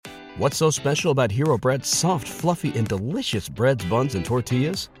What's so special about Hero Bread's soft, fluffy, and delicious breads, buns, and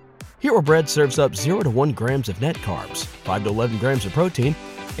tortillas? Hero Bread serves up 0 to 1 grams of net carbs, 5 to 11 grams of protein,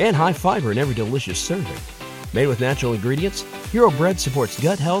 and high fiber in every delicious serving. Made with natural ingredients, Hero Bread supports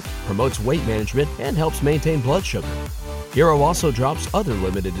gut health, promotes weight management, and helps maintain blood sugar. Hero also drops other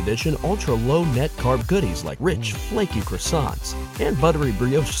limited edition ultra-low net carb goodies like rich, flaky croissants and buttery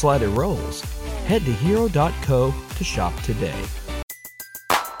brioche slider rolls. Head to hero.co to shop today.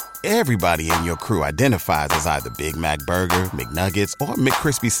 Everybody in your crew identifies as either Big Mac Burger, McNuggets, or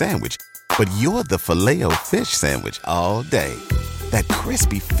McCrispy Sandwich. But you're the Filet-O-Fish Sandwich all day. That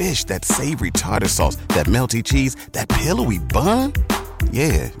crispy fish, that savory tartar sauce, that melty cheese, that pillowy bun.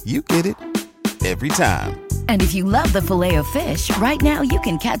 Yeah, you get it. Every time. And if you love the Filet-O-Fish, right now you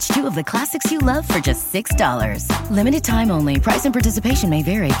can catch 2 of the classics you love for just $6. Limited time only. Price and participation may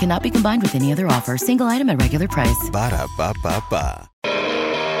vary. Cannot be combined with any other offer. Single item at regular price. Ba-da-ba-ba-ba.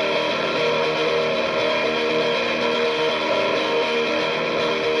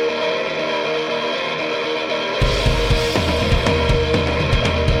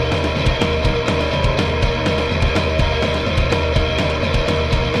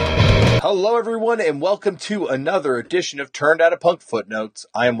 Hello, everyone, and welcome to another edition of Turned Out a Punk Footnotes.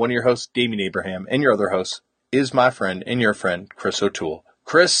 I am one of your hosts, Damian Abraham, and your other host is my friend and your friend, Chris O'Toole.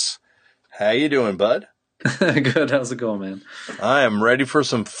 Chris, how you doing, bud? Good. How's it going, man? I am ready for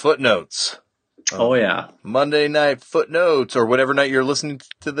some footnotes. Oh, yeah. Monday night footnotes, or whatever night you're listening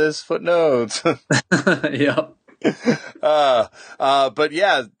to this, footnotes. Yep. But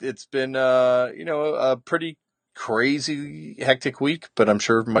yeah, it's been, a pretty crazy, hectic week, but I'm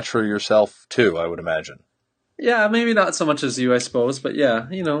sure much for yourself too, I would imagine. Yeah, maybe not so much as you, I suppose, but yeah,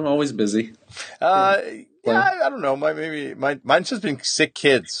 always busy. I don't know. Mine's just been sick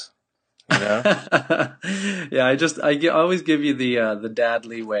kids. Yeah, I always give you the dad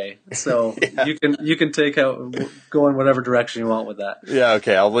leeway, so yeah. you can go in whatever direction you want with that. Yeah,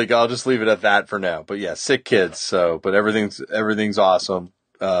 okay. I'll just leave it at that for now. But yeah, sick kids. So, but everything's awesome.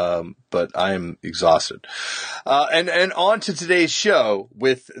 But I am exhausted. And on to today's show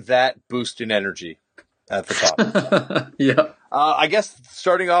with that boost in energy at the top. Yeah. I guess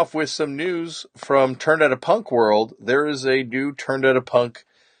starting off with some news from Turned Out a Punk world, there is a new Turned Out a Punk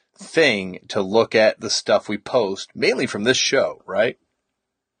thing to look at the stuff we post, mainly from this show, right?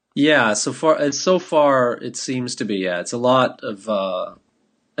 Yeah, so far it seems to be, yeah. It's a lot of,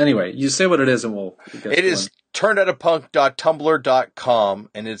 anyway, you say what it is and we'll get it is turnedoutapunk.tumblr.com,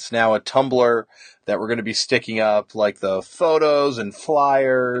 and it's now a Tumblr that we're going to be sticking up, like the photos and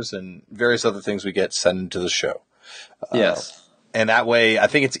flyers and various other things we get sent into the show. Yes. And that way, I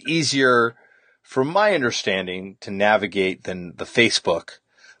think it's easier, from my understanding, to navigate than the Facebook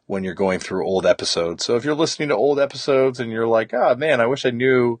when you're going through old episodes. So if you're listening to old episodes and you're like, oh man, I wish I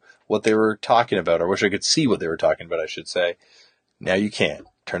knew what they were talking about, or wish I could see what they were talking about, I should say. Now you can.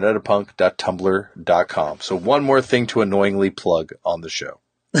 turnedoutapunk.tumblr.com. So one more thing to annoyingly plug on the show.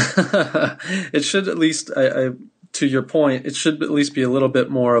 It should at least, to your point, it should at least be a little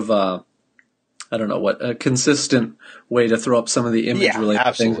bit more of a consistent way to throw up some of the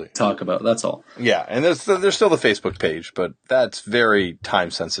image-related things we talk about. That's all. Yeah, and there's still the Facebook page, but that's very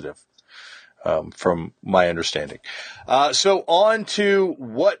time-sensitive, from my understanding. So on to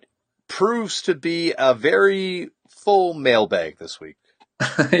what proves to be a very full mailbag this week.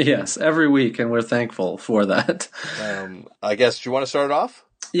 Yes, every week, and we're thankful for that. I guess, do you want to start it off?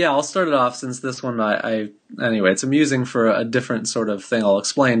 Yeah, I'll start it off since this one, anyway, it's amusing for a different sort of thing I'll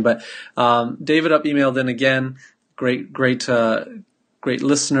explain. But David emailed in again, great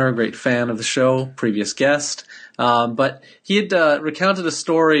listener, great fan of the show, previous guest. But he had recounted a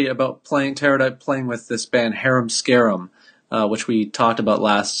story about Pterodite playing with this band Harem Scarum, which we talked about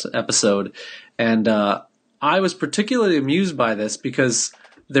last episode. And I was particularly amused by this because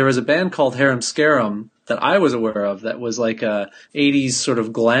there was a band called Harem Scarum that I was aware of that was like a 80s sort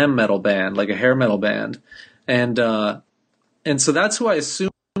of glam metal band, like a hair metal band. And so that's who I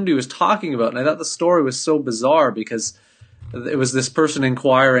assumed he was talking about. And I thought the story was so bizarre because it was this person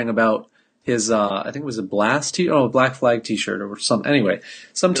inquiring about his, I think it was a Blast Black Flag t-shirt or something. Anyway,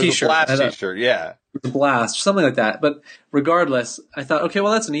 some t-shirt. Blast t-shirt, yeah. The Blast, something like that. But regardless, I thought, okay,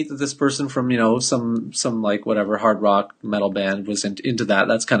 well, that's neat that this person from, some like whatever hard rock metal band was into that.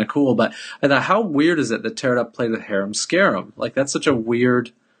 That's kind of cool. But I thought, how weird is it that Pterodite played with Harem Scarum? Like, that's such a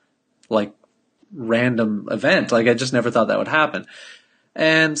weird, like, random event. Like, I just never thought that would happen.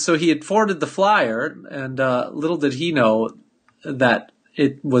 And so he had forwarded the flyer, and little did he know that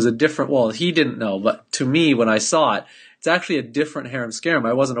it was a different, well, he didn't know, but to me, when I saw it, it's actually a different Harem Scarum.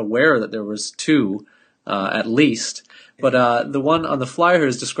 I wasn't aware that there was two. at least. But the one on the flyer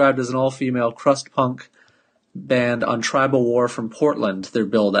is described as an all-female crust punk band on Tribal War from Portland. They're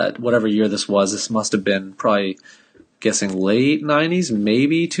billed at whatever year this was. This must have been probably, guessing, late 90s,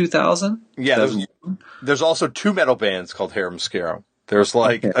 maybe 2000? Yeah, there's also two metal bands called Harum Scarum. There's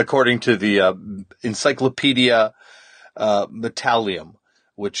according to the Encyclopedia Metallium,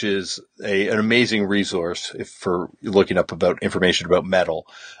 which is an amazing resource for looking up about information about metal.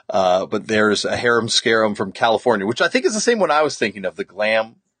 But there's a Harum Scarum from California, which I think is the same one I was thinking of, the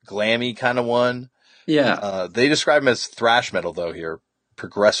glammy kind of one. Yeah. They describe them as thrash metal, though, here.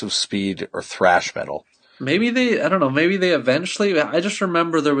 Progressive speed or thrash metal. Maybe they eventually, I just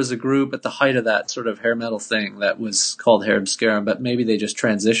remember there was a group at the height of that sort of hair metal thing that was called Harum Scarum, but maybe they just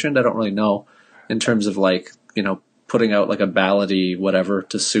transitioned. I don't really know in terms of putting out like a ballady whatever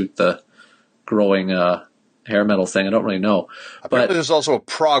to suit the growing hair metal thing. I don't really know. Apparently there's also a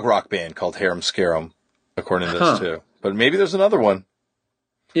prog rock band called Harum Scarum, according to this too. But maybe there's another one.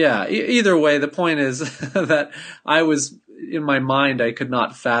 Yeah, either way, the point is that I was, in my mind, I could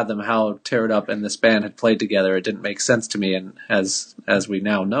not fathom how Tear It Up and this band had played together. It didn't make sense to me, and as we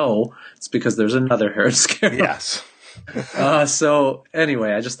now know, it's because there's another Harum Scarum. Yes. So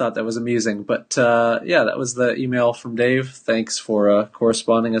anyway, I just thought that was amusing. But that was the email from Dave. Thanks for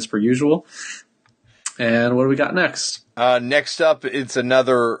corresponding as per usual. And what do we got next? Next up, it's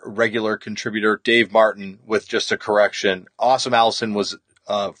another regular contributor, Dave Martin, with just a correction. Awesome Allison was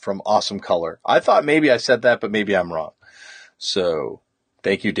from Awesome Color. I thought maybe I said that, but maybe I'm wrong. So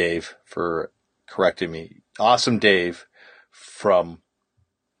thank you, Dave, for correcting me. Awesome Dave from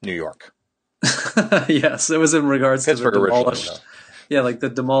New York. Yes, it was in regards Pittsburgh to the demolished. Originally, yeah, like the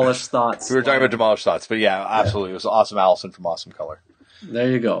Demolished Thoughts. We were talking about Demolished Thoughts, but yeah, absolutely. It was Awesome Allison from Awesome Color.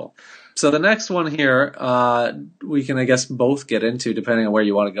 There you go. So the next one here, we can, I guess, both get into depending on where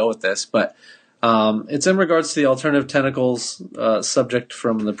you want to go with this, but it's in regards to the Alternative Tentacles subject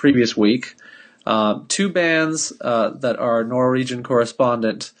from the previous week. Two bands that our Norwegian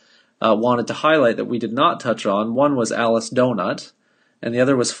correspondent wanted to highlight that we did not touch on. One was Alice Donut, and the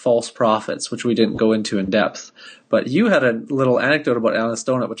other was False Prophets, which we didn't go into in depth. But you had a little anecdote about Alice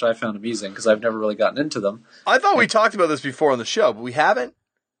Donut, which I found amusing because I've never really gotten into them. I thought we talked about this before on the show, but we haven't?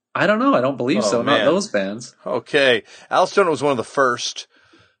 I don't know. I don't believe so. Man. Not those bands. Okay. Alice Donut was one of the first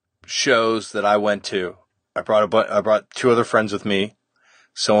shows that I went to. I brought two other friends with me.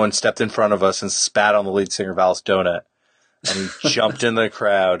 Someone stepped in front of us and spat on the lead singer of Alice Donut, and he jumped in the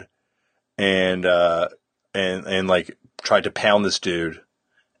crowd and like tried to pound this dude,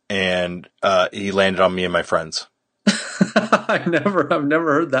 and he landed on me and my friends. I've never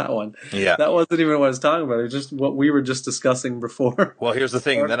heard that one. Yeah, that wasn't even what I was talking about. It was just what we were just discussing before. Well, here's the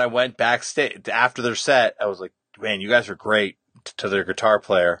thing. And then I went backstage after their set. I was like, "Man, you guys are great." To their guitar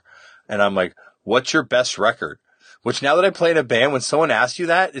player, and I'm like, "What's your best record?" Which now that I play in a band, when someone asks you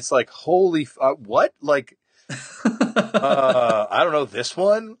that, it's like, holy, what? Like, I don't know, this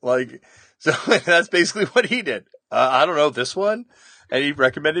one? Like, so that's basically what he did. I don't know, this one? And he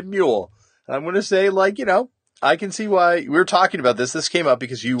recommended Mule. And I'm going to say, like, I can see why we were talking about this. This came up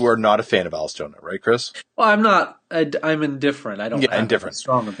because you are not a fan of Alice Donut, right, Chris? Well, I'm not. I'm indifferent. I don't have indifferent. a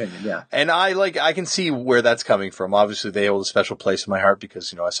strong opinion. Yeah. And I can see where that's coming from. Obviously, they hold a special place in my heart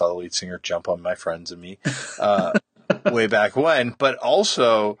because, I saw the lead singer jump on my friends and me way back when. But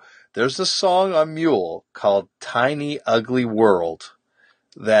also, there's a song on Mule called Tiny Ugly World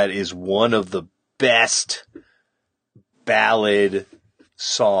that is one of the best ballad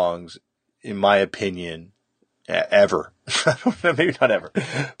songs, in my opinion, ever. Maybe not ever,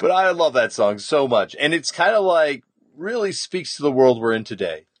 but I love that song so much. And it's kind of like really speaks to the world we're in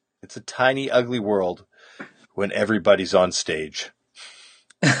today. It's a tiny, ugly world when everybody's on stage.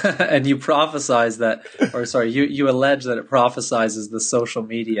 And you prophesize that, you allege that it prophesizes the social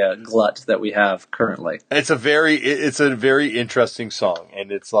media glut that we have currently. It's a very interesting song.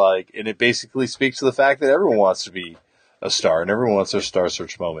 And it basically speaks to the fact that everyone wants to be a star, and everyone wants their Star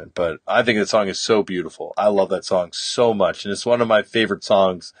Search moment. But I think the song is so beautiful. I love that song so much, and it's one of my favorite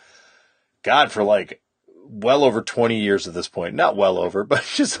songs, God, for like well over 20 years at this point. Not well over, but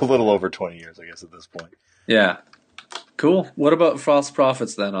just a little over 20 years, I guess, at this point. Yeah. Cool. What about False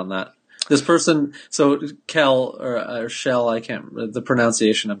Prophets then on that? This person, so Kel, or Shell, I can't, the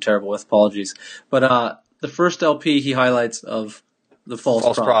pronunciation I'm terrible with, apologies. But the first LP he highlights of the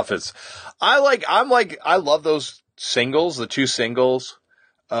False Prophets. I love those singles, the two singles.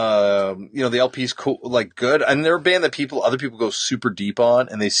 The LP's cool, like good, and they're a band that other people go super deep on,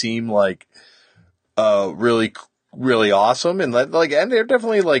 and they seem like really, really awesome. And and they're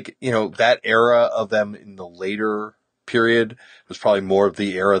definitely that era of them in the later period was probably more of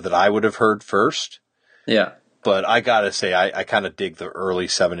the era that I would have heard first. Yeah. But I gotta say, I kind of dig the early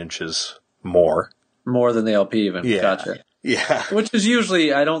 7 inches more. More than the LP even. Yeah. Gotcha. Yeah. Which is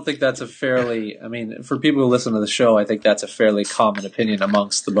usually, I don't think that's a fairly, I mean, for people who listen to the show, I think that's a fairly common opinion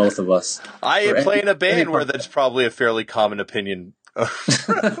amongst the both of us. I play in a band where that's probably a fairly common opinion amongst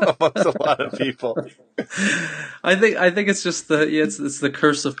a lot of people. I think it's just it's the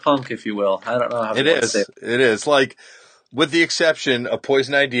curse of punk, if you will. I don't know how to say it. It is. Like, with the exception of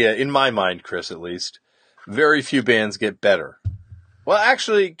Poison Idea, in my mind, Chris, at least, very few bands get better. Well,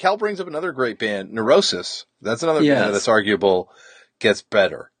 actually, Cal brings up another great band, Neurosis. That's another band that's arguable gets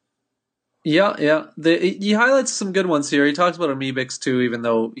better. Yeah. He highlights some good ones here. He talks about Amoebics too, even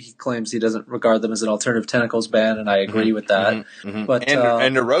though he claims he doesn't regard them as an alternative tentacles band, and I agree with that. But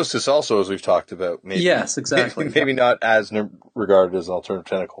and Neurosis also, as we've talked about. Maybe, yes, exactly. Maybe not as regarded as an alternative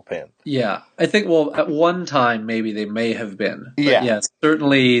tentacle band. Yeah, I think, well, at one time, maybe they may have been. But yeah,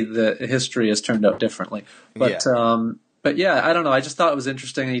 certainly the history has turned out differently. But yeah, I don't know. I just thought it was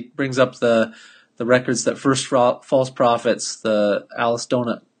interesting. He brings up the records that First False Prophets, the Alice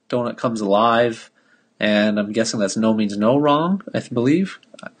Donut Comes Alive, and I'm guessing that's No Means No Wrong, I believe.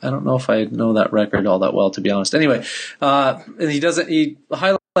 I don't know if I know that record all that well, to be honest. Anyway, and he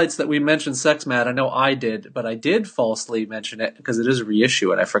highlights that we mentioned Sex Mad. I know I did, but I did falsely mention it because it is a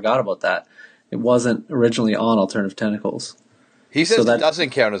reissue, and I forgot about that. It wasn't originally on Alternative Tentacles. He says it doesn't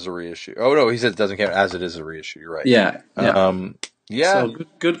count as a reissue. Oh, no, he says it doesn't count as it is a reissue. You're right. Yeah. So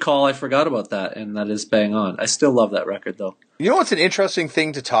good call. I forgot about that, and that is bang on. I still love that record, though. You know what's an interesting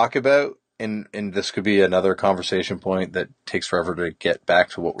thing to talk about? And this could be another conversation point that takes forever to get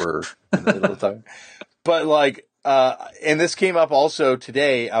back to what we're in the middle of time. But, like, and this came up also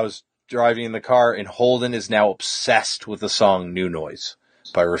today. I was driving in the car, and Holden is now obsessed with the song New Noise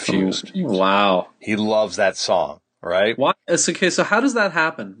by Refused. Wow. He loves that song. Right? Why? Okay, so how does that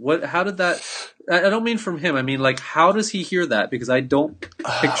happen? How did that? I don't mean from him. I mean, like, how does he hear that? Because I don't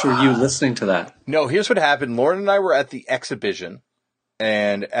picture you listening to that. No, here's what happened. Lauren and I were at the exhibition,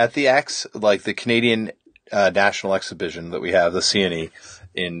 and at the like the Canadian National Exhibition that we have, the CNE,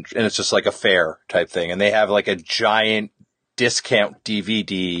 and it's just like a fair type thing, and they have like a giant discount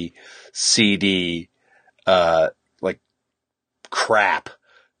DVD, CD, like crap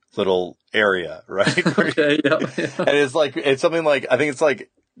little area, right? Okay, yeah. And it's something like, I think it's like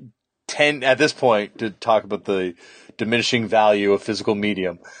 10 at this point, to talk about the diminishing value of physical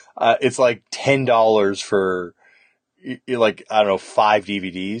medium. It's like $10 for, like, I don't know, 5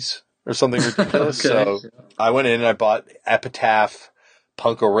 DVDs or something ridiculous. Okay. So I went in and I bought Epitaph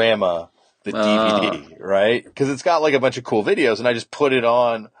Punkorama, the DVD, right? Because it's got like a bunch of cool videos, and I just put it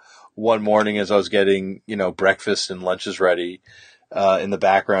on one morning as I was getting, breakfast and lunches ready. In the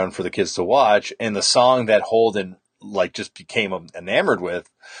background for the kids to watch, and the song that Holden like just became enamored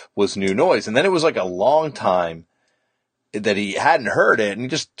with was New Noise. And then it was like a long time that he hadn't heard it, and he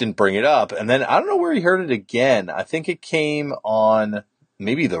just didn't bring it up. And then I don't know where he heard it again. I think it came on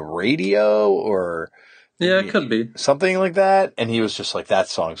maybe the radio or it could be something like that. And he was just like, that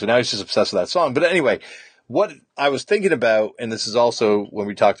song. So now he's just obsessed with that song. But anyway, what I was thinking about, and this is also when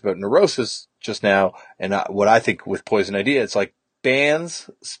we talked about Neurosis just now, and what I think with Poison Idea, it's like, bands,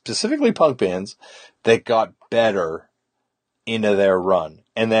 specifically punk bands, that got better into their run.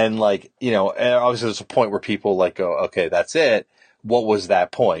 And then, like, obviously there's a point where people like go, okay, that's it. What was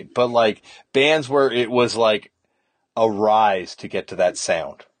that point? But like bands where it was like a rise to get to that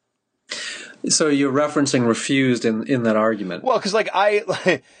sound. So you're referencing Refused in that argument. Well, because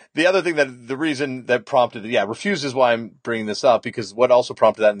the other thing the reason that prompted Refused is why I'm bringing this up, because what also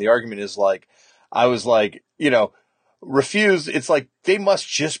prompted that in the argument is like, I was like, Refused, it's like they must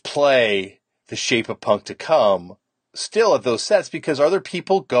just play The Shape of Punk to Come still at those sets, because are there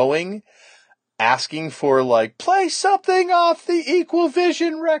people going asking for like, play something off the Equal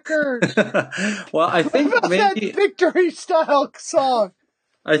Vision record? Well, I think maybe that Victory style song.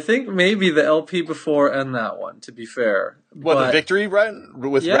 I think maybe the LP before and that one, to be fair. What, the Victory run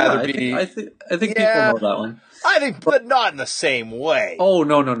with Rather Be? I think people know that one. I think, but not in the same way. Oh,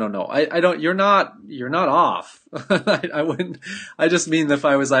 no. I don't, you're not off. I wouldn't, I just mean if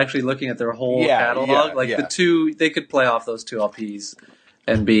I was actually looking at their whole catalog, the two, they could play off those two LPs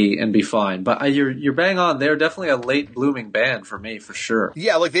and be fine. But you're bang on. They're definitely a late blooming band for me, for sure.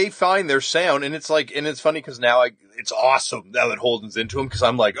 Yeah, like they find their sound, and it's like, and it's funny because now it's awesome now that Holden's into them, because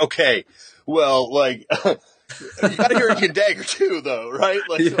I'm like, okay, well, like, you gotta hear Indian Dagger too, though, right?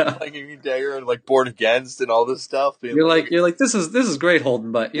 Like, so like Indian Dagger and like Born Against and all this stuff. You're like, this is great,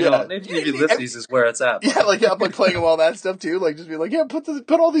 Holden, but maybe Ulysses is where it's at. Yeah, like I'm like playing all that stuff too. Like, just be like,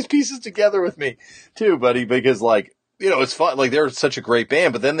 put all these pieces together with me too, buddy, because like it's fun. Like they're such a great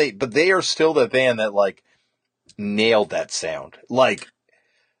band, but they are still the band that like nailed that sound. Like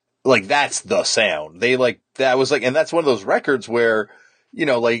that's the sound. They like, that was like, and that's one of those records where,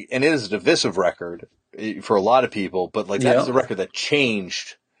 like, and it is a divisive record for a lot of people, but like that's the record that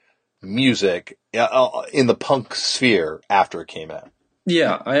changed music in the punk sphere after it came out.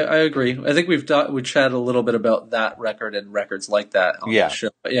 Yeah, I agree. I think we chatted a little bit about that record and records like that on the show.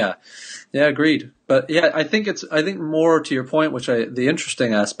 But yeah, agreed. But yeah, I think more to your point, the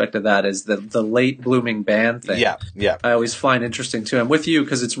interesting aspect of that is the late blooming band thing. Yeah. I always find interesting too. I'm with you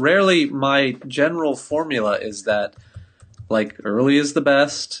because it's rarely my general formula is that like early is the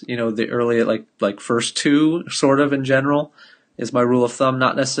best. The early like first two sort of in general is my rule of thumb.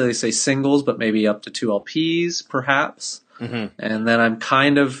 Not necessarily say singles, but maybe up to 2 LPs perhaps. Mm-hmm. And then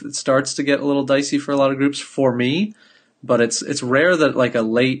it starts to get a little dicey for a lot of groups for me, but it's rare that like the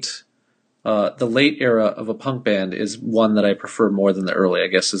late era of a punk band is one that I prefer more than the early, I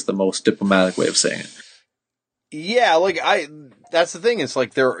guess is the most diplomatic way of saying it. Yeah, like that's the thing. It's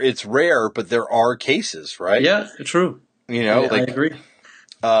like it's rare, but there are cases, right? Yeah, true. I agree.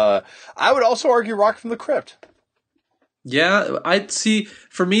 I would also argue Rock from the Crypt. Yeah, I'd see.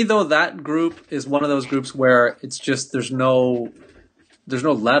 For me, though, that group is one of those groups where it's just there's no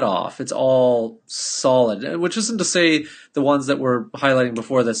let off. It's all solid, which isn't to say the ones that we're highlighting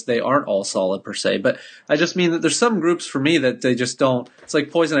before this they aren't all solid per se. But I just mean that there's some groups for me that they just don't. It's like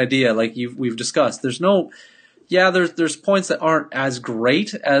Poison Idea, like we've discussed. There's no. Yeah, there's points that aren't as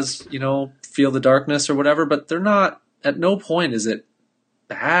great as Feel the Darkness or whatever, but they're not. At no point is it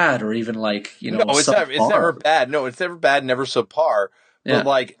bad or even like no, it's never bad. No, it's never bad, never subpar. But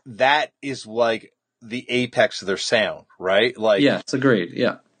like that is like the apex of their sound, right? Like it's agreed.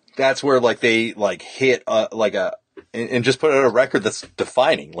 Yeah, that's where like they like hit and just put out a record that's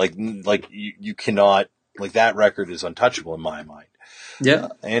defining. Like you cannot, like, that record is untouchable in my mind. Yeah,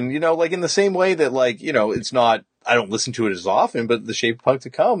 and like in the same way that like it's not. I don't listen to it as often, but The Shape of Punk to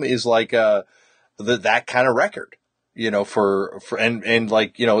Come is like that kind of record. And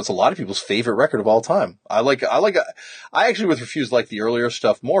like, it's a lot of people's favorite record of all time. I actually with Refused like the earlier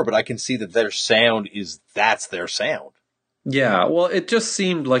stuff more, but I can see that their sound that's their sound. Yeah. Well, it just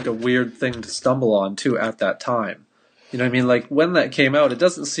seemed like a weird thing to stumble on too at that time. You know what I mean? Like when that came out, it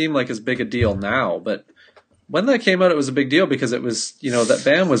doesn't seem like as big a deal now, but when that came out, it was a big deal because it was, that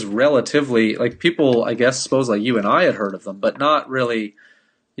band was relatively like people, I guess, suppose like you and I had heard of them, but not really.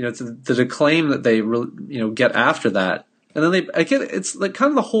 It's the acclaim that they get after that, and then it's like kind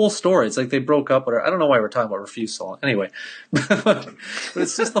of the whole story. It's like they broke up, or I don't know why we're talking about Refused so long. Anyway, but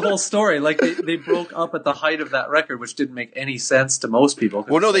it's just the whole story. Like they broke up at the height of that record, which didn't make any sense to most people.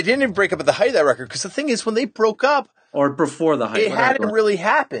 Well, no, they didn't even break up at the height of that record because the thing is, when they broke up, or before the height, it hadn't really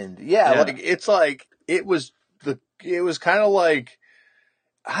happened. Yeah, like it's like it was kind of like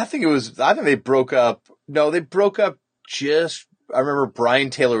I think they broke up. No, they broke up just. I remember Brian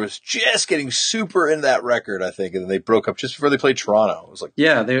Taylor was just getting super into that record, I think, and then they broke up just before they played Toronto. It was like,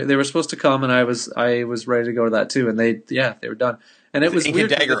 yeah, they were supposed to come, and I was ready to go to that too, and they were done. And it was Ink and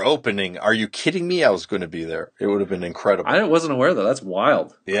Dagger opening. Are you kidding me? I was going to be there. It would have been incredible. I wasn't aware though. That's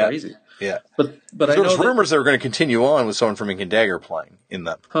wild. Yeah, crazy. Yeah, but there was rumors they were going to continue on with someone from Ink and Dagger playing in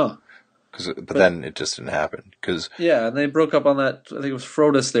them. Huh. But then it just didn't happen. And they broke up on that. I think it was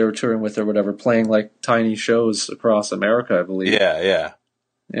Frodis they were touring with or whatever, playing like tiny shows across America, I believe. Yeah.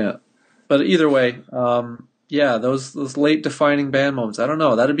 But either way, those late defining band moments. I don't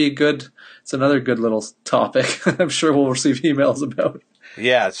know. It's another good little topic. I'm sure we'll receive emails about.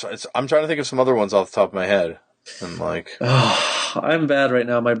 Yeah, I'm trying to think of some other ones off the top of my head. And like, I'm bad right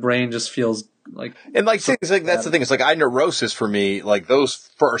now. My brain just feels like, and like things like that's the thing. It's like Neurosis for me. Like those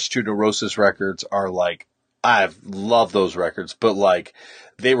first 2 Neurosis records are like I love those records, but like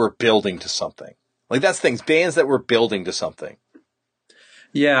they were building to something. Like that's things bands that were building to something.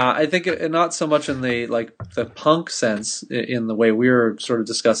 Yeah, I think not so much in the punk sense in the way we were sort of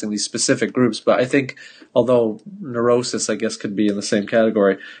discussing these specific groups, but I think although Neurosis I guess could be in the same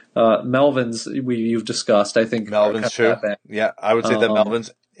category, Melvins you've discussed. I think Melvins too. Yeah, I would say that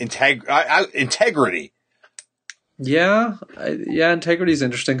Melvins Integrity. Yeah, Integrity is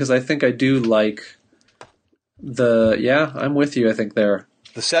interesting because I think I do like I'm with you. I think the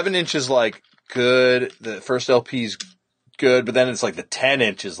 7-inch is like good. The first LP's good, but then it's like the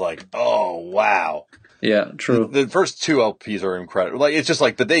 10-inch is like, oh wow. Yeah, true. The first 2 LPs are incredible. Like it's just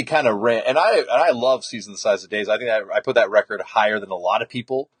like, but they kind of ran. And I love Season the Size of Days. I think I put that record higher than a lot of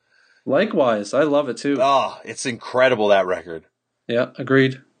people. Likewise, I love it too. Oh, it's incredible, that record. Yeah,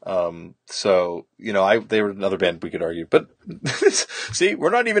 agreed. So, they were another band we could argue, but see,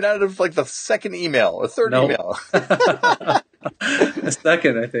 we're not even out of like the second email, or third email. A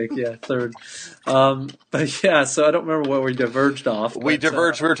second, I think. Yeah, third. But yeah, so I don't remember where we diverged off. We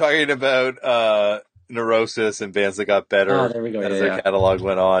diverged. We were talking about Neurosis and bands that got better there we go. as their catalog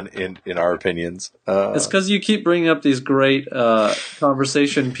went on, in our opinions. It's because you keep bringing up these great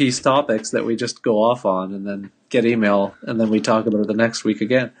conversation piece topics that we just go off on and then get email, and then we talk about it the next week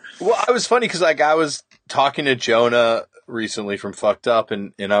again. Well, I was funny because I was talking to Jonah recently from Fucked Up,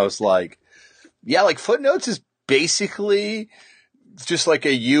 and I was like, yeah, like Footnotes is basically just like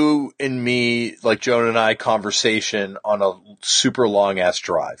a you and me, like Jonah and I conversation on a super long ass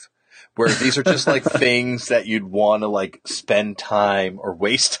drive, where these are just like things that you'd want to like spend time or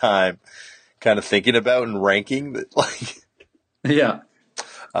waste time kind of thinking about and ranking that, like, yeah.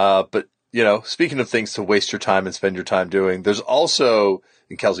 But speaking of things to waste your time and spend your time doing, there's also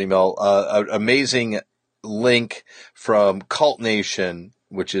in Kel's email, an amazing link from Cult Nation,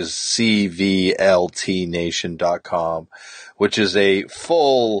 which is cvltnation.com, which is a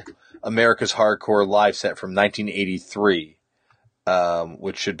full America's Hardcore live set from 1983,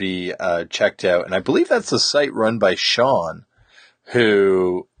 which should be checked out. And I believe that's the site run by Sean,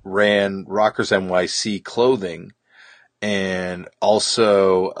 who ran Rockers NYC Clothing, and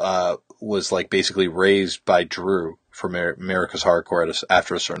also was like basically raised by Drew from America's Hardcore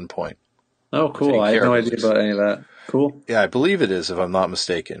after a certain point. Oh, cool. I had no idea about any of that. Cool. Yeah, I believe it is, if I'm not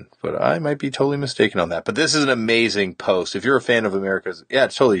mistaken. But I might be totally mistaken on that. But this is an amazing post. If you're a fan of America's... Yeah,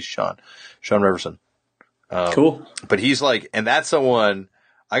 it's totally Sean Reverson. Cool. But he's like... And that's someone...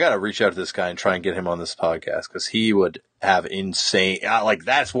 I got to reach out to this guy and try and get him on this podcast, because he would have insane... Like,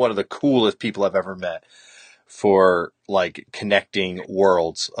 that's one of the coolest people I've ever met for, like, connecting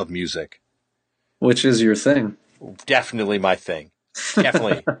worlds of music. Which is your thing. Definitely my thing.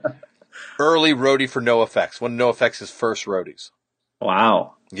 Definitely. Early roadie for NoFX. One of NoFX's first roadies.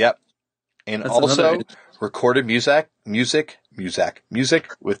 Wow. Yep. And That's also recorded music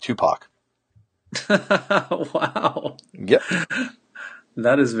with Tupac. Wow. Yep.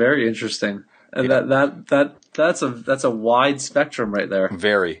 That is very interesting. And that's a wide spectrum right there.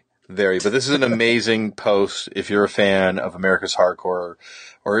 Very, very. But this is an amazing post if you're a fan of America's Hardcore,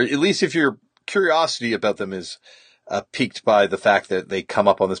 or at least if your curiosity about them is piqued by the fact that they come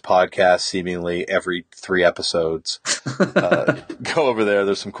up on this podcast seemingly every 3 episodes. Go over there.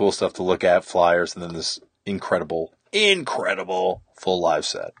 There's some cool stuff to look at, flyers, and then this incredible full live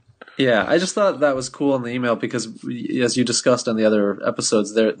set. Yeah, I just thought that was cool in the email because, as you discussed on the other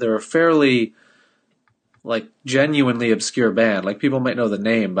episodes, they're a fairly, like, genuinely obscure band. Like, people might know the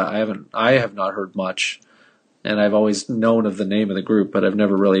name, but I have not heard much. And I've always known of the name of the group, but I've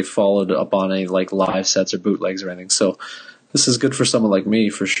never really followed up on any like live sets or bootlegs or anything. So this is good for someone like me,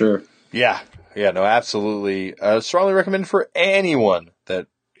 for sure. Yeah, no, absolutely. Strongly recommend for anyone that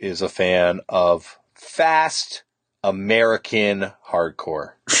is a fan of fast American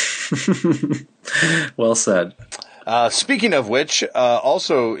hardcore. Well said. Speaking of which,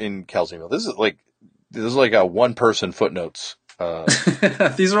 also in Kel's email, this is like a one-person footnotes.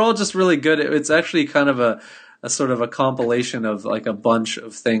 These are all just really good. It's actually kind of a sort of a compilation of like a bunch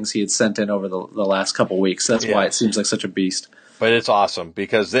of things he had sent in over the last couple weeks. That's why it seems like such a beast. But it's awesome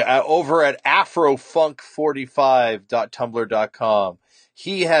because over at afrofunk45.tumblr.com,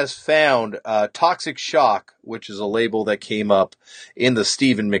 he has found Toxic Shock, which is a label that came up in the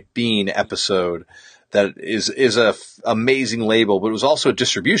Stephen McBean episode. That is a amazing label, but it was also a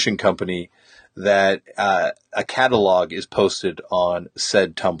distribution company that a catalog is posted on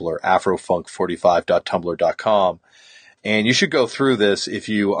said Tumblr, afrofunk45.tumblr.com. And you should go through this if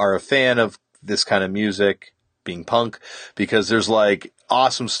you are a fan of this kind of music, being punk, because there's like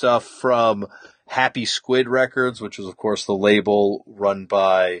awesome stuff from Happy Squid Records, which was, of course, the label run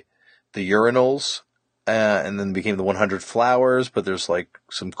by the Urinals, and then became the 100 Flowers, but there's like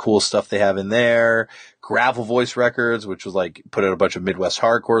some cool stuff they have in there. Gravel Voice Records, which was like put out a bunch of Midwest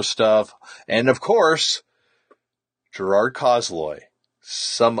hardcore stuff. And of course, Gerard Kozloy.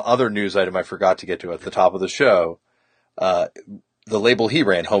 Some other news item I forgot to get to at the top of the show. The label he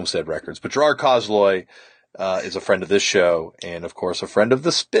ran, Homestead Records. But Gerard Kozloy is a friend of this show, and of course a friend of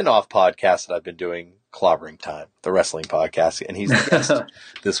the spin-off podcast that I've been doing, Clobbering Time, the wrestling podcast. And he's the guest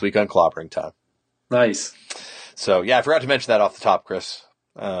this week on Clobbering Time. Nice. So, yeah, I forgot to mention that off the top, Chris.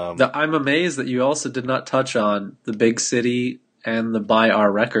 I'm amazed that you also did not touch on the Big City and the Buy Our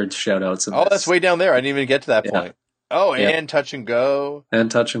Records shout-outs. That's way down there. I didn't even get to that point. Oh, and Touch and Go.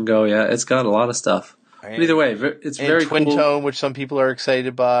 And Touch and Go, yeah. It's got a lot of stuff. But either way, it's very Twin cool. Tone, which some people are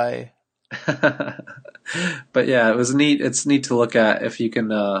excited by. But yeah, it was neat. It's neat to look at. If you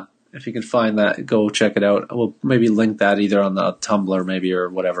can find that, go check it out. We'll maybe link that either on the Tumblr, maybe, or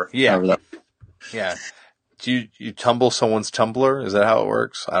whatever. Yeah. Yeah. Do you tumble someone's Tumblr? Is that how it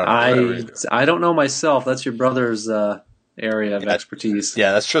works? I don't know. I don't know myself. That's your brother's area of expertise.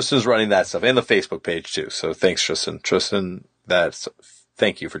 Yeah, that's Tristan's running that stuff, and the Facebook page too. So thanks, Tristan. Tristan,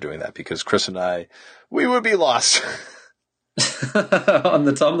 thank you for doing that, because Chris and I, we would be lost. On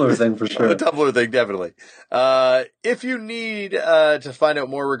the Tumblr thing, for sure. On the Tumblr thing, definitely. If you need to find out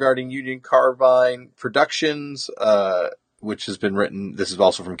more regarding Union Carbine Productions, which has been written, this is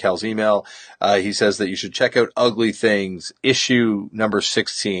also from Cal's email, he says that you should check out Ugly Things, issue number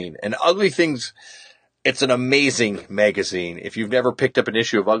 16. And Ugly Things, it's an amazing magazine. If you've never picked up an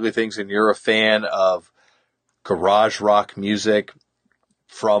issue of Ugly Things and you're a fan of garage rock music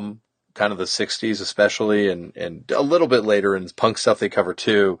from kind of the 60s especially, and a little bit later in punk stuff they cover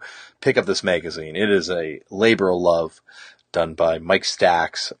too, pick up this magazine. It is a labor of love done by Mike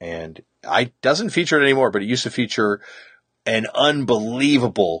Stacks, and it doesn't feature it anymore, but it used to feature an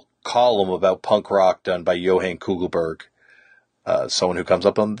unbelievable column about punk rock done by Johan Kugelberg, someone who comes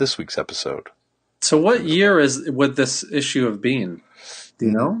up on this week's episode. So what year would this issue have been? Do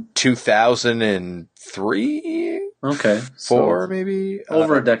you know? 2003? Okay. 4, maybe?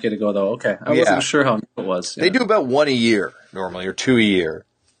 Over a decade ago, though. Okay. I wasn't sure how new it was. Yeah. They do about 1 a year normally, or 2 a year.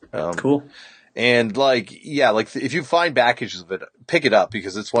 Cool. And if you find back issues of it, pick it up,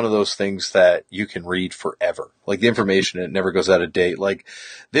 because it's one of those things that you can read forever. Like, the information, it never goes out of date. Like,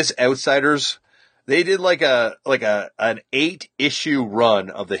 this Outsiders, they did an 8-issue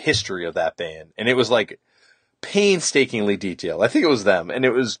run of the history of that band. And it was painstakingly detailed. I think it was them. And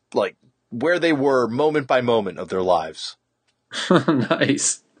it was where they were moment by moment of their lives.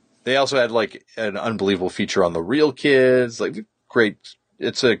 Nice. They also had an unbelievable feature on the Real Kids. Great.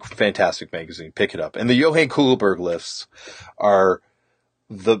 It's a fantastic magazine. Pick it up. And the Johan Kugelberg lists are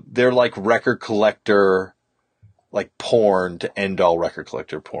they're like record collector, porn to end all record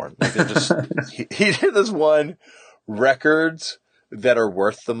collector porn. They're just, he did this one, records that are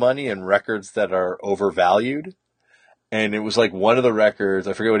worth the money and records that are overvalued. And it was one of the records,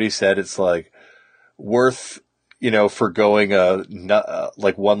 I forget what he said. It's worth, forgoing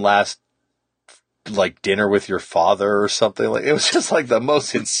one last dinner with your father or something. It was just the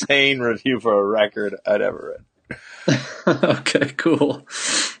most insane review for a record I'd ever read. Okay, cool.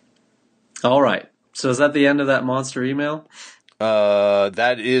 All right. So is that the end of that monster email?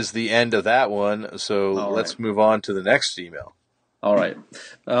 That is the end of that one. So let's move on to the next email. All right.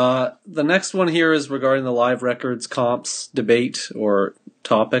 The next one here is regarding the live records comps debate or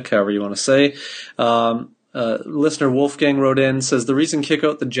topic, however you want to say. Listener Wolfgang wrote in, says the reason Kick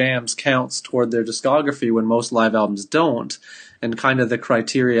Out the Jams counts toward their discography when most live albums don't, and kind of the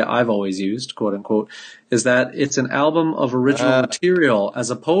criteria I've always used, quote unquote, is that it's an album of original material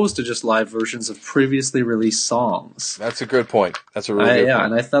as opposed to just live versions of previously released songs. That's a good point. That's a really good point. Yeah,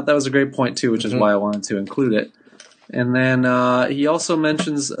 and I thought that was a great point too, which is why I wanted to include it. And then he also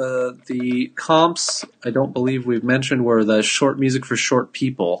mentions the comps, I don't believe we've mentioned, were the short music for short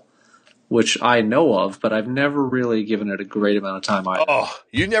people, which I know of, but I've never really given it a great amount of time either. Oh,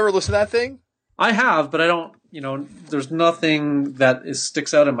 you never listened to that thing? I have, but I don't, there's nothing that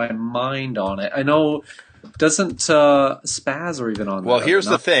sticks out in my mind on it. I know, doesn't Spaz or even on Well, that? here's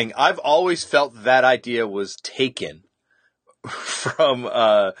the thing. I've always felt that idea was taken from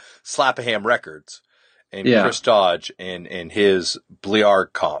Slap-A-Ham Records. And Chris Dodge and his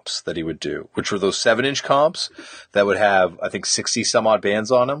Bliard comps that he would do, which were those 7-inch comps that would have, I think, 60 some odd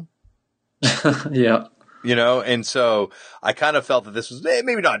bands on them. Yeah. And so I kind of felt that this was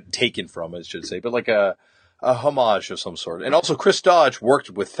maybe not taken from, I should say, but a homage of some sort. And also Chris Dodge worked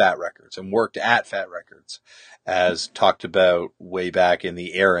with Fat Records and worked at Fat Records, as talked about way back in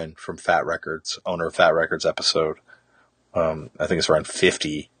the Aaron from Fat Records, owner of Fat Records episode. I think it's around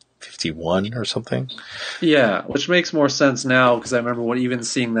 51 or something. Yeah, which makes more sense now, because I remember even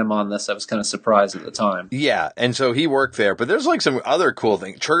seeing them on this, I was kind of surprised at the time. Yeah, and so he worked there. But there's some other cool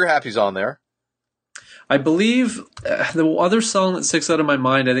things. Trigger Happy's on there. I believe the other song that sticks out of my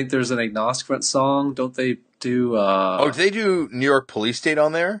mind, I think there's an Agnostic Front song. Don't they do... do they do New York Police State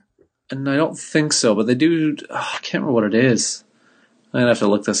on there? And I don't think so, but they do... I can't remember what it is. I'm going to have to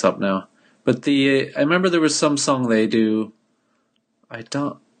look this up now. But I remember there was some song they do... I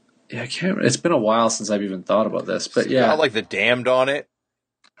can't. It's been a while since I've even thought about this, but yeah, got The Damned on it,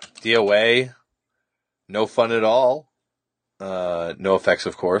 DOA, No Fun at All, No Effects,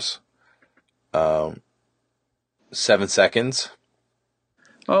 of course, 7 Seconds.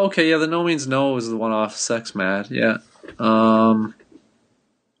 Oh, okay, yeah, the No Means No was the one off Sex Mad, yeah.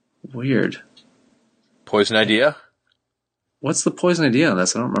 Weird. Poison Idea? What's the Poison Idea on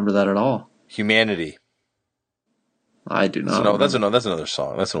this? I don't remember that at all. Humanity. I do not. No, that's another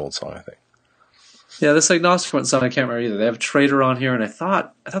song. That's an old song, I think. Yeah, this Agnostic Front song I can't remember either. They have Traitor on here, and I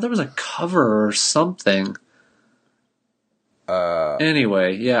thought there was a cover or something.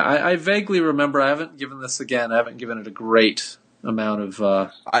 Anyway, yeah, I vaguely remember. I haven't given it a great amount of.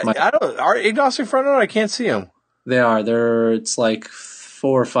 Are Agnostic Front on? I can't see them. They are. It's like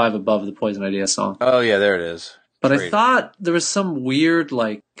 4 or 5 above the Poison Idea song. Oh yeah, there it is. But Traitor. I thought there was some weird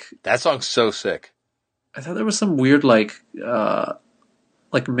that song's so sick. I thought there was some weird mishmash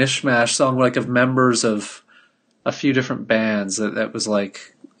song of members of a few different bands that was I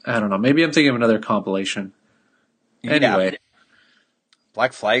don't know. Maybe I'm thinking of another compilation. Anyway. Yeah.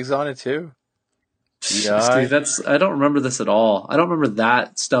 Black Flag's on it too. Steve, I don't remember this at all. I don't remember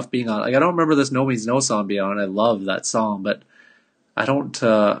that stuff being on. I don't remember this No Means No song being on. I love that song, but I don't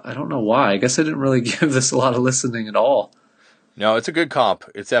know why. I guess I didn't really give this a lot of listening at all. No, it's a good comp.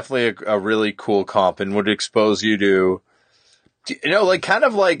 It's definitely a really cool comp and would expose you to, kind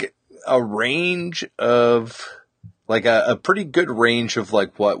of a range of, a pretty good range of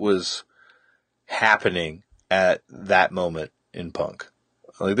what was happening at that moment in punk.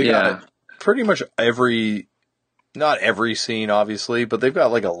 They got pretty much not every scene, obviously, but they've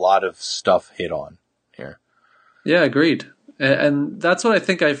got a lot of stuff hit on here. Yeah, agreed. And that's what I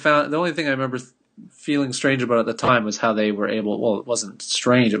think I found. The only thing I remember feeling strange about at the time was how they were able. Well, it wasn't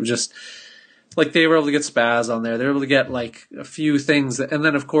strange. It was just they were able to get spaz on there. They were able to get a few things, and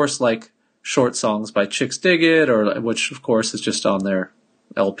then of course short songs by Chicks Dig It, which of course is just on their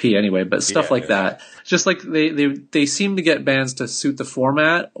LP anyway. But stuff that, just they seemed to get bands to suit the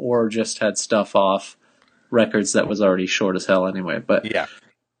format, or just had stuff off records that was already short as hell anyway. But yeah.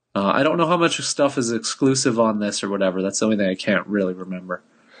 I don't know how much stuff is exclusive on this or whatever. That's the only thing I can't really remember.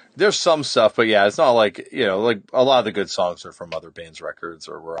 There's some stuff, but yeah, it's not a lot of the good songs are from other bands' records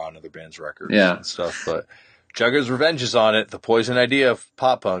or were on other bands' records and stuff. But Jugger's Revenge is on it, the Poison Idea of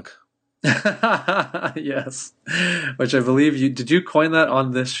pop punk. Yes, which I believe did you coin that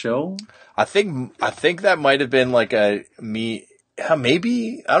on this show? I think that might have been maybe,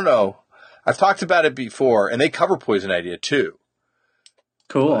 I don't know. I've talked about it before, and they cover Poison Idea too.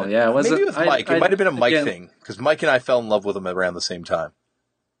 Cool. But yeah, maybe with Mike. It might have been a Mike thing because Mike and I fell in love with him around the same time.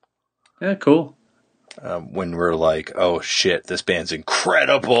 Yeah, cool. When we're oh shit, this band's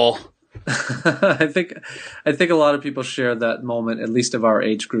incredible. I think a lot of people share that moment, at least of our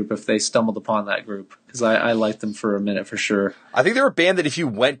age group, if they stumbled upon that group, because I liked them for a minute for sure. I think they're a band that if you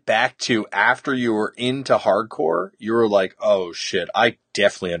went back to after you were into hardcore, you were oh shit, I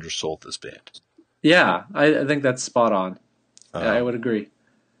definitely undersold this band. Yeah, I think that's spot on. Yeah, I would agree.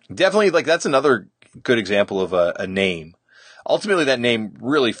 Definitely, that's another good example of a name. Ultimately, that name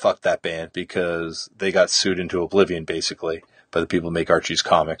really fucked that band because they got sued into oblivion, basically, by the people who make Archie's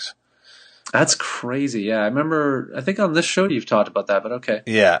comics. That's crazy. Yeah, I think on this show you've talked about that, but okay.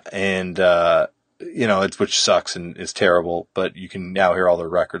 Yeah, and, which sucks and is terrible, but you can now hear all their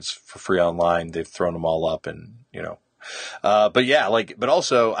records for free online. They've thrown them all up and, but yeah, but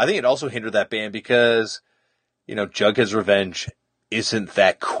also, I think it also hindered that band because, Jughead's Revenge isn't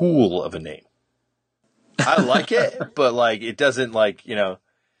that cool of a name. I like it, but it doesn't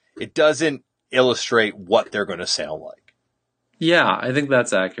it doesn't illustrate what they're going to sound like. Yeah, I think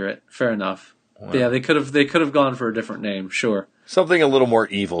that's accurate. Fair enough. Wow. Yeah, they could have gone for a different name, sure. Something a little more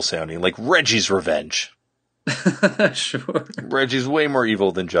evil sounding, like Reggie's Revenge. Sure. Reggie's way more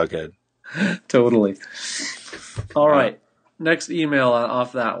evil than Jughead. Totally. All right. Next email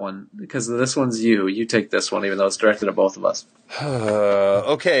off that one, because this one's you. You take this one, even though it's directed at both of us.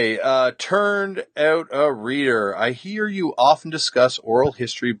 Okay. Turned out a reader. I hear you often discuss oral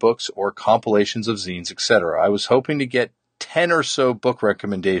history books or compilations of zines, etc. I was hoping to get 10 or so book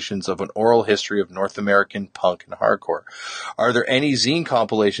recommendations of an oral history of North American punk and hardcore. Are there any zine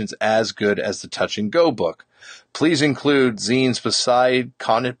compilations as good as the Touch and Go book? Please include zines beside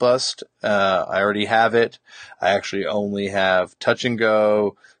Conet Bust. I already have it. I actually only have Touch and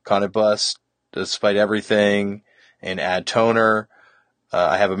Go, Conet Bust, Despite Everything, and Add Toner.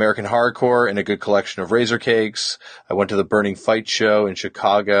 I have American Hardcore and a good collection of Razor Cakes. I went to the Burning Fight show in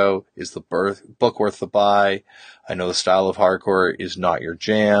Chicago. Is the book worth the buy? I know the style of hardcore is not your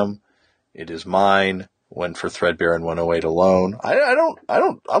jam. It is mine. Went for Threadbare and 108 alone. I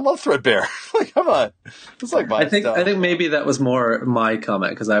love Threadbare. Come on. It's my stuff. I think maybe that was more my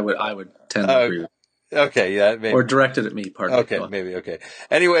comment because I would tend to agree with. Okay, yeah, maybe. Or directed at me, pardon. Okay, maybe, okay.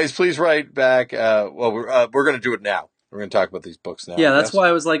 Anyways, please write back. We're going to do it now. We're going to talk about these books now. Yeah, that's why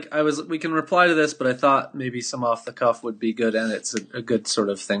I was like, we can reply to this, but I thought maybe some off the cuff would be good, and it's a good sort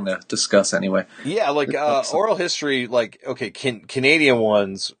of thing to discuss anyway. Yeah, like oral history, like, okay, Canadian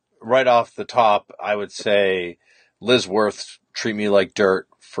ones, right off the top, I would say Liz Worth's Treat Me Like Dirt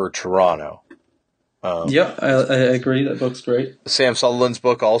for Toronto. Yeah, I agree. That book's great. Sam Sutherland's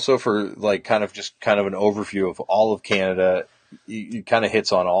book also for like kind of an overview of all of Canada. It kind of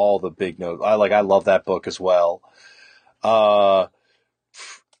hits on all the big notes. I love that book as well. Like,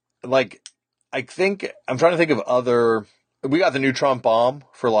 I think I'm trying to think of other. We got the Neutron Bomb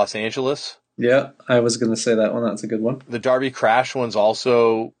for Los Angeles. Yeah, I was going to say that one. That's a good one. The Darby Crash one's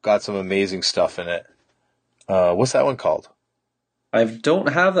also got some amazing stuff in it. What's that one called? I don't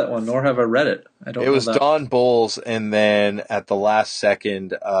have that one, nor have I read it. I don't. It was Don Bowles, and then at the last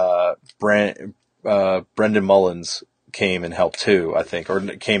second, Brendan Mullins came and helped too, I think, or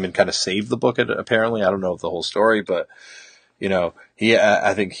came and kind of saved the book. Apparently, I don't know the whole story, but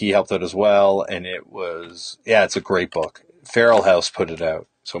I think he helped out as well. And it's a great book. Feral House put it out,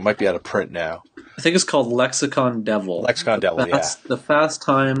 so it might be out of print now. I think it's called Lexicon Devil. The Fast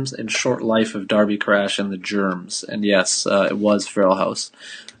Times and Short Life of Darby Crash and the Germs. And yes, it was Feral House.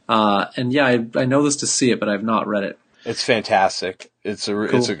 And yeah, I know this to see it, but I've not read it. It's fantastic. It's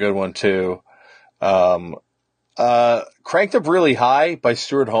a good one too. Cranked Up Really High by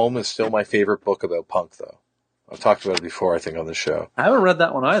Stuart Home is still my favorite book about punk, though. I've talked about it before, I think, on the show. I haven't read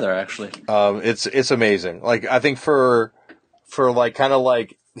that one either, actually. It's amazing. Like, I think for like kind of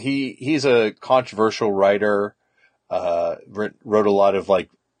like he's a controversial writer. Wrote a lot of like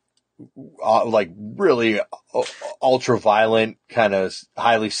really ultra violent, kind of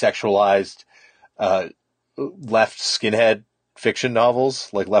highly sexualized left skinhead fiction novels,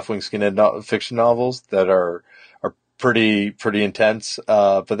 like left wing skinhead fiction novels that are pretty intense.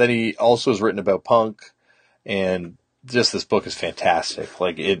 But then he also has written about punk, and just this book is fantastic.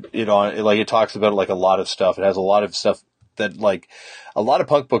 Like it talks about like a lot of stuff. It has a lot of stuff that like a lot of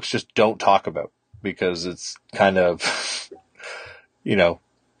punk books just don't talk about because it's kind of,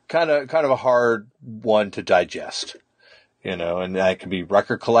 kind of a hard one to digest, and that could be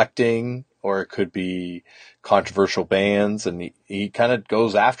record collecting or it could be controversial bands, and he kind of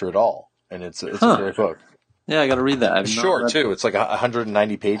goes after it all, and it's a great book. Yeah, I got to read that. It's short too. It's like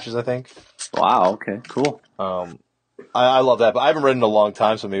 190 pages, I think. Wow. Okay. Cool. I love that, but I haven't read it in a long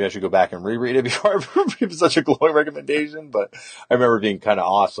time, so maybe I should go back and reread it before I give such a glowing recommendation. But I remember it being kind of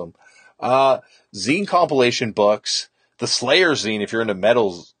awesome. Zine compilation books, the Slayer zine. If you're into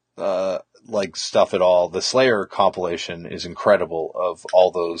metals, like stuff at all, the Slayer compilation is incredible. Of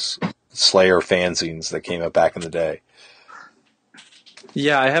all those Slayer fanzines that came out back in the day.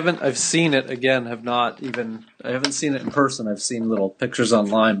 Yeah, I've seen it again. I haven't seen it in person. I've seen little pictures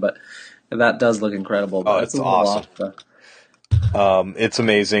online, but that does look incredible. Oh, it's awesome. It's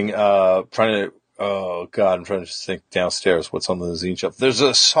amazing. I'm trying to think downstairs what's on the zine shelf. There's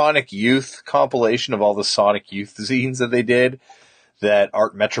a Sonic Youth compilation of all the Sonic Youth zines that they did that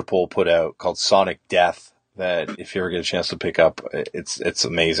Art Metropole put out called Sonic Death, that if you ever get a chance to pick up, it's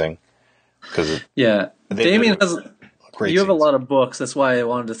amazing. Damian has... You have a lot of books. That's why I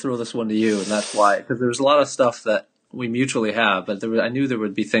wanted to throw this one to you, and that's why, because there's a lot of stuff that we mutually have, but I knew there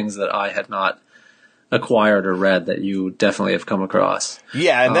would be things that I had not acquired or read that you definitely have come across.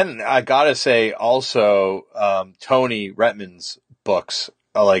 Yeah, and then I gotta say also, Tony Retman's books,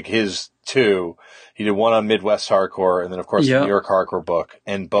 like his two, he did one on Midwest hardcore, and then of course the New York hardcore book,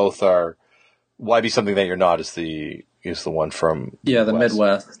 and both are Why Be Something That You're Not is the one from the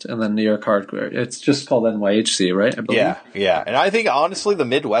Midwest, and then New York hardcore. It's just called NYHC, right? I believe. Yeah. And I think honestly, the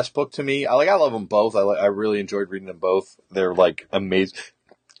Midwest book to me, I love them both. I really enjoyed reading them both. They're like amazing,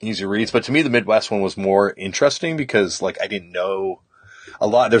 easy reads. But to me, the Midwest one was more interesting because like I didn't know a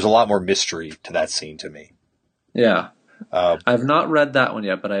lot. There's a lot more mystery to that scene to me. Yeah. I've not read that one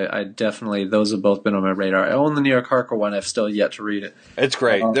yet, but I definitely, those have both been on my radar. I own the New York hardcore one. I've still yet to read it. It's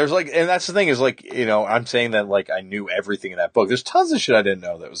great. There's like, and that's the thing is like, I'm saying that like I knew everything in that book. There's tons of shit I didn't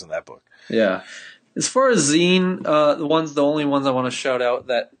know that was in that book. Yeah. As far as zine, the only ones I want to shout out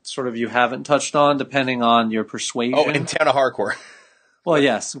that sort of you haven't touched on, depending on your persuasion. Oh, and Town of Hardcore. Well,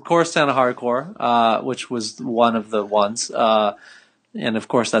 yes, of course, Town of Hardcore, which was one of the ones. And of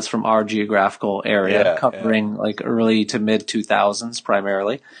course, that's from our geographical area, covering like early to mid 2000s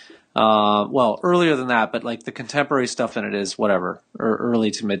primarily. Well, earlier than that, but like the contemporary stuff in it is whatever, or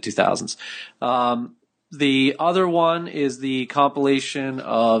early to mid 2000s. The other one is the compilation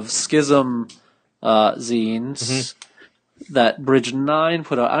of Schism zines that Bridge 9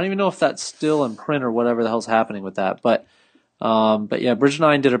 put out. I don't even know if that's still in print or whatever the hell's happening with that, but But yeah, Bridge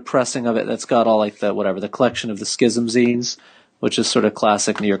 9 did a pressing of it that's got all like the collection of the Schism zines, which is sort of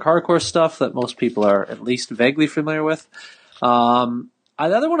classic New York hardcore stuff that most people are at least vaguely familiar with. The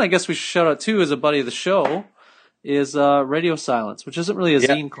other one I guess we should shout out too is a buddy of the show is Radio Silence, which isn't really a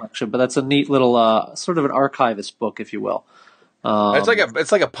zine collection, but that's a neat little sort of an archivist book, if you will.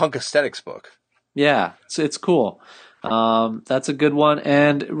 It's like a punk aesthetics book. Yeah, it's cool. That's a good one.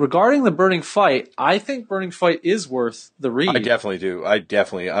 And regarding the Burning Fight, I think Burning Fight is worth the read. I definitely do. I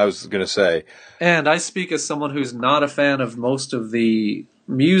was going to say. And I speak as someone who's not a fan of most of the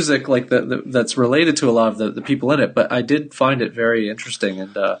music like that's related to a lot of the people in it, but I did find it very interesting,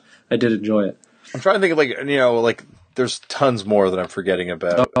 and I did enjoy it. I'm trying to think of like there's tons more that I'm forgetting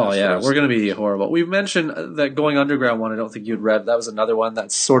about. Oh yeah, we're going to be horrible. We mentioned that Going Underground one. I don't think you'd read. That was another one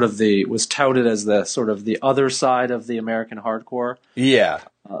that's sort of was touted as the sort of the other side of the American hardcore. Yeah.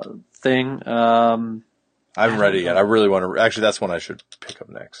 Thing. I haven't read it yet. I really want to. Actually, that's one I should pick up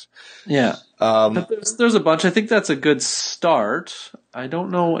next. Yeah. But there's a bunch. I think that's a good start. I don't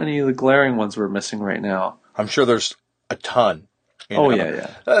know any of the glaring ones we're missing right now. I'm sure there's a ton.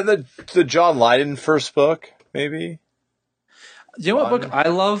 Yeah. The John Lydon first book, maybe. You know what book I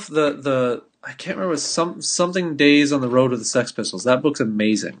love? The I can't remember. Something Days on the Road with the Sex Pistols. That book's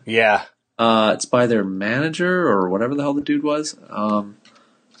amazing. Yeah. It's by their manager or whatever the hell the dude was. The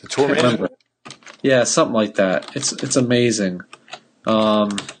tour manager. Yeah, something like that. It's amazing.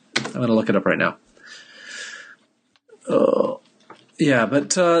 I'm gonna look it up right now.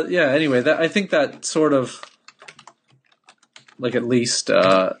 Anyway, I think that sort of like at least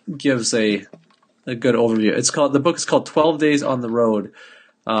gives a good overview. The book is called 12 Days on the Road,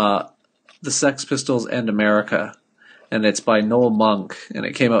 The Sex Pistols and America, and it's by Noel Monk, and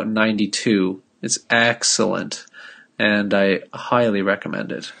it came out in 92. It's excellent, and I highly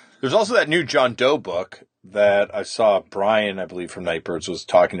recommend it. There's also that new John Doe book that I saw Brian, I believe, from Nightbirds was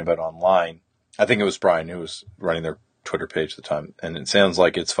talking about online. I think it was Brian who was running their Twitter page at the time, and it sounds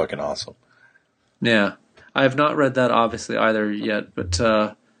like it's fucking awesome. Yeah. I have not read that, obviously, either yet, but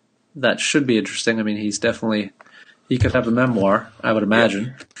that should be interesting. I mean, he could have a memoir, I would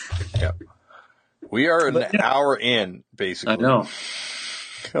imagine. Yeah. We are an hour in, basically. I know.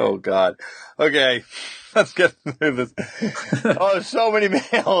 Oh, God. Okay. Let's get through this. Oh, there's so many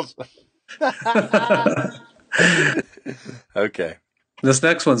mails. Okay. This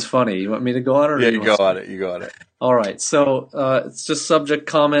next one's funny. You want me to go on it? Yeah, you go on it. All right. So it's just subject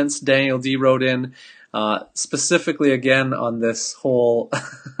comments. Daniel D. wrote in specifically again on this whole...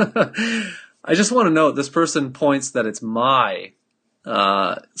 I just want to note this person points that it's my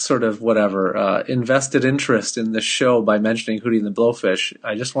sort of invested interest in this show by mentioning Hootie and the Blowfish.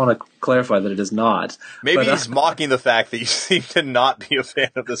 I just want to clarify that it is not. Maybe he's mocking the fact that you seem to not be a fan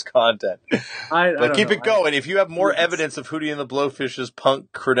of this content. But keep it going. If you have more evidence of Hootie and the Blowfish's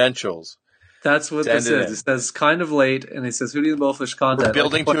punk credentials. That's what this is. It says kind of late, and it says Hootie and the Blowfish content. We're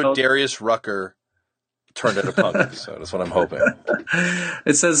building to a Darius Rucker turned into punk episode. That's what I'm hoping.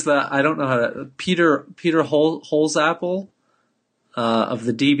 It says that, I don't know how to... Peter Holzapfel of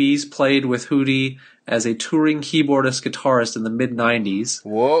the DBs played with Hootie as a touring keyboardist guitarist in the mid-90s.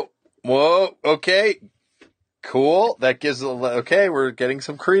 Whoa, okay. Cool. That gives we're getting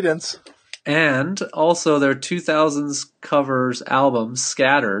some credence. And also their 2000s covers album,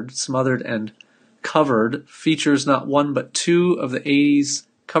 Scattered, Smothered, and Covered, features not one but two of the 80s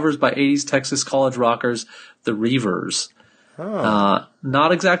covers by 80s Texas college rockers, the Reavers. Oh.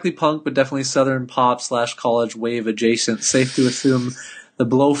 Not exactly punk, but definitely southern pop / college wave adjacent. Safe to assume the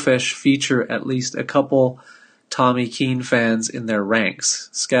Blowfish feature at least a couple Tommy Keene fans in their ranks.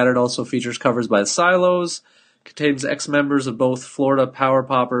 Scattered also features covers by the Silos, contains ex-members of both Florida Power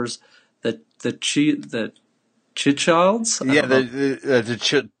Poppers, the Chichilds? Yeah,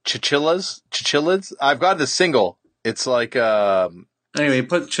 the Chichillas. I've got the single. It's like... Anyway,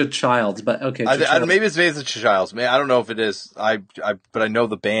 put Childs, but okay. Maybe it's the Childs. I don't know if it is. But I know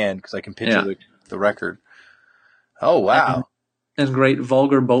the band because I can picture the record. Oh wow! And great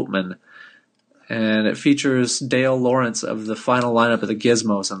Vulgar Boatman, and it features Dale Lawrence of the final lineup of the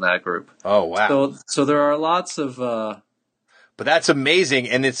Gizmos in that group. Oh wow! So there are lots of. But that's amazing,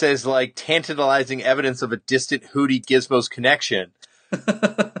 and it says like tantalizing evidence of a distant Hootie Gizmos connection.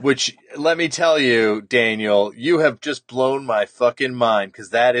 Which, let me tell you, Daniel, you have just blown my fucking mind,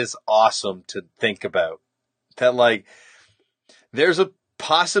 because that is awesome to think about. That, like, there's a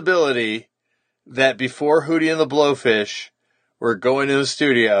possibility that before Hootie and the Blowfish were going to the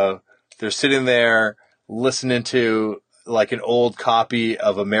studio, they're sitting there listening to, like, an old copy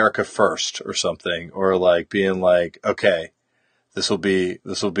of America First or something, or, like, being like, okay, this will be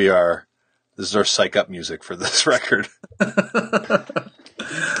our This is our psych up music for this record.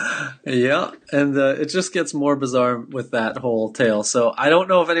 Yeah, and it just gets more bizarre with that whole tale. So I don't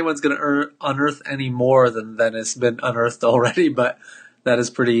know if anyone's going to unearth any more than has been unearthed already, but that is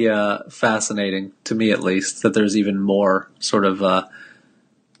pretty fascinating to me, at least, that there's even more sort of.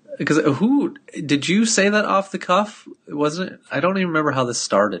 Because who did you say that off the cuff? Wasn't it? I don't even remember how this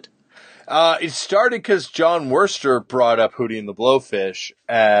started. It started because John Worster brought up Hootie and the Blowfish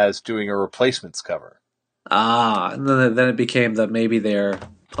as doing a Replacements cover. And then it became that maybe they're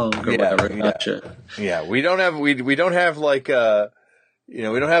punk or whatever. Gotcha. Yeah, we don't have like we don't have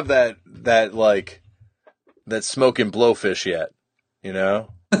that like that Smoking Blowfish yet. You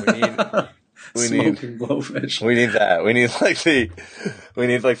know, we need Blowfish. We need that. We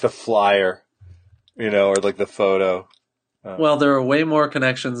need like the flyer, or like the photo. Well, there are way more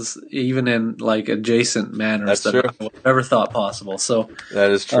connections, even in like adjacent manners than I would have ever thought possible. So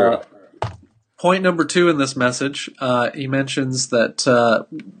that is true. Point number 2 in this message, he mentions that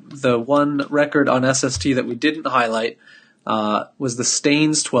the one record on SST that we didn't highlight was the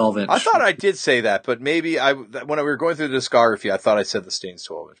Stains 12-inch. I thought I did say that, but maybe when we were going through the discography, I thought I said the Stains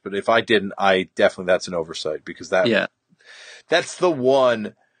 12-inch. But if I didn't, that's an oversight because that's the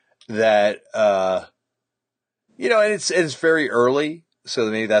one that and it's very early, so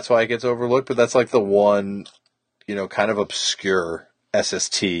maybe that's why it gets overlooked. But that's like the one, kind of obscure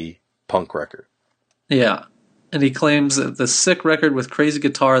SST punk record. Yeah. And he claims that the sick record with crazy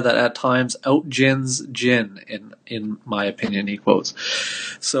guitar that at times out-gins gin, in my opinion, he quotes.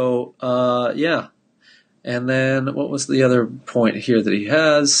 So, yeah. And then what was the other point here that he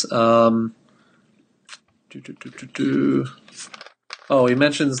has? Oh, he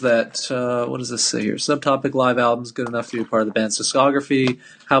mentions that, what does this say here? Subtopic live albums, good enough to be part of the band's discography.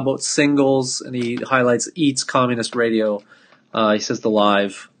 How about singles? And he highlights Eats, Communist Radio. He says the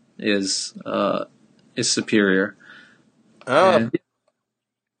live is superior. Oh, and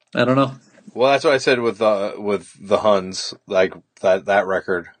I don't know. Well, that's what I said with the Huns, like that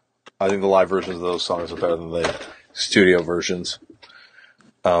record. I think the live versions of those songs are better than the studio versions.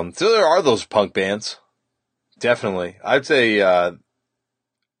 So there are those punk bands, definitely. I'd say, I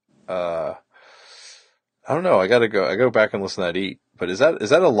don't know. I go back and listen to that Eat. But is that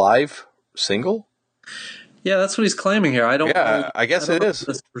a live single? Yeah, that's what he's claiming here. I don't. Yeah, I guess it is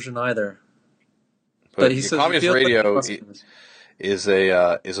this version either. But he says Communist Radio is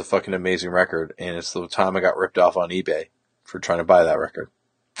a fucking amazing record, and it's the time I got ripped off on eBay for trying to buy that record.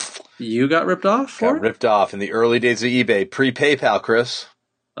 You got ripped off for? Got ripped off in the early days of eBay, pre-PayPal, Chris.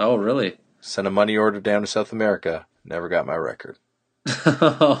 Oh, really? Sent a money order down to South America. Never got my record.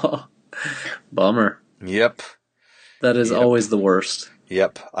 Bummer. Yep. That is always the worst.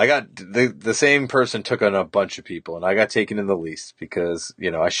 Yep. I got the same person took on a bunch of people, and I got taken in the least because,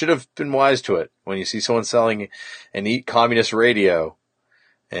 I should have been wise to it. When you see someone selling an Eat Communist Radio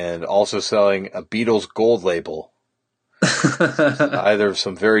and also selling a Beatles gold label, either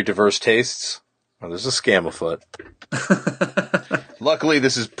some very diverse tastes or there's a scam afoot. Luckily,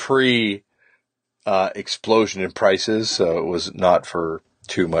 this is explosion in prices, so it was not for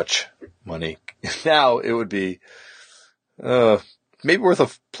too much money. Now it would be maybe worth a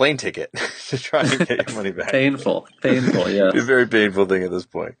plane ticket to try and get your money back. Painful, yeah. It's a very painful thing at this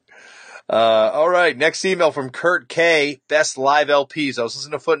point. All right, next email from Kurt K. Best live LPs. I was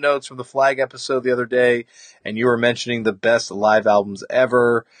listening to Footnotes from the Flag episode the other day, and you were mentioning the best live albums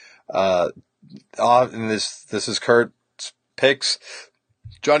ever. And this is Kurt's picks.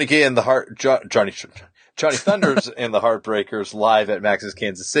 Johnny Thunders and the Heartbreakers live at Max's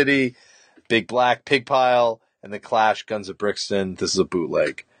Kansas City. Big Black, Pig Pile, and the Clash, Guns of Brixton. This is a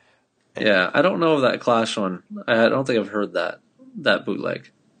bootleg. Yeah, I don't know of that Clash one. I don't think I've heard that bootleg.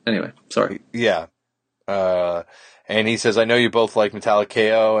 Anyway, sorry. Yeah. And he says, I know you both like Metallic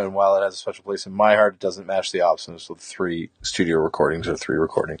KO, and while it has a special place in my heart, it doesn't match the Awesomeness with 3 studio recordings or 3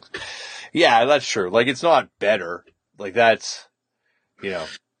 recordings. Yeah, that's true. Like, it's not better. Like, that's,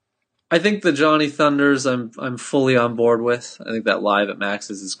 I think the Johnny Thunders I'm fully on board with. I think that live at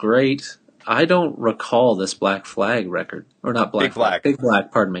Max's is great. I don't recall this Black Flag record. Or not Black Flag. Big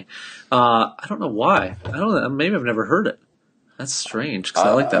Black, pardon me. I don't know why. Maybe I've never heard it. That's strange, because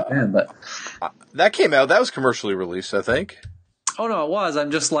I like that band, but... That came out, that was commercially released, I think. Oh, no, it was.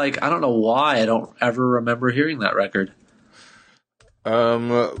 I'm just like, I don't know why I don't ever remember hearing that record.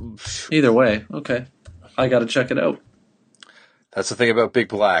 Either way, okay. I gotta check it out. That's the thing about Big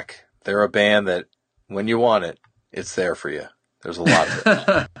Black. They're a band that, when you want it, it's there for you. There's a lot of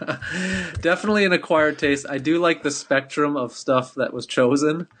it. Definitely an acquired taste. I do like the spectrum of stuff that was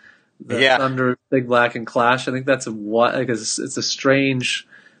chosen. Thunder, Big Black, and Clash. I think that's it's a strange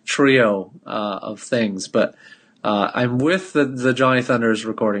trio of things. But I'm with the Johnny Thunders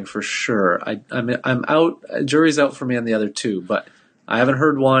recording for sure. I'm out. Jury's out for me on the other two, but I haven't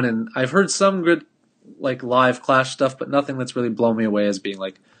heard one, and I've heard some good like live Clash stuff, but nothing that's really blown me away as being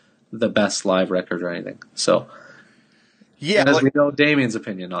like the best live record or anything. So, yeah, as we know, Damian's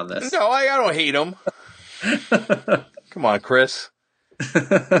opinion on this. No, I don't hate him. Come on, Chris. We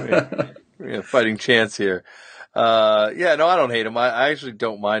have a fighting chance here. Yeah, no, I don't hate him. I actually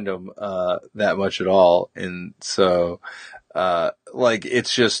don't mind him that much at all. And so, like,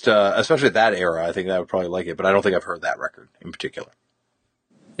 it's just, especially at that era, I think I would probably like it, but I don't think I've heard that record in particular.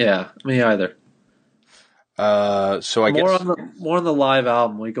 Yeah, me either. So I guess more on the live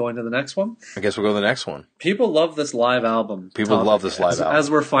album. We go into the next one. I guess we'll go to the next one. People love this live album. People love this live album,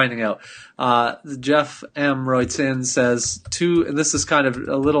 as we're finding out. Jeff M. writes in, says and this is kind of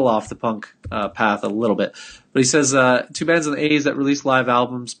a little off the punk path a little bit, but he says two bands in the 80s that released live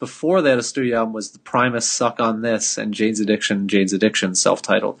albums before they had a studio album was the Primus Suck on This and Jane's Addiction,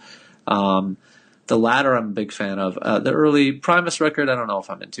 self-titled. The latter I'm a big fan of. The early Primus record, I don't know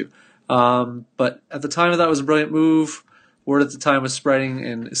if I'm into. But at the time of that, it was a brilliant move. Word at the time was spreading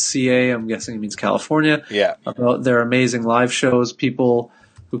in CA, I'm guessing it means California, about their amazing live shows. People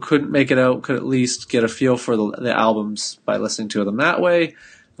who couldn't make it out could at least get a feel for the albums by listening to them that way.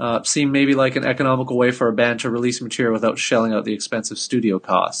 Seemed maybe like an economical way for a band to release material without shelling out the expensive studio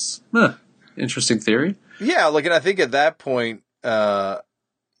costs. Interesting theory. Yeah, like, and I think at that point,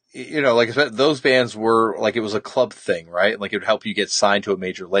 like those bands were like, it was a club thing, right? Like it would help you get signed to a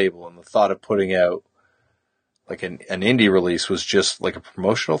major label, and the thought of putting out like an indie release was just like a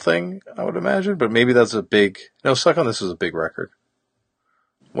promotional thing, I would imagine. But maybe that's Suck on This was a big record.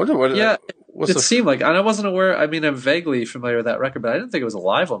 It seemed like, and I wasn't aware. I mean, I'm vaguely familiar with that record, but I didn't think it was a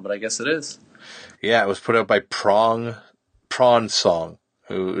live one. But I guess it is. Yeah, it was put out by Prawn Song,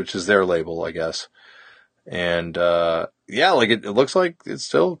 which is their label, I guess. And yeah, like it looks like it's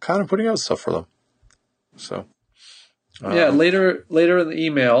still kind of putting out stuff for them. So yeah, later in the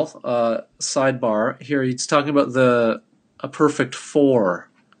email, sidebar here, he's talking about A Perfect 4,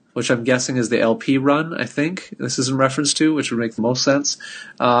 which I'm guessing is the LP run. I think this is in reference to, which would make the most sense.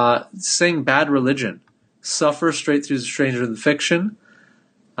 Saying Bad Religion, Suffer Straight Through the Stranger Than Fiction.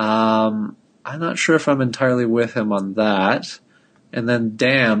 I'm not sure if I'm entirely with him on that. And then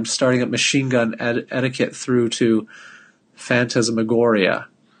Damned, starting at Machine Gun Etiquette through to Phantasmagoria.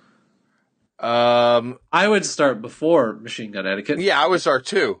 I would start before Machine Gun Etiquette. Yeah, I would start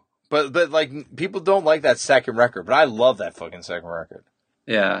too. But like, people don't like that second record, but I love that fucking second record.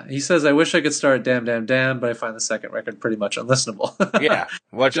 Yeah, he says, I wish I could start Damn, Damn, Damn, but I find the second record pretty much unlistenable. Yeah,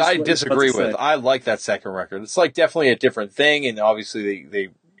 which I disagree with. I like that second record. It's like definitely a different thing, and obviously they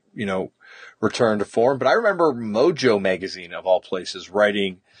return to form. But I remember Mojo magazine, of all places,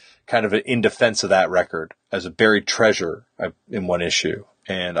 writing kind of in defense of that record as a buried treasure in one issue.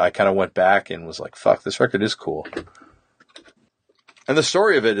 And I kind of went back and was like, fuck, this record is cool. And the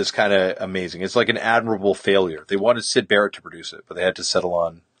story of it is kind of amazing. It's like an admirable failure. They wanted Syd Barrett to produce it, but they had to settle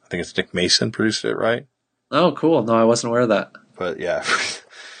on, I think it's Nick Mason produced it, right? Oh, cool. No, I wasn't aware of that. But yeah,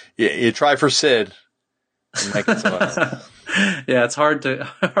 you try for Syd. And make it someone else. Yeah, it's hard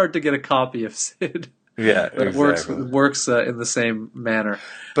to get a copy of Syd. Yeah, exactly. It works in the same manner.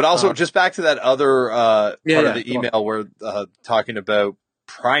 But also, just back to that other part of the email where talking about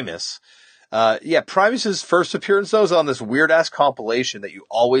Primus. Primus's first appearance, though, is on this weird-ass compilation that you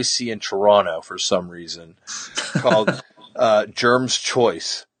always see in Toronto for some reason called Germ's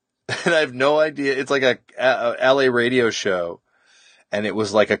Choice. And I have no idea. It's like a LA radio show, and it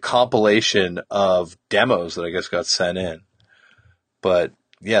was like a compilation of demos that I guess got sent in. But,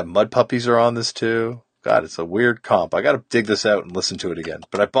 yeah, Mud Puppies are on this, too. God, it's a weird comp. I got to dig this out and listen to it again.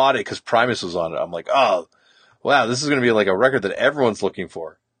 But I bought it because Primus was on it. I'm like, oh, wow, this is going to be like a record that everyone's looking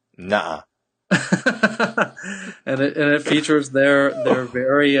for. Nah. and it features their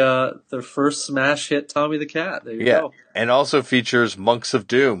first smash hit, Tommy the Cat. There you go. And also features Monks of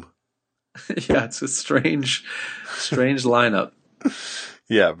Doom. Yeah, it's a strange lineup.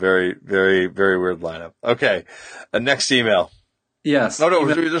 Yeah, very, very, very weird lineup. Okay, next email. Yes. No,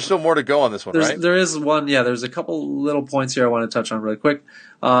 there's still more to go on this one, right? There is one. Yeah, there's a couple little points here I want to touch on really quick.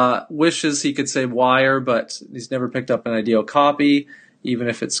 Wishes he could say Wire, but he's never picked up an ideal copy. Even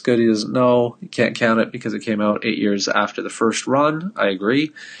if it's good, he doesn't know. He can't count it because it came out 8 years after the first run. I agree.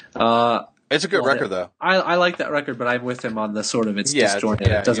 It's a good record, though. I like that record, but I'm with him on the sort of it's disjointed.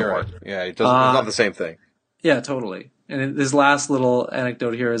 It doesn't work. Right. Yeah, it doesn't. It's not the same thing. Yeah, totally. And his last little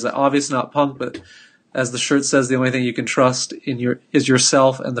anecdote here is that obviously not punk, but as the shirt says, the only thing you can trust is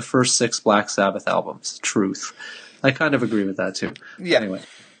yourself and the first 6 Black Sabbath albums. Truth. I kind of agree with that too. Yeah. Anyway.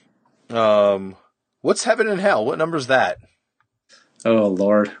 What's Heaven and Hell? What number's that? Oh,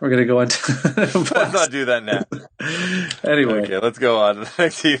 Lord. We're going to go into... Let's not do that now. Anyway. Okay, let's go on to the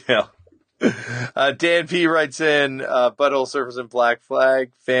next email. Dan P. writes in, Butthole Surfers and Black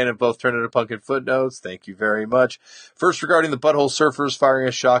Flag, fan of both Turn Into Punk and Footnotes. Thank you very much. First, regarding the Butthole Surfers firing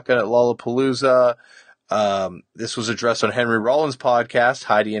a shotgun at Lollapalooza, this was addressed on Henry Rollins' podcast,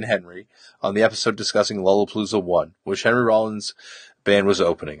 Heidi and Henry, on the episode discussing Lollapalooza 1, which Henry Rollins' band was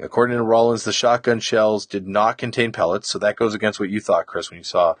opening. According to Rollins, the shotgun shells did not contain pellets, so that goes against what you thought, Chris, when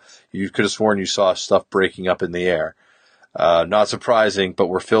you could have sworn you saw stuff breaking up in the air. Not surprising, but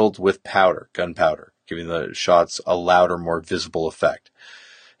were filled with gunpowder, giving the shots a louder, more visible effect.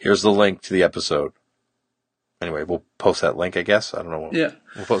 Here's the link to the episode. Anyway, we'll post that link, I guess. I don't know. Yeah.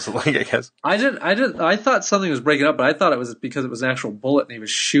 We'll post the link, I guess. I thought something was breaking up, but I thought it was because it was an actual bullet and he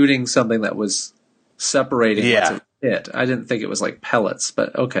was shooting something that was separating once it hit. I didn't think it was like pellets,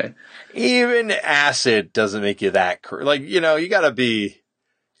 but okay. Even acid doesn't make you that you gotta be,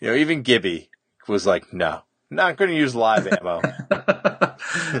 even Gibby was like, no, not going to use live ammo.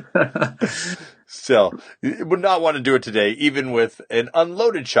 Still, would not want to do it today, even with an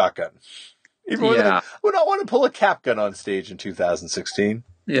unloaded shotgun. Even would not want to pull a cap gun on stage in 2016.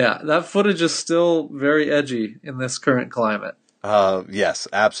 Yeah, that footage is still very edgy in this current climate. Yes,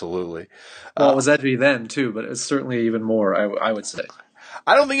 absolutely. Well, it was edgy then too, but it's certainly even more, I would say.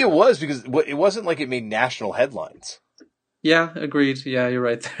 I don't think it was, because it wasn't like it made national headlines. Yeah, agreed. Yeah, you're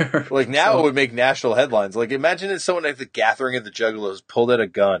right there. Like now it would make national headlines. Like imagine if someone at the Gathering of the Juggalos pulled out a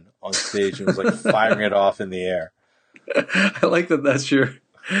gun on stage and was like firing it off in the air. I like that that's your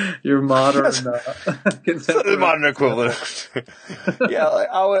modern modern equivalent. Yeah, like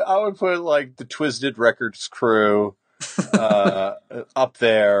I would put like the Twisted Records crew up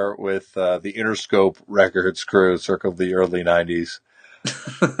there with the Interscope Records crew, circa the early 90s.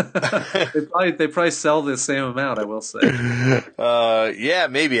 they probably sell the same amount, I will say. Yeah,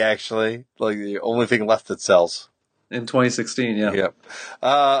 maybe actually. Like the only thing left that sells. In 2016, yeah. Yep.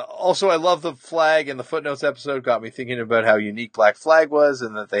 Also, I love the flag, and the Footnotes episode got me thinking about how unique Black Flag was,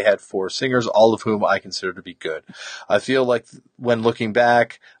 and that they had 4 singers, all of whom I consider to be good. I feel like when looking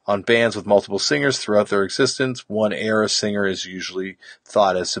back on bands with multiple singers throughout their existence, one era singer is usually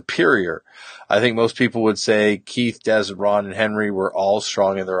thought as superior. I think most people would say Keith, Des, Ron, and Henry were all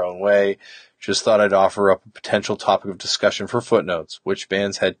strong in their own way. Just thought I'd offer up a potential topic of discussion for Footnotes. Which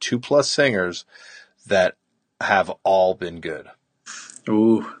bands had 2+ singers that have all been good?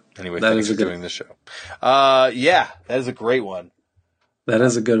 Ooh. Anyway, thanks for doing this show. Yeah, that is a great one. That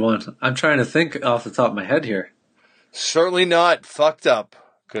is a good one. I'm trying to think off the top of my head here. Certainly not Fucked Up,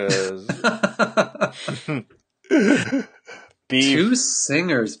 because 2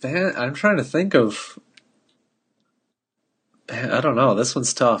 singers, man. I'm trying to think of. Man, I don't know. This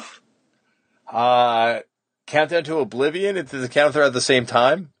one's tough. Countdown to Oblivion. Does it count there at the same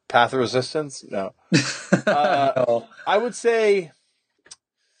time? Path of Resistance? No. I would say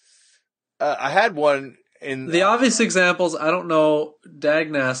I had one in the obvious examples. I don't know.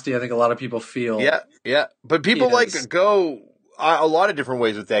 Dag Nasty, I think a lot of people feel. Yeah. But people go a lot of different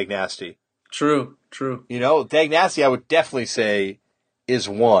ways with Dag Nasty. True. Dag Nasty, I would definitely say, is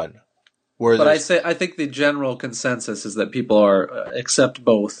one. But I think the general consensus is that people are accept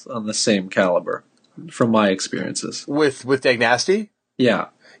both on the same caliber, from my experiences. With Dag Nasty? Yeah.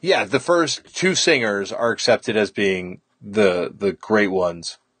 Yeah, the first 2 singers are accepted as being the great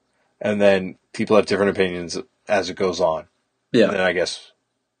ones, and then people have different opinions as it goes on. Yeah. And then I guess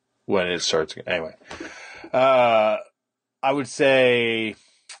when it starts, anyway. I would say,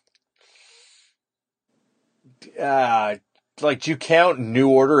 do you count New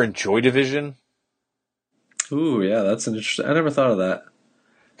Order and Joy Division? Ooh, yeah, that's an interesting. I never thought of that.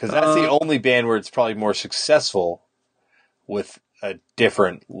 Because that's the only band where it's probably more successful with a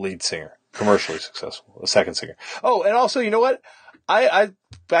different lead singer, commercially successful, a second singer. Oh, and also, you know what? I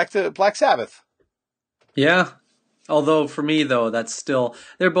back to Black Sabbath. Yeah. Although for me, though, that's still,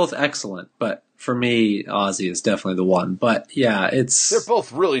 they're both excellent, but for me, Ozzy is definitely the one. But yeah, they're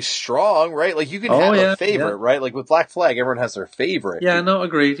both really strong, right? Like you can have a favorite, right? Like with Black Flag, everyone has their favorite. Yeah, no,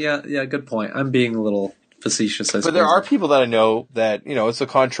 agreed. Yeah, good point. I'm being a little facetious, I suppose. But there are people that I know that, it's a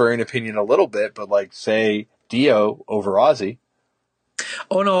contrarian opinion a little bit, but like say Dio over Ozzy.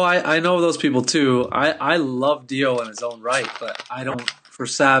 Oh no, I know those people too. I love Dio in his own right, but I don't. For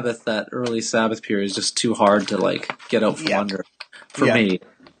Sabbath, that early Sabbath period is just too hard to like get out from under for me.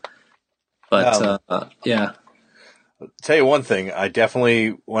 But yeah. I'll tell you one thing, I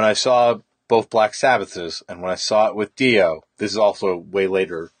definitely, when I saw both Black Sabbaths and when I saw it with Dio, this is also way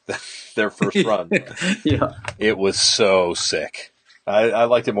later than their first run. Yeah, it was so sick. I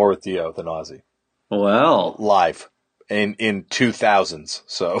liked it more with Dio than Ozzy. Well, live in 2000s.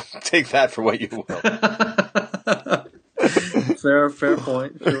 So take that for what you will. fair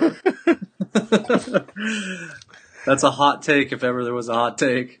point. Sure. That's a hot take if ever there was a hot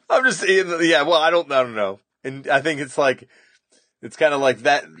take. I'm just yeah. Well, I don't know, and I think it's like it's kind of like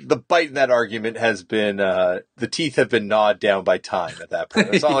that. The bite in that argument has been the teeth have been gnawed down by time at that point.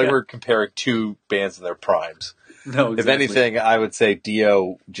 It's not like we're comparing two bands in their primes. No, exactly. If anything, I would say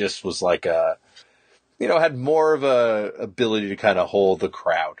Dio just was like had more of a ability to kind of hold the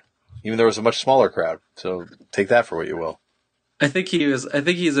crowd, even though it was a much smaller crowd. So take that for what you will. I think he's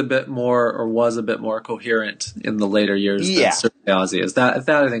a bit more, or was a bit more coherent in the later years than certainly Ozzy is. That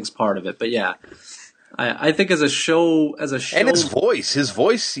I think is part of it. But yeah, I think as a show, and his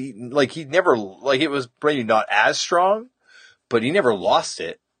voice, he never it was maybe not as strong, but he never lost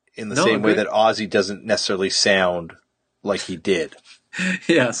it in the same way that Ozzy doesn't necessarily sound like he did.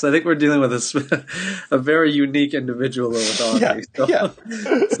 Yes, I think we're dealing with a very unique individual with Ozzy.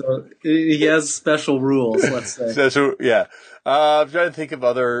 So he has special rules, let's say. So, yeah. I'm trying to think of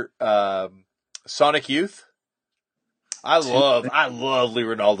other Sonic Youth. I love Lee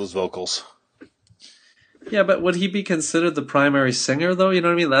Ronaldo's vocals. Yeah, but would he be considered the primary singer, though? You know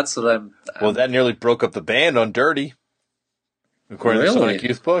what I mean? That's what Well, that nearly broke up the band on Dirty. According to the Sonic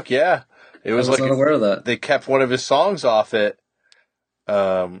Youth book, yeah. It was I was not aware of that. They kept one of his songs off it.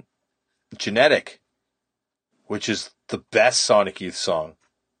 Genetic, which is the best Sonic Youth song.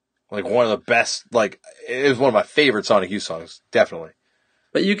 Like one of the best, it was one of my favorite Sonic Youth songs, definitely.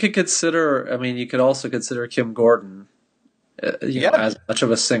 But you could you could also consider Kim Gordon as much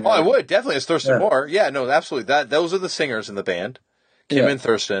of a singer. Oh, I would, definitely, as Thurston Moore. Yeah, no, absolutely. Those are the singers in the band, Kim and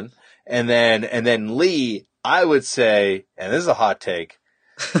Thurston. And then Lee, I would say, and this is a hot take,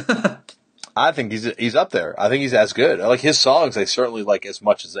 I think he's up there. I think he's as good. I like his songs. I certainly like as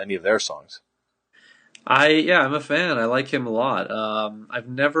much as any of their songs. I'm a fan. I like him a lot. I've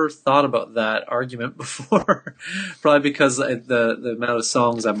never thought about that argument before, probably because the amount of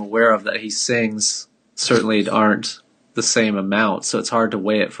songs I'm aware of that he sings certainly aren't the same amount, so it's hard to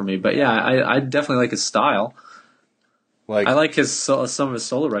weigh it for me. But yeah, I definitely like his style. I like some of his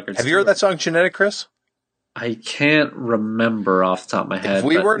solo records. Have you heard that song "Genetic," Chris? I can't remember off the top of my head. If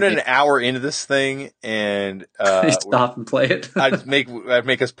we weren't an hour into this thing and stop and play it, I'd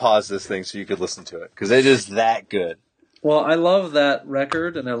make us pause this thing so you could listen to it because it is that good. Well, I love that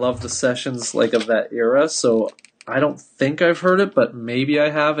record and I love the sessions of that era. So I don't think I've heard it, but maybe I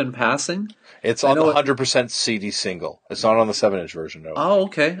have in passing. It's on the 100% CD single. It's not on the 7-inch version. No. Oh,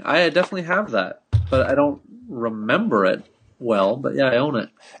 okay. I definitely have that, but I don't remember it well. But yeah, I own it.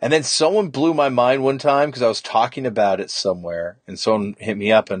 And then someone blew my mind one time because I was talking about it somewhere, and someone hit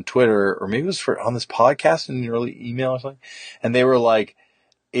me up on Twitter, or maybe it was on this podcast in an early email or something, and they were like,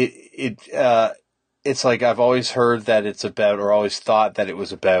 it's like I've always heard that it's about, or always thought that it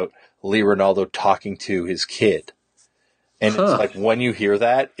was about Lee Ronaldo talking to his kid. And it's like when you hear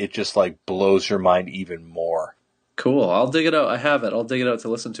that, it just blows your mind even more. Cool. I'll dig it out. I have it. I'll dig it out to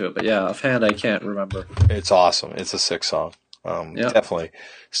listen to it. But yeah, offhand, I can't remember. It's awesome. It's a sick song. Definitely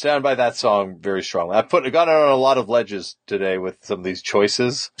stand by that song very strongly. I got on a lot of ledges today with some of these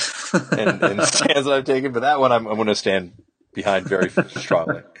choices and stands that I've taken, but that one I'm going to stand behind very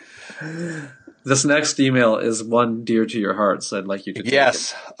strongly. This next email is one dear to your heart, so I'd like you to take it.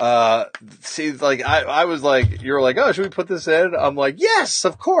 See, I was like, you were like, oh, should we put this in? I'm like, yes,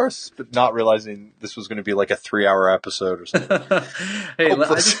 of course, but not realizing this was going to be like a 3-hour episode or something. Hey, I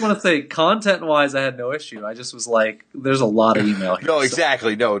just want to say, content-wise, I had no issue. I just was like, there's a lot of email here. No,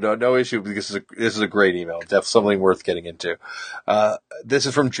 exactly. No issue, because this is a great email. Definitely something worth getting into. This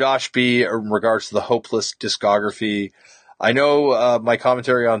is from Josh B. in regards to the Hopeless discography. I know my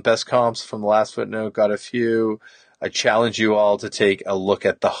commentary on best comps from the last Footnote got a few. I challenge you all to take a look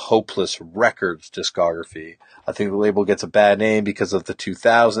at the Hopeless Records discography. I think the label gets a bad name because of the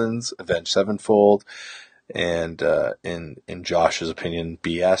 2000s, Avenged Sevenfold, and in Josh's opinion,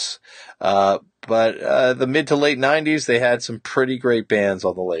 BS. But the mid to late 90s, they had some pretty great bands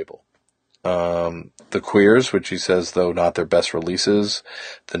on the label. The Queers, which he says, though not their best releases.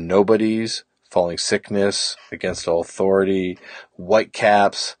 The Nobodies, Falling Sickness, Against All Authority,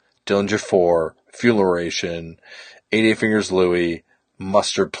 Whitecaps, Dillinger 4, Fuleration, 88 Fingers Louie,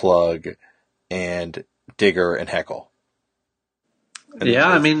 Mustard Plug, and Digger and Heckle. And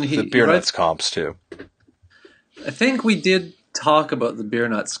the Beer Nuts comps too. I think we did talk about the Beer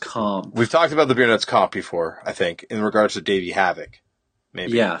Nuts comp. We've talked about the Beer Nuts comp before, I think, in regards to Davey Havoc.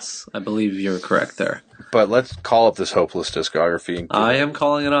 Maybe. Yes, I believe you're correct there. But let's call up this Hopeless discography. I am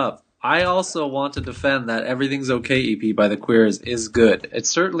calling it up. I also want to defend that Everything's Okay EP by the Queers is good. It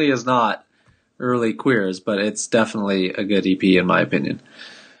certainly is not early Queers, but it's definitely a good EP in my opinion.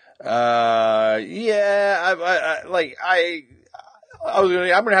 Yeah,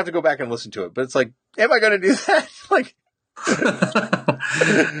 I'm gonna have to go back and listen to it, but it's like, am I gonna do that? Like,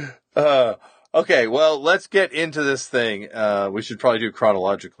 okay, well, let's get into this thing. We should probably do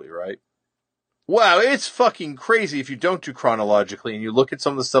chronologically, right? Wow, it's fucking crazy if you don't do chronologically and you look at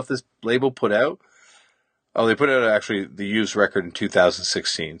some of the stuff this label put out. Oh, they put out actually the used record in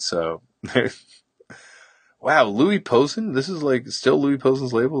 2016, so. Wow, Louis Posen? This is like still Louis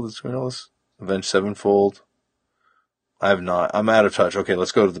Posen's label that's doing all this? Avenged Sevenfold. I'm out of touch. Okay,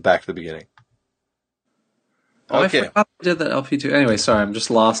 let's go to the back to the beginning. Okay. I forgot I did that LP too. Anyway, sorry, I'm just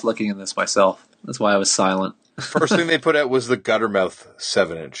lost looking in this myself. That's why I was silent. First thing they put out was the Guttermouth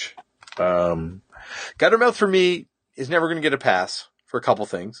 7-inch. Guttermouth for me is never going to get a pass for a couple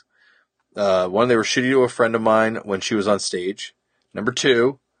things. One, they were shitty to a friend of mine when she was on stage. Number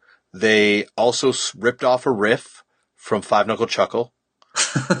two, they also ripped off a riff from Five Knuckle Chuckle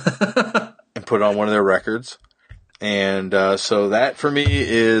and put it on one of their records. And so that for me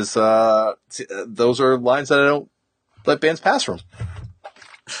is those are lines that I don't let bands pass from.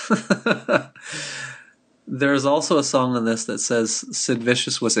 There's also a song on this that says Sid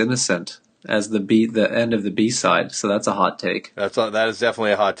Vicious was innocent as the end of the B-side, so that's a hot take. That is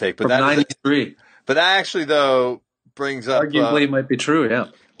definitely a hot take. But from that 93. But that actually though brings up arguably might be true, yeah.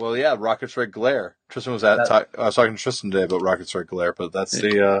 Well, yeah, Rocket's Red Glare. Tristan was I was talking to Tristan today about Rocket's Red Glare, but that's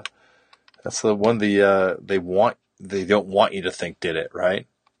the one they don't want you to think did it, right?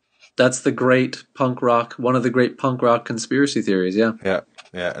 That's the great punk rock, one of the great punk rock conspiracy theories, yeah.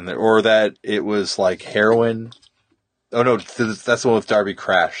 Yeah, and or that it was like heroin. Oh no, that's the one with Darby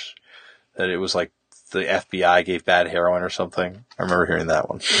Crash. That it was like the FBI gave bad heroin or something. I remember hearing that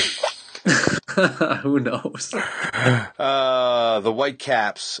one. Who knows? The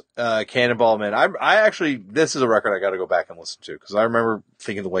Whitecaps, Cannonball Man. I actually, this is a record I got to go back and listen to because I remember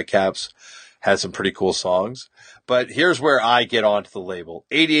thinking the Whitecaps had some pretty cool songs. But here's where I get onto the label: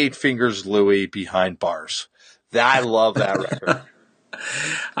 88 Fingers Louie, Behind Bars. I love that record.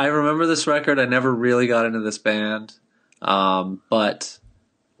 I remember this record. I never really got into this band, but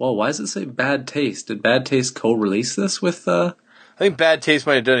well, why does it say Bad Taste? Did Bad Taste co-release this with? I think Bad Taste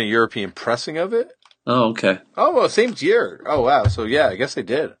might have done a European pressing of it. Oh, okay. Oh, well, same year. Oh, wow. So, yeah, I guess they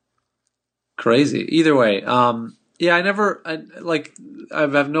did. Crazy. Either way, yeah, I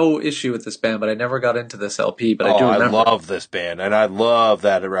have no issue with this band, but I never got into this LP, but I do remember. I love this band, and I love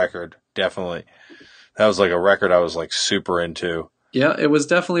that record, definitely. That was like a record I was like super into. Yeah, it was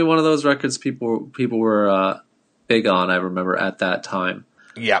definitely one of those records people were big on, I remember, at that time.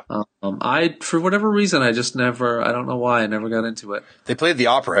 Yeah. I, for whatever reason, I don't know why, I never got into it. They played the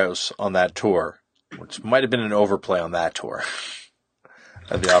Opera House on that tour, which might have been an overplay on that tour.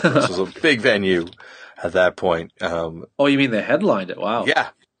 And the Opera House was a big venue at that point. Oh, you mean they headlined it? Wow.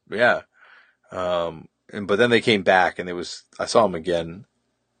 Yeah. But then they came back, and I saw them again.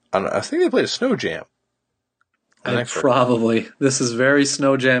 I think they played a Snow Jam. Probably. This is very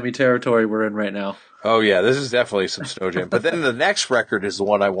Snow Jammy territory we're in right now. Oh, yeah, this is definitely some Snow Jam. But then the next record is the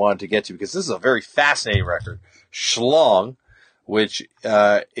one I wanted to get to because this is a very fascinating record. Schlong, which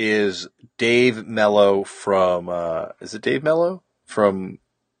is Dave Mello from... is it Dave Mello?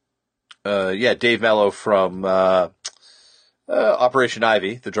 Dave Mello from Operation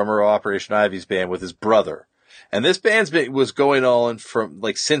Ivy, the drummer of Operation Ivy's band with his brother. And this band's was going on from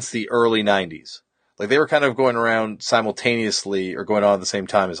since the early 90s. Like they were kind of going around simultaneously or going on at the same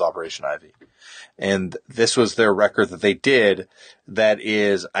time as Operation Ivy. And this was their record that they did that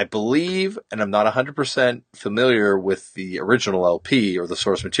is, I believe, and I'm not 100% familiar with the original LP or the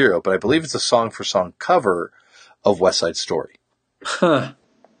source material, but I believe it's a song-for-song cover of West Side Story. Huh.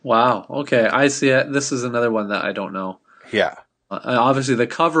 Wow. Okay, I see it. This is another one that I don't know. Yeah. Obviously, the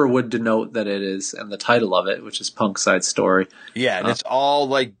cover would denote that it is, and the title of it, which is Punk Side Story. Yeah, and it's all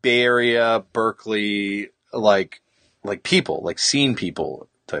like Bay Area, Berkeley, like people, like scene people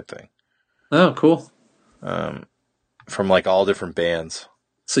type thing. Oh, cool. From like all different bands.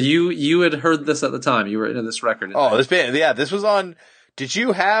 So you had heard this at the time. You were into this record. This band, yeah, this was on. Did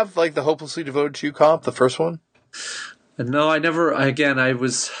you have like the Hopelessly Devoted 2 comp, the first one? No, I never. Again, I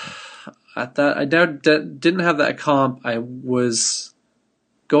was at that. I didn't have that comp. I was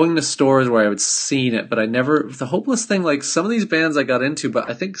going to stores where I would seen it, but I never. The Hopeless thing, like some of these bands I got into, but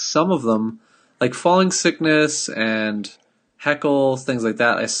I think some of them, like Falling Sickness and Heckle, things like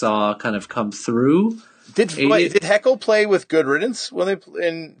that, I saw kind of come through. Did Heckle play with Good Riddance when they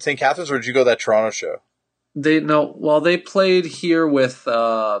in St. Catharines, or did you go to that Toronto show? They played here with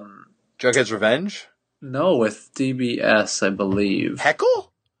Jughead's Revenge? No, with DBS, I believe.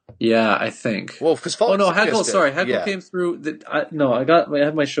 Heckle? Yeah, I think. Well, because Heckle. Sorry, Heckle came through. I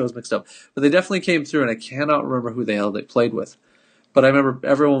had my shows mixed up, but they definitely came through, and I cannot remember who the hell they played with. But I remember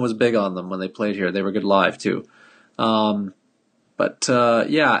everyone was big on them when they played here. They were good live too. So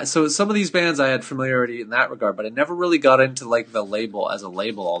some of these bands I had familiarity in that regard, but I never really got into like the label as a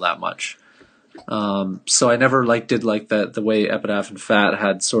label all that much. So I never did the way Epitaph and Fat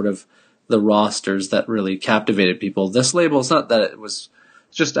had sort of the rosters that really captivated people. This label, it's not that it was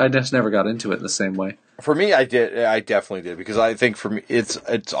just, I just never got into it in the same way. For me, I definitely did, because I think for me, it's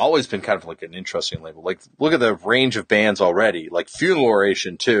always been kind of like an interesting label. Like, look at the range of bands already, like Funeral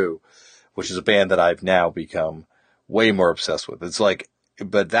Oration too, which is a band that I've now become way more obsessed with. It's like,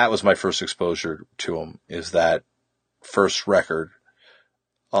 but that was my first exposure to them, is that first record,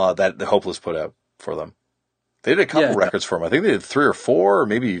 that the Hopeless put out for them. They did a couple records for them. I think they did 3 or 4, or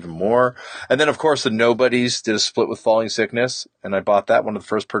maybe even more. And then, of course, the Nobodies did a split with Falling Sickness, and I bought that, one of the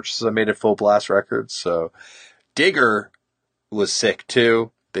first purchases I made at Full Blast Records. So Digger was sick,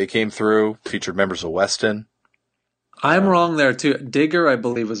 too. They came through, featured members of Weston. I'm wrong there, too. Digger, I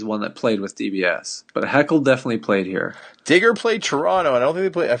believe, was the one that played with DBS, but Heckle definitely played here. Digger played Toronto. I don't think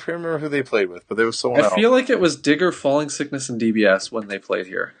they played. I can't remember who they played with, but there was someone else. I feel like it was Digger, Falling Sickness, and DBS when they played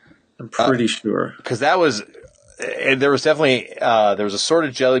here. I'm pretty sure. Because that was... And there was definitely, there was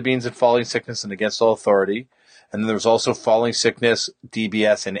Assorted Jelly Beans and Falling Sickness and Against All Authority. And then there was also Falling Sickness,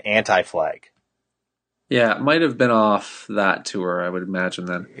 DBS, and Anti-Flag. Yeah, it might have been off that tour, I would imagine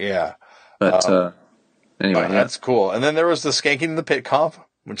then. Yeah. But anyway, that's cool. And then there was the Skanking in the Pit comp,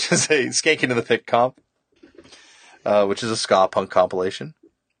 which is a Skanking in the Pit comp, which is a ska punk compilation.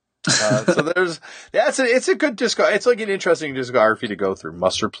 So there's, it's a good disco. It's like an interesting discography to go through.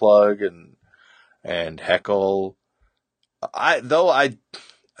 Mustard Plug and Heckle. I don't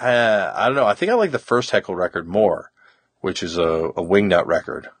know. I think I like the first Heckle record more, which is a Wingnut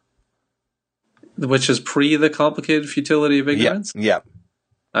record. Which is pre the Complicated Futility of Ignorance? Yeah.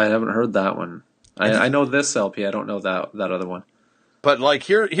 I haven't heard that one. I know this LP. I don't know that other one. But like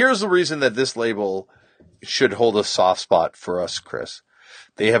here's the reason that this label should hold a soft spot for us, Chris.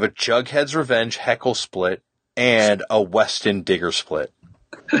 They have a Jughead's Revenge Heckle split and a Weston Digger split.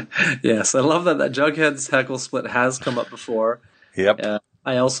 Yes, I love that Jughead's Heckle split has come up before. Yep.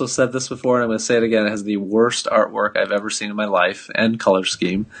 I also said this before, and I'm going to say it again. It has the worst artwork I've ever seen in my life, and color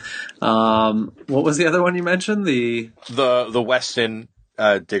scheme. What was the other one you mentioned? The Weston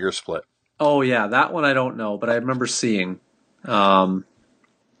Digger split. Oh yeah, that one I don't know, but I remember seeing. The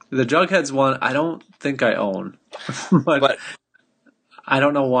Jughead's one I don't think I own, but I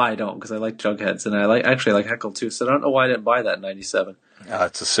don't know why I don't, because I like Jugheads, and I actually like Heckle too. So I don't know why I didn't buy that in '97.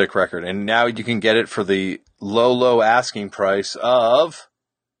 It's a sick record, and now you can get it for the low asking price of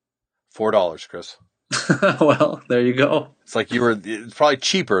 $4, Chris. Well, there you go. It's like it's probably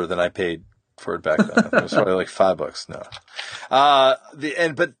cheaper than I paid for it back then. I think it was probably like $5. No.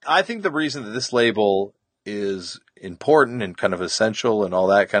 But I think the reason that this label is important and kind of essential and all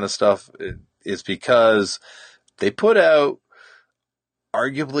that kind of stuff is because they put out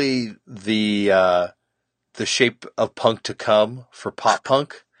arguably the shape of punk to come for pop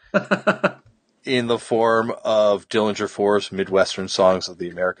punk in the form of Dillinger Four's Midwestern Songs of the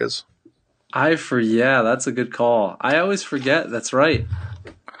Americas. That's a good call. I always forget. That's right.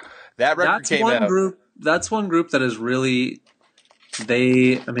 That record came out. That's one group that is really,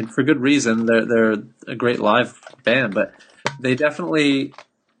 for good reason. They're a great live band, but they definitely,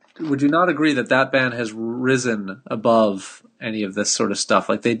 would you not agree that band has risen above any of this sort of stuff?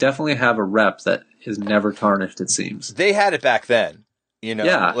 Like, they definitely have a rep that is never tarnished, it seems. They had it back then,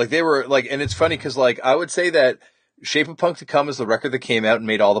 Yeah. Like, they were, like, and it's funny because, like, I would say that Shape of Punk to Come is the record that came out and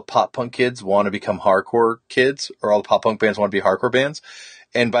made all the pop punk kids want to become hardcore kids, or all the pop punk bands want to be hardcore bands.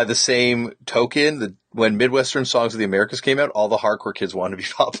 And by the same token, when Midwestern Songs of the Americas came out, all the hardcore kids wanted to be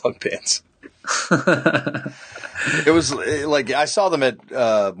pop punk bands. It was, like, I saw them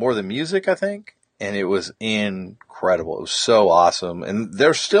at More Than Music, I think. And it was incredible. It was so awesome. And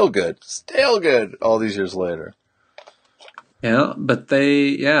they're still good. Still good all these years later. Yeah, but so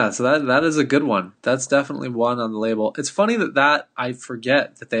that is a good one. That's definitely one on the label. It's funny that I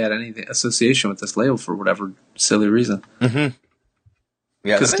forget that they had any association with this label for whatever silly reason. Mm-hmm.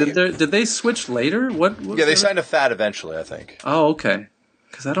 Yeah. Because did they switch later? What they signed a Fat eventually, I think. Oh, okay.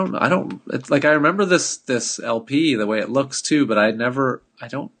 Because I don't, it's like, I remember this LP, the way it looks too, but I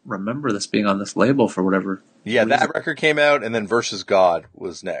don't remember this being on this label for whatever reason. That record came out, and then Versus God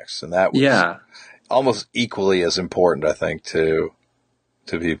was next, and that was almost equally as important, I think, to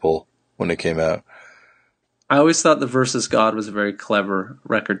people when it came out. I always thought the Versus God was a very clever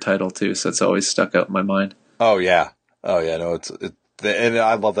record title too, so it's always stuck out in my mind. Oh yeah. No, and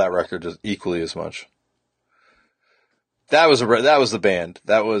I love that record just equally as much. That was the band.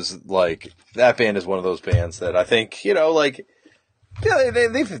 That was like, that band is one of those bands that I think, like, yeah,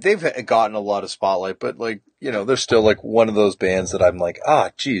 they've gotten a lot of spotlight, but like, they're still like one of those bands that I'm like,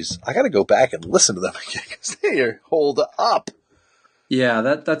 geez, I got to go back and listen to them again because they hold up. Yeah,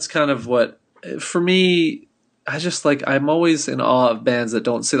 that's kind of what, for me, I just like, I'm always in awe of bands that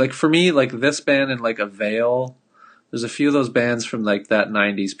don't say, like, for me, like this band and like a Veil, there's a few of those bands from like that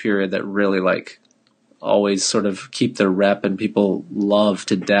 90s period that really like always sort of keep their rep and people love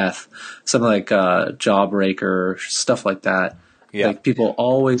to death. Something like Jawbreaker, stuff like that. Yeah. Like people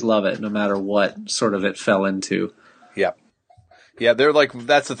always love it no matter what sort of it fell into. Yeah. Yeah, they're like,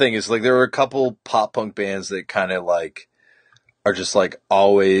 that's the thing is like there were a couple pop punk bands that kind of like are just like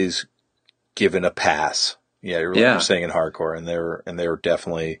always given a pass. Yeah, you're saying in hardcore, and they were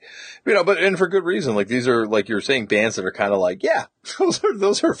definitely, and for good reason. Like these are, like you're saying, bands that are kind of like, yeah,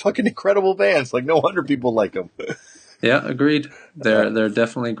 those are fucking incredible bands. Like no wonder people like them. Yeah, agreed. They're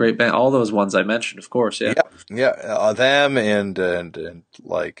definitely great band. All those ones I mentioned, of course. Yeah, them and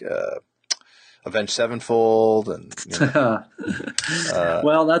like Avenged Sevenfold and.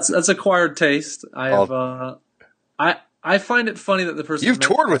 Well, that's acquired taste. I find it funny that the person you've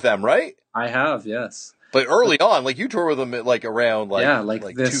toured with them, right? I have, yes. But early on, like you toured with them, like around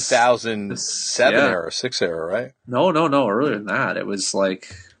like 2007 era, 6 era, right? No, earlier than that. It was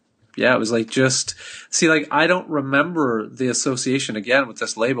like, it was like just see, like I don't remember the association again with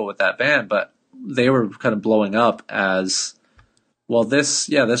this label with that band, but they were kind of blowing up as well. This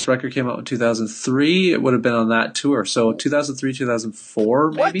record came out in 2003. It would have been on that tour, so 2003,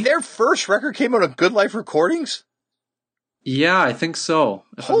 2004, maybe. What? Their first record came out on Good Life Recordings? Yeah, I think so.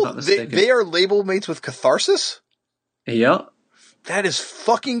 If I'm not mistaken. They are label mates with Catharsis? Yeah. That is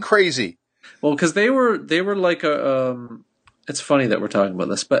fucking crazy. Well, because they were like a. It's funny that we're talking about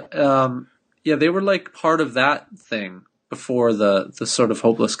this, but they were like part of that thing before the sort of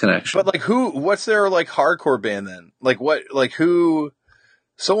Hopeless connection. But like what's their like hardcore band then? Like what? Like who?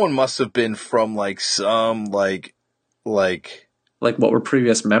 Someone must have been from like some like what were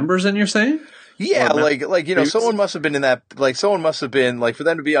previous members in? You're saying? Yeah, someone must have been in that. Like, someone must have been like for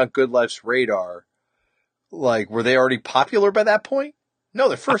them to be on Good Life's radar. Like, were they already popular by that point? No,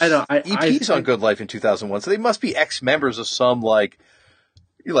 their first EP's on Good Life in 2001, so they must be ex-members of some like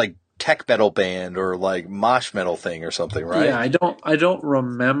tech metal band or like mosh metal thing or something, right? Yeah, I don't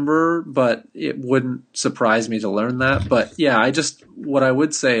remember, but it wouldn't surprise me to learn that. But yeah, what I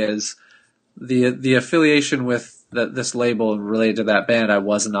would say is the affiliation with this label related to that band I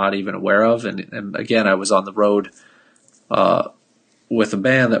was not even aware of, and again I was on the road with a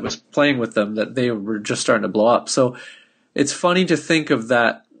band that was playing with them that they were just starting to blow up. So it's funny to think of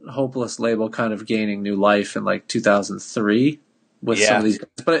that Hopeless label kind of gaining new life in like 2003 with some of these guys.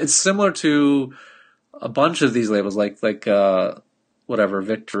 But it's similar to a bunch of these labels like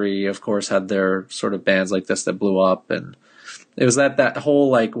Victory of course had their sort of bands like this that blew up, and it was that whole,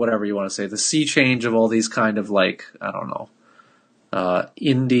 like, whatever you want to say, the sea change of all these kind of, like, I don't know,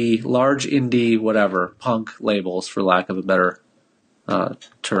 large indie, whatever, punk labels, for lack of a better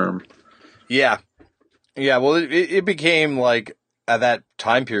term. Yeah. Yeah, well, it became, like, at that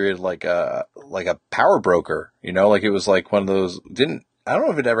time period, like a power broker, like it was like one of those, I don't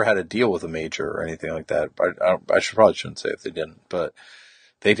know if it ever had a deal with a major or anything like that. I probably shouldn't say if they didn't, but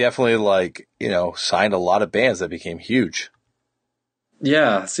they definitely, like, signed a lot of bands that became huge.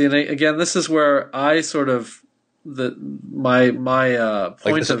 Yeah. See, and again, this is where I sort of my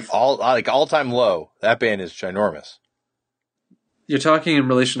point of all time low. That band is ginormous. You're talking in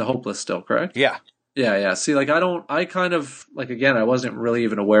relation to Hopeless, still, correct? Yeah. Yeah. See, like I kind of like again, I wasn't really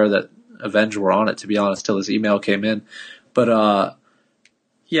even aware that Avenged were on it, to be honest, till this email came in. But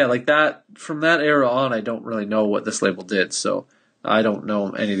like that from that era on, I don't really know what this label did, so I don't know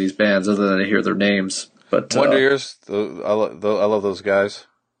any of these bands other than I hear their names. But Wonder Years, I love those guys.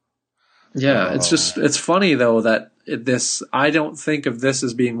 Yeah, it's funny though that I don't think of this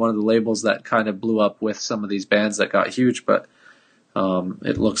as being one of the labels that kind of blew up with some of these bands that got huge, but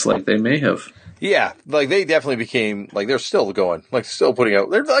it looks like they may have. Yeah, like they definitely became like they're still going, like still putting out.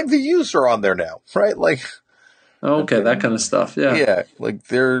 They're like the Used are on there now, right? Like, okay, that kind of stuff. Yeah, yeah, like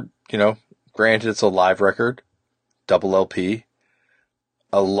they're granted it's a live record, double LP,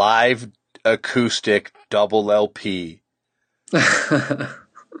 a live acoustic double LP.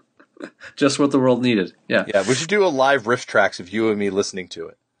 Just what the world needed. Yeah. Yeah, we should do a live riff tracks of you and me listening to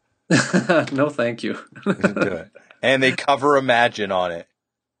it. No, thank you. Do it. And they cover Imagine on it.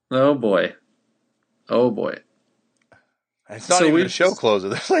 Oh boy. Oh boy. It's not even a show closer.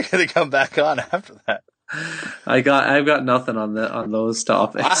 They're like going to come back on after that. I've got nothing on those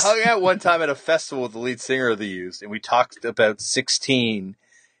topics. I hung out one time at a festival with the lead singer of the Used, and we talked about 16,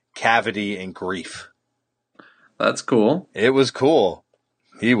 Cavity, and Grief. That's cool. It was cool.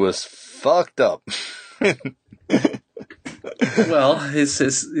 He was fucked up. Well,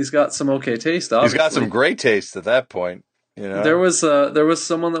 he's got some okay taste. Obviously. He's got some great taste at that point. You know, there was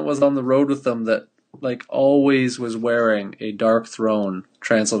someone that was on the road with them that like always was wearing a Dark Throne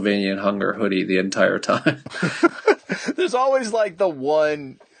Transylvanian Hunger hoodie the entire time. There's always like the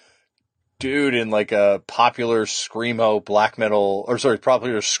one dude in like a popular screamo black metal,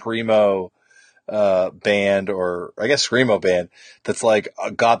 popular screamo band, or I guess screamo band, that's like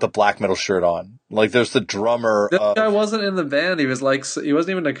got the black metal shirt on. Like there's the drummer. This guy wasn't in the band. He wasn't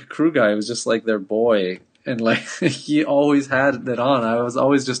even like a crew guy. He was just like their boy, and like he always had it on. I was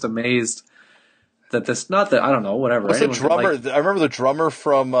always just amazed that this. Not that I don't know. Whatever. What's the drummer? I remember the drummer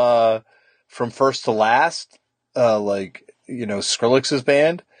from First to Last, Skrillex's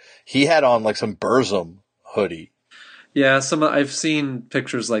band. He had on like some Burzum hoodie. Yeah, I've seen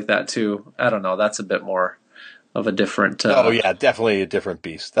pictures like that too. I don't know. That's a bit more of a different. Oh yeah, definitely a different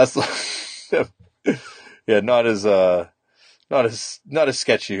beast. That's yeah, not as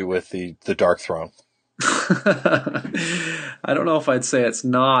sketchy with the Dark Throne. I don't know if I'd say it's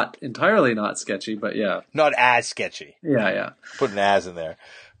not entirely not sketchy, but yeah, not as sketchy. Yeah. Put an as in there,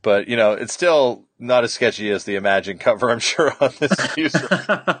 but it's still not as sketchy as the Imagine cover. I'm sure on this user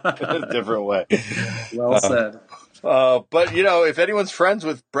in a different way. Well said. But if anyone's friends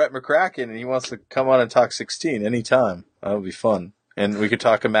with Brett McCracken and he wants to come on and talk 16 anytime, that would be fun. And we could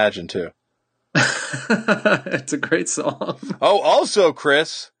talk Imagine too. It's a great song. Oh, also,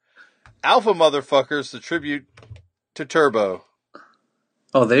 Chris, Alpha Motherfuckers, the tribute to Turbo.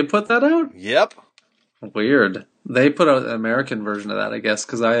 Oh, they put that out? Yep. Weird. They put out an American version of that, I guess,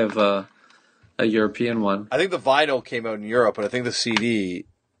 because I have a European one. I think the vinyl came out in Europe, but I think the CD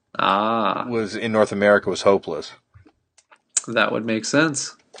was in North America was Hopeless. That would make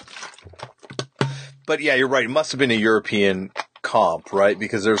sense. But yeah, you're right. It must have been a European comp, right?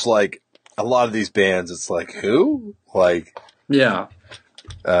 Because there's like a lot of these bands. It's like who? Like yeah.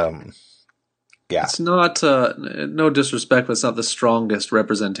 Yeah. It's not no disrespect, but it's not the strongest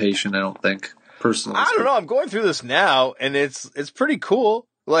representation. I don't think personally. I don't know. I'm going through this now, and it's pretty cool.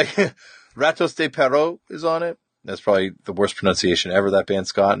 Like Ratos de Perro is on it. That's probably the worst pronunciation ever that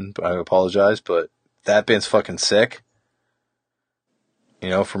band's gotten. But I apologize, but that band's fucking sick.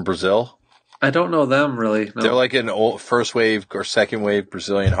 From Brazil. I don't know them really. No. They're like an old first wave or second wave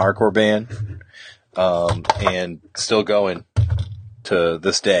Brazilian hardcore band, and still going to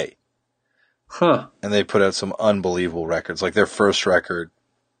this day. Huh. And they put out some unbelievable records. Like their first record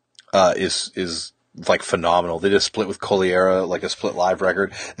is like phenomenal. They just split with Coliera, like a split live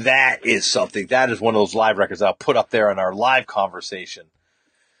record. That is something. That is one of those live records I'll put up there in our live conversation.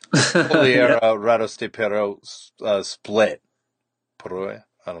 Coliera, Ratos de Perro split. I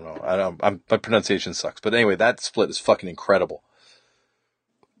don't know. My pronunciation sucks. But anyway, that split is fucking incredible.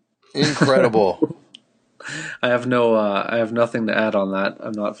 Incredible. I have nothing to add on that.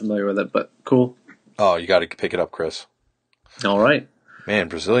 I'm not familiar with it, but cool. Oh, you got to pick it up, Chris. All right. Man,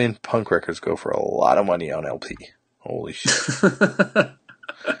 Brazilian punk records go for a lot of money on LP. Holy shit. All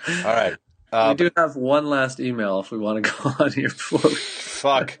right. We do have one last email if we want to go on here before we...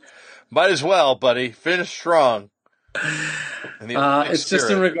 Fuck. Might as well, buddy. Finish strong. It's just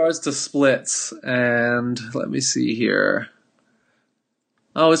in regards to splits, and let me see here.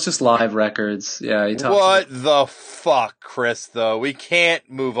 Oh, it's just live records. Yeah, he talks What the fuck, Chris, though? We can't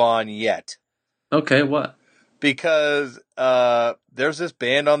move on yet. Okay, what? Because there's this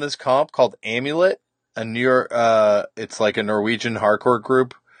band on this comp called Amulet, it's like a Norwegian hardcore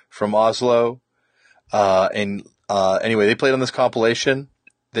group from Oslo. Anyway, they played on this compilation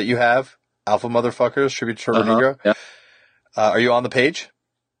that you have, Alpha Motherfuckers, Tribute to Turbo Negro. Yeah. Are you on the page?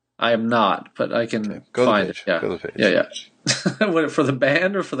 I am not, but I can find it. Yeah. Go to the page. Yeah. What, for the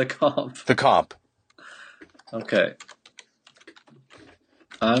band or for the comp? The comp. Okay.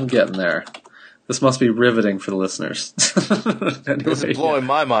 I'm getting there. This must be riveting for the listeners. Anyway, this is blowing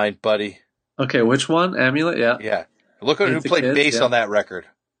my mind, buddy. Okay, which one? Amulet? Yeah. Yeah. Look at who played bass on that record.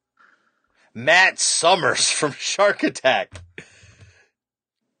 Matt Summers from Shark Attack.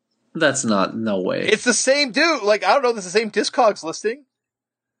 That's no way. It's the same dude. Like, I don't know, this is the same Discogs listing.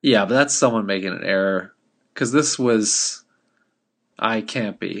 Yeah, but that's someone making an error. Because this was... I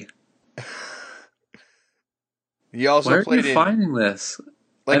can't be. You also Where are you finding this?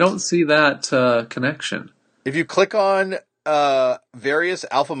 Like, I don't see that connection. If you click on Various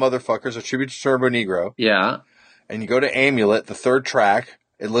Alpha Motherfuckers, a tribute to Turbo Negro. Yeah. And you go to Amulet, the third track.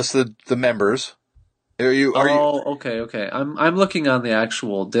 It lists the members. Okay. I'm looking on the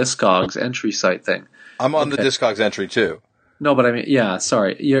actual Discogs entry site thing. I'm on the Discogs entry too. No, but I mean, yeah,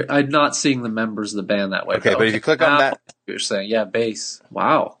 sorry. I'm not seeing the members of the band that way. Okay, but if you click on that. You're saying, yeah, bass.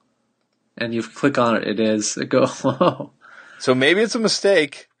 Wow. And you click on it, whoa. So maybe it's a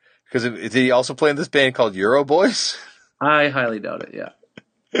mistake, because did he also play in this band called Euro Boys? I highly doubt it, yeah.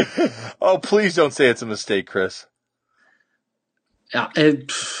 Oh, please don't say it's a mistake, Chris. Yeah,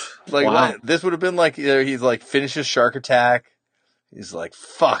 wow. This would have been like, he's like, finishes Shark Attack. He's like,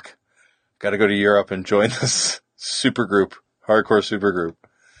 fuck. Gotta go to Europe and join this hardcore supergroup.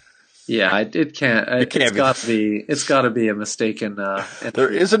 Yeah, it can't. It's got to be a mistaken. There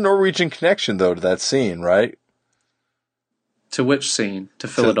is a Norwegian connection though to that scene, right? To which scene? To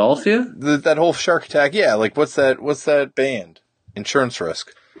Philadelphia? That whole Shark Attack. Yeah, like what's that band? Insurance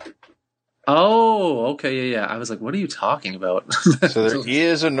Risk. Oh, okay, yeah. I was like, what are you talking about? So there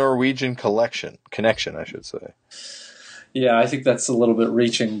is a Norwegian connection, I should say. Yeah, I think that's a little bit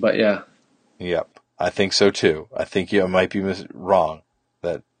reaching, but yeah. Yep, I think so too. I think you might be wrong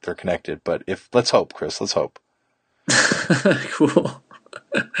that they're connected, but let's hope, Chris. Let's hope. Cool.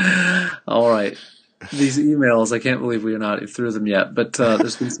 All right. These emails, I can't believe we are not through them yet, but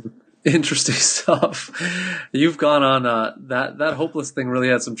there's been some interesting stuff. You've gone on that hopeless thing really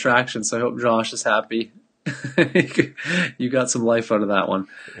had some traction, so I hope Josh is happy. You got some life out of that one.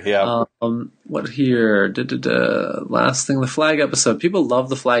 Yeah. What here? Last thing, the flag episode. People love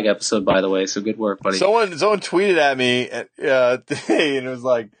the flag episode, by the way, so good work, buddy. Someone tweeted at me today, and it was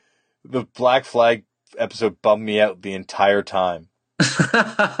like, the Black Flag episode bummed me out the entire time.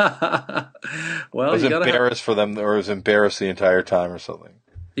 Well, I was embarrassed for them, or I was embarrassed the entire time or something.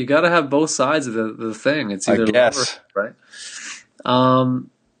 You got to have both sides of the thing. It's either, I guess. Right?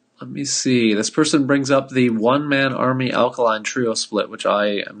 Let me see. This person brings up the one-man army Alkaline Trio split, which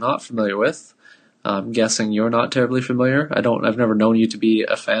I am not familiar with. I'm guessing you're not terribly familiar. I've never known you to be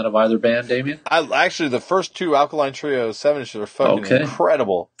a fan of either band, Damian. Actually, the first two Alkaline Trio 7-inches are fucking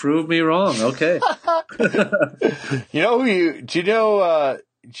incredible. Prove me wrong. Okay. You know do you know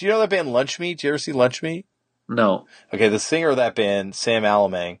that band Lunch Meat? Do you ever see Lunch Meat? No. Okay, the singer of that band, Sam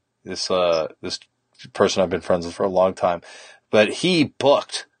Alamang, this person I've been friends with for a long time, but he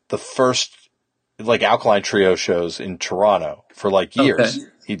booked the first Alkaline Trio shows in Toronto for years. Okay.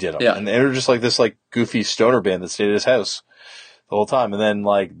 He did them. Yeah. And they were just this goofy stoner band that stayed at his house the whole time. And then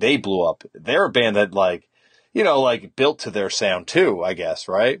they blew up. They're a band that built to their sound too, I guess,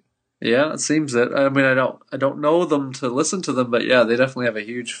 right? Yeah, it seems that. I mean, I don't know them to listen to them, but yeah, they definitely have a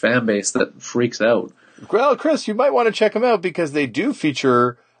huge fan base that freaks out. Well, Chris, you might want to check them out because they do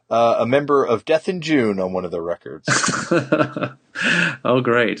feature a member of Death in June on one of their records. Oh,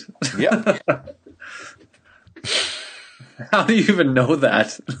 great. Yep. How do you even know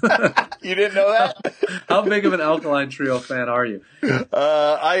that? You didn't know that? How big of an Alkaline Trio fan are you?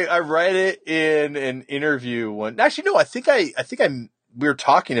 I read it in an interview one. Actually, no, I think we were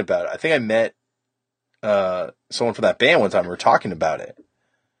talking about it. I think I met someone from that band one time. We were talking about it.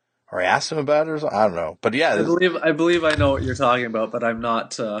 Or I asked him about it or something. I don't know. But yeah. I believe I know what you're talking about, but I'm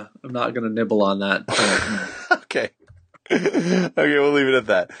not going to nibble on that. Okay. Okay, we'll leave it at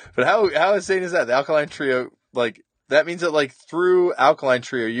that. But how insane is that? The Alkaline Trio, that means that through Alkaline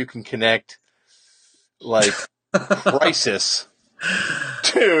Trio you can connect Crisis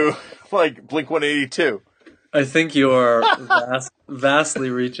to Blink-182. I think you are vastly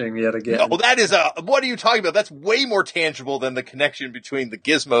reaching yet again. No, what are you talking about? That's way more tangible than the connection between the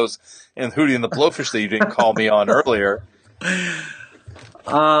Gizmos and Hootie and the Blowfish that you didn't call me on earlier.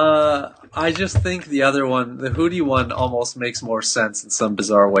 I just think the other one, the Hootie one, almost makes more sense in some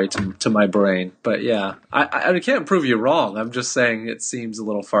bizarre way to my brain. But yeah, I can't prove you wrong. I'm just saying it seems a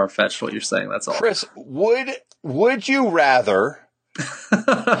little far-fetched what you're saying, that's all. Chris, would you rather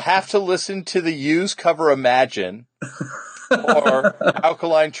have to listen to the Used cover Imagine or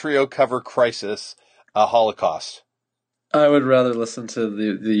Alkaline Trio cover Crisis, Holocaust? I would rather listen to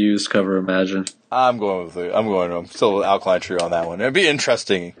the Used cover Imagine. I'm still Alkaline Trio on that one. It'd be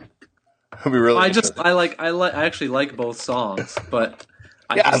interesting. It'd be really interesting. I actually like both songs, but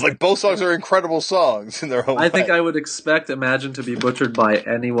both songs are incredible songs in their own way. I think I would expect Imagine to be butchered by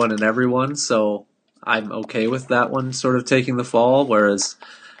anyone and everyone, so I'm okay with that one sort of taking the fall, whereas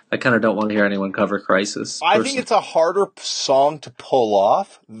I kind of don't want to hear anyone cover Crisis. I think it's a harder song to pull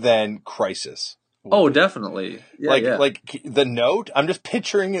off than Crisis. Oh, definitely. Yeah, the note, I'm just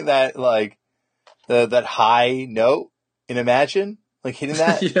picturing that, that high note in Imagine, hitting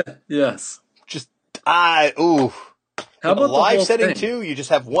that. Yeah, yes. Just, How about the live whole setting thing? too? You just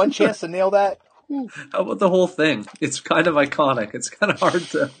have one chance to nail that? How about the whole thing? It's kind of iconic. It's kind of hard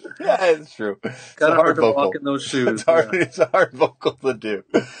to. Yeah, it's true. Kind of hard to walk in those shoes. It's hard. Yeah. It's a hard vocal to do.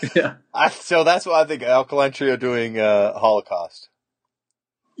 Yeah. So that's why I think Alkaline Trio doing Holocaust.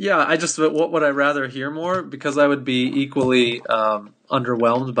 Yeah, what would I rather hear more? Because I would be equally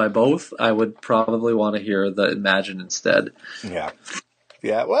underwhelmed by both. I would probably want to hear the Imagine instead. Yeah.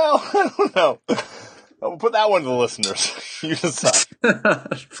 Yeah. Well, I don't know. We'll put that one to the listeners. You decide.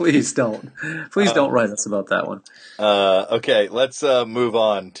 Please don't. Please don't write us about that one. Okay, let's move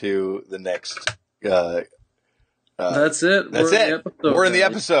on to the next. That's it. That's it. We're in the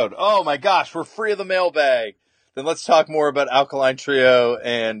episode. Oh my gosh, we're free of the mailbag. Then let's talk more about Alkaline Trio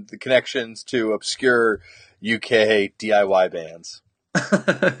and the connections to obscure UK DIY bands.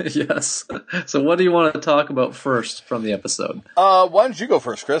 Yes. So what do you want to talk about first from the episode? Why don't you go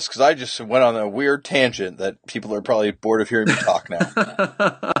first, Chris? Because I just went on a weird tangent that people are probably bored of hearing me talk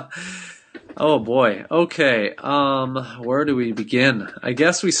now. Oh boy. Okay. Where do we begin? I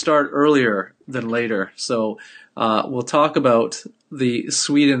guess we start earlier than later. So we'll talk about the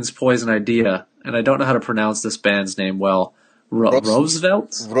Sweden's Poison Idea, and I don't know how to pronounce this band's name well.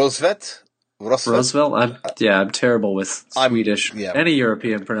 Roosevelt? Roosevelt? I'm terrible with Swedish, any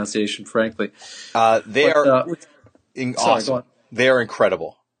European pronunciation, frankly. They are awesome. They are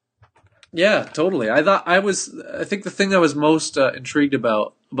incredible. Yeah, totally. I think the thing I was most intrigued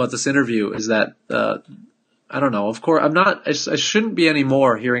about this interview is that, I don't know, of course, I shouldn't be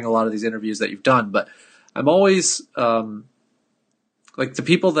anymore hearing a lot of these interviews that you've done, but I'm always, like the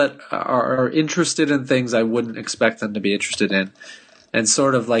people that are interested in things I wouldn't expect them to be interested in. And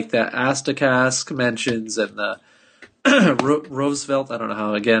sort of like the Astakask mentions and the Roosevelt, I don't know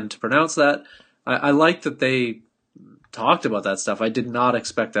how, again, to pronounce that. I like that they talked about that stuff. I did not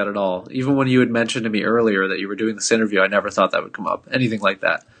expect that at all. Even when you had mentioned to me earlier that you were doing this interview, I never thought that would come up. Anything like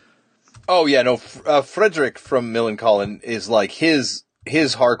that. Oh, yeah, no. Fredrik from Millencolin is like his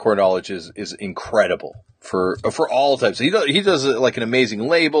hardcore knowledge is incredible. For all types. He does like an amazing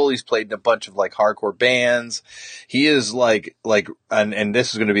label. He's played in a bunch of like hardcore bands. He is like, and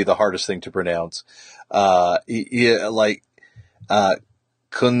this is going to be the hardest thing to pronounce. Kundvungen,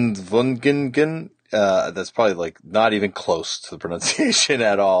 that's probably like not even close to the pronunciation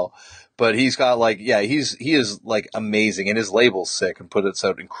at all. But he's got like, he is like amazing, and his label's sick and puts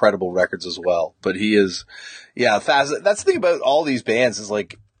out incredible records as well. But he is, fast. That's the thing about all these bands is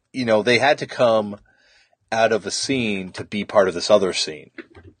like, they had to come out of a scene to be part of this other scene,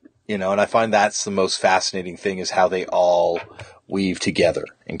 and I find that's the most fascinating thing is how they all weave together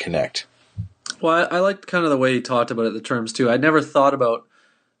and connect. Well, I liked kind of the way he talked about it, the terms too. I never thought about,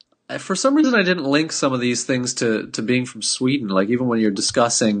 for some reason I didn't link some of these things to being from Sweden. Like even when you're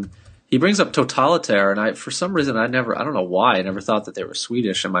discussing, he brings up Totalitaire, and for some reason I don't know why, I never thought that they were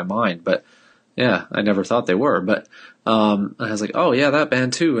Swedish in my mind, but yeah, I never thought they were. But I was like, oh yeah, that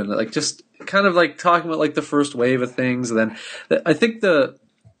band too. And like just kind of like talking about like the first wave of things. And then I think I'm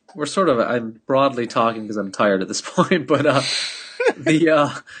broadly talking because I'm tired at this point, but I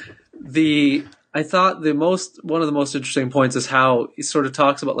thought one of the most interesting points is how he sort of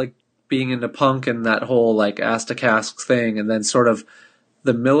talks about like being into punk and that whole like Astakask thing, and then sort of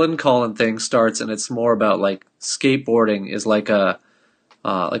the Millencolin thing starts, and it's more about like skateboarding is like a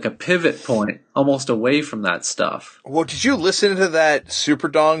pivot point almost away from that stuff. Well, did you listen to that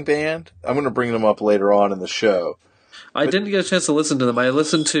Superdong band? I'm going to bring them up later on in the show. I didn't get a chance to listen to them. I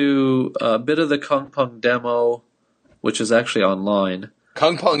listened to a bit of the Kung Pung demo, which is actually online.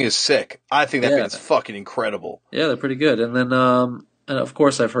 Kung Pung is sick. I think that band's fucking incredible. Yeah, they're pretty good. And then, and of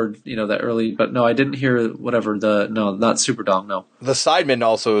course I've heard, that early, but no, I didn't hear not Superdong, no. The Sidemen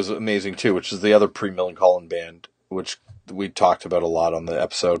also is amazing too, which is the other pre-Millencolin band, which we talked about a lot on the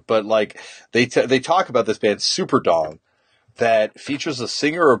episode, but like they talk about this band Superdong that features a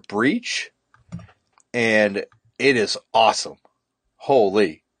singer of Breach, and it is awesome.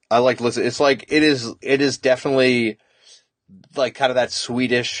 Holy, I like to listen. It's like it is definitely like kind of that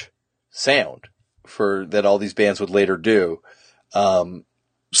Swedish sound that all these bands would later do.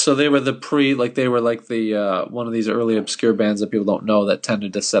 So they were they were like the one of these early obscure bands that people don't know that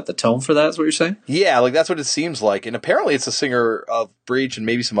tended to set the tone for that, is what you're saying? Yeah, like that's what it seems like. And apparently it's a singer of Breach and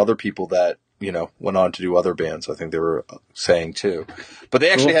maybe some other people that, went on to do other bands, I think they were saying too. But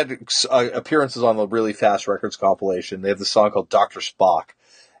they actually had appearances on the Really Fast Records compilation. They have the song called Dr. Spock,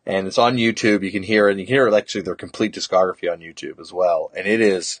 and it's on YouTube. You can hear it, and you can hear actually their complete discography on YouTube as well. And it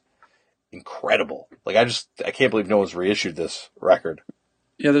is incredible. Like I can't believe no one's reissued this record.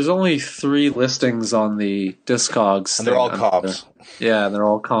 Yeah, there's only 3 listings on the Discogs. And they're all comps. Yeah, they're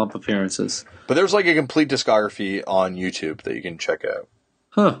all comp appearances. But there's like a complete discography on YouTube that you can check out.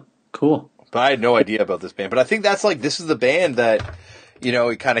 Huh, cool. But I had no idea about this band. But I think that's like, this is the band that, you know,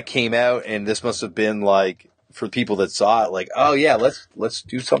 it kind of came out, and this must have been like, for people that saw it, like, oh yeah, let's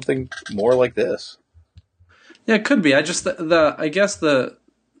do something more like this. Yeah, it could be. I just,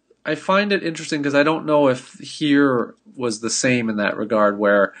 I find it interesting because I don't know if here was the same in that regard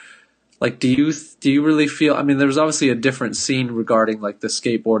where, like, do you really feel, I mean, there's obviously a different scene regarding like the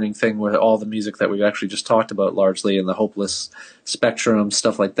skateboarding thing where all the music that we've actually just talked about largely and the Hopeless Spectrum,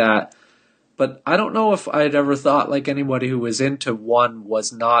 stuff like that. But I don't know if I'd ever thought like anybody who was into one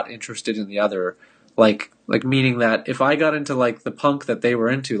was not interested in the other. Like meaning that if I got into like the punk that they were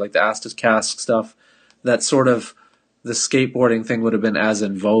into, like the Astus Cask stuff, that sort of the skateboarding thing would have been as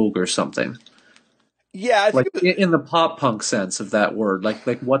in vogue or something. Yeah, I think like in the pop punk sense of that word,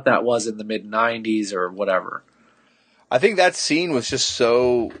 like what that was in the mid '90s or whatever. I think that scene was just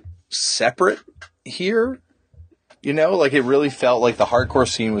so separate here. You know, like it really felt like the hardcore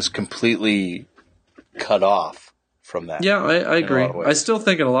scene was completely cut off from that. Yeah, I agree. I still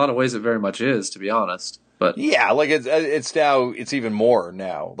think in a lot of ways it very much is, to be honest. But yeah, like it's now, it's even more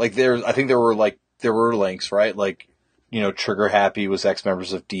now. Like I think there were links, right? Like, you know, Trigger Happy was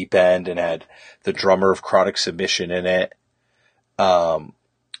ex-members of Deep End and had the drummer of Chronic Submission in it.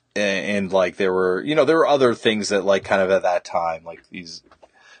 And like there were other things that like kind of at that time, like these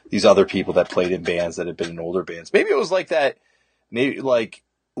other people that played in bands that had been in older bands. Maybe it was like that, maybe like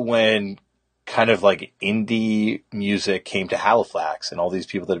when kind of like indie music came to Halifax and all these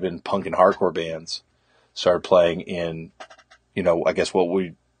people that had been punk and hardcore bands started playing in, you know, I guess what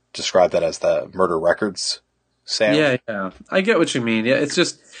we describe that as the Murder Records sound. Yeah. I get what you mean. Yeah, it's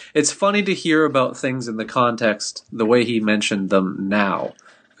just, it's funny to hear about things in the context, the way he mentioned them now.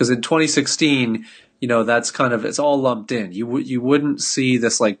 Because in 2016, you know, that's kind of, it's all lumped in. You wouldn't see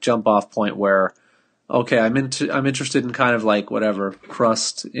this like jump off point where, okay, I'm interested in kind of like whatever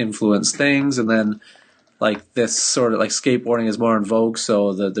crust influence things, and then like this sort of like skateboarding is more in vogue,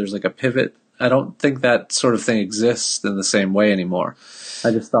 so there's like a pivot. I don't think that sort of thing exists in the same way anymore. I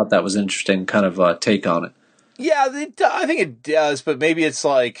just thought that was interesting kind of take on it. Yeah, I think it does, but maybe it's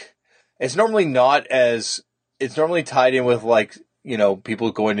like, it's normally tied in with like, you know,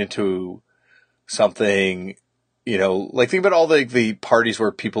 people going into something, you know, like think about all the parties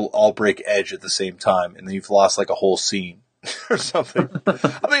where people all break edge at the same time and then you've lost like a whole scene or something.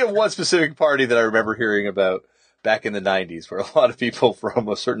 I think of one specific party that I remember hearing about back in the 90s where a lot of people from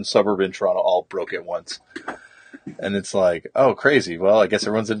a certain suburb in Toronto all broke at once. And it's like, oh, crazy. Well, I guess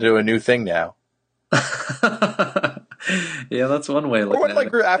everyone's into a new thing now. Yeah, that's one way of looking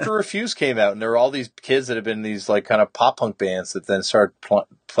at it. After Refuse came out, and there were all these kids that had been in these like kind of pop punk bands that then started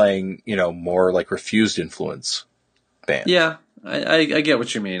playing, you know, more like Refused influence bands. Yeah, I get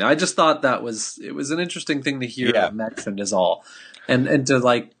what you mean. I just thought it was an interesting thing to hear mentioned is all, and to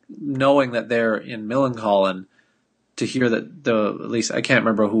like knowing that they're in Millencolin, to hear that at least I can't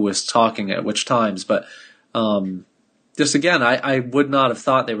remember who was talking at which times, but just again, I would not have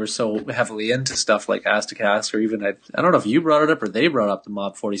thought they were so heavily into stuff like Asticast, or even I don't know if you brought it up or they brought up the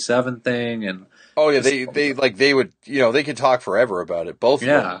Mob 47 thing. And oh yeah, they would, you know, they could talk forever about it. Both of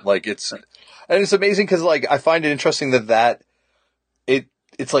them. Like it's amazing because like I find it interesting that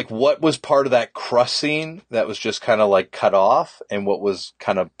it's like what was part of that crust scene that was just kind of like cut off, and what was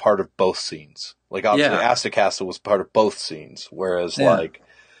kind of part of both scenes. Like obviously Asticast was part of both scenes, whereas like,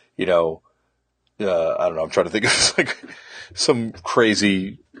 you know. I don't know. I'm trying to think of like some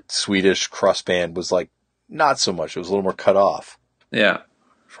crazy Swedish crust band was like not so much. It was a little more cut off. Yeah,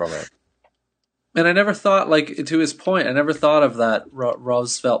 from it. And I never thought, like to his point, I never thought of that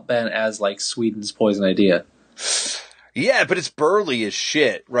Roosevelt band as like Sweden's Poison Idea. Yeah, but it's burly as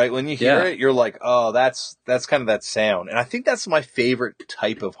shit, right? When you hear it, you're like, oh, that's kind of that sound, and I think that's my favorite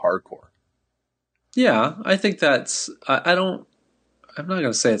type of hardcore. Yeah, I think that's. I'm not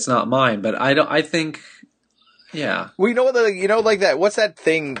going to say it's not mine, but I think, yeah. Well, you know what, like that, what's that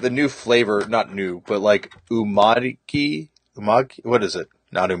thing, the new flavor, not new, but like umagi, what is it?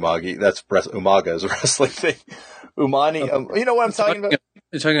 Not umagi, that's umaga is a wrestling thing. Umani, you know what I'm talking about?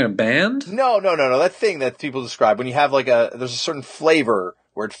 You're talking about a band? No, that thing that people describe, when you have like there's a certain flavor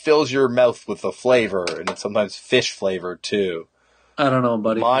where it fills your mouth with the flavor, and it's sometimes fish flavor too. I don't know,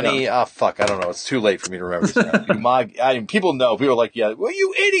 buddy. Umani, fuck, I don't know. It's too late for me to remember this now. People know. People are like, yeah, well,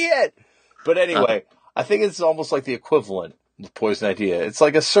 you idiot! But anyway, I think it's almost like the equivalent. Poison Idea. It's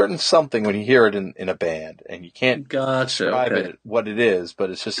like a certain something when you hear it in a band, and you can't describe okay. it what it is, but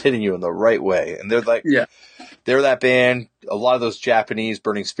it's just hitting you in the right way. And they're like, Yeah. they're that band. A lot of those Japanese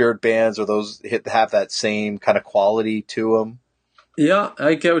Burning Spirit bands or those have that same kind of quality to them. Yeah,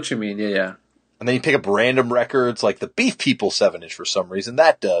 I get what you mean. Yeah. And then you pick up random records like the Beef People 7-inch for some reason.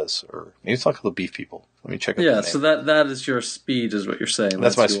 That does. Or maybe it's not called the Beef People. Let me check out the name. So that is your speed, is what you're saying.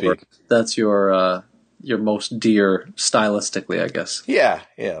 That's my speed. That's your most dear stylistically, I guess. Yeah.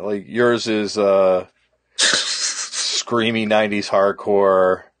 Like yours is screamy 90s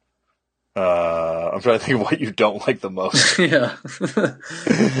hardcore. I'm trying to think of what you don't like the most. Yeah.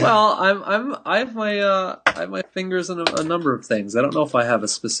 Well, I have my fingers in a number of things. I don't know if I have a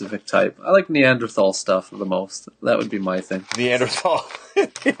specific type. I like Neanderthal stuff the most. That would be my thing. Neanderthal.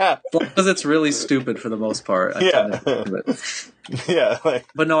 Yeah. Because it's really stupid for the most part. Yeah.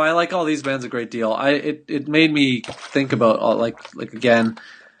 But no, I like all these bands a great deal. It made me think about like again,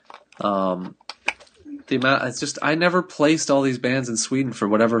 the amount. It's just I never placed all these bands in Sweden for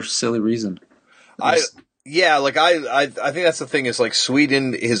whatever silly reason. I think that's the thing is like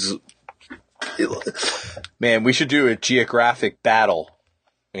Sweden is, man, we should do a geographic battle.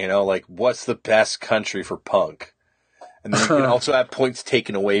 You know, like what's the best country for punk? And then you can also have points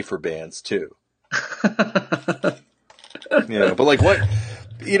taken away for bands too. But like what,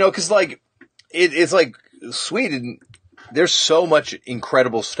 because like it's like Sweden. There's so much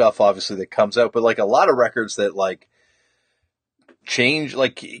incredible stuff, obviously, that comes out, but like a lot of records that like change,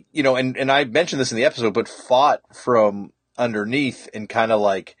 like, and I mentioned this in the episode, but fought from underneath and kind of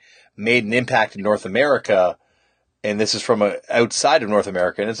like made an impact in North America. And this is from outside of North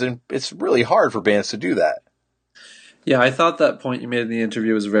America. And it's really hard for bands to do that. Yeah, I thought that point you made in the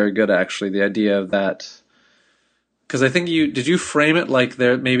interview was very good, actually. The idea of that. Because I think did you frame it like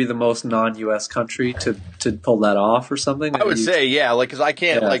they're maybe the most non-U.S. country to pull that off or something? I would say, yeah, like, because I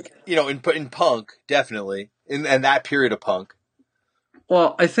can't, in punk, definitely, in that period of punk.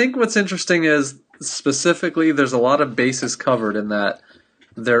 Well, I think what's interesting is, specifically, there's a lot of bases covered in that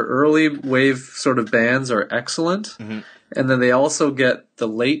their early wave sort of bands are excellent, and then they also get the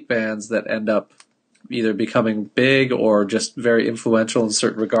late bands that end up either becoming big or just very influential in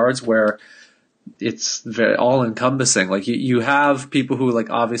certain regards, where it's very all-encompassing. Like you have people who,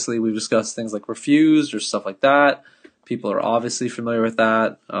 like, obviously we've discussed things like Refused or stuff like that. People are obviously familiar with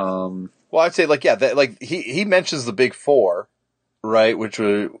that. Well, I'd say he mentions the big four, right? Which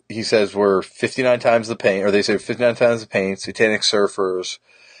he says were 59 Times the Pain, or they say 59 Times the Pain, Satanic Surfers,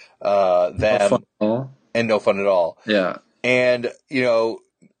 them, and No Fun at All. Yeah, and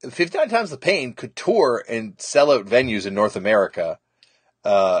 59 Times the Pain could tour and sell out venues in North America.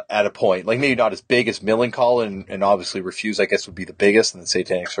 At a point, like maybe not as big as Millencolin, and obviously Refused, I guess, would be the biggest, and then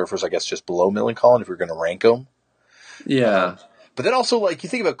Satanic Surfers, I guess, just below Millencolin if you're going to rank them. Yeah. But then also, like, you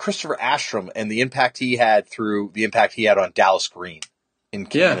think about Christopher Ashram and the impact he had on Dallas Green in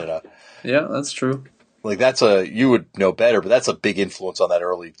Canada. Yeah, that's true. Like, you would know better, but that's a big influence on that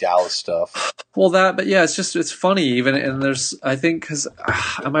early Dallas stuff. Well, it's funny even, and there's, I think, because,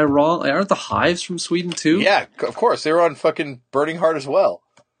 am I wrong? Aren't the Hives from Sweden too? Yeah, of course. They were on fucking Burning Heart as well.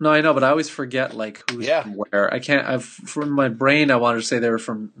 No, I know, but I always forget, like, who's from where. From my brain, I wanted to say they were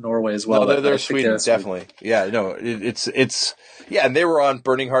from Norway as well. No, they're Sweden, definitely. Yeah, no, it's, and they were on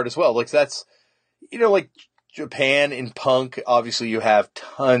Burning Heart as well. Like, that's, like, Japan in punk, obviously you have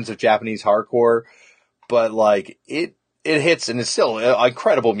tons of Japanese hardcore, but like it hits, and it's still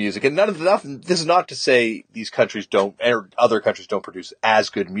incredible music. And this is not to say these countries or other countries don't produce as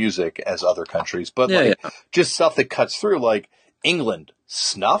good music as other countries, but just stuff that cuts through. Like England,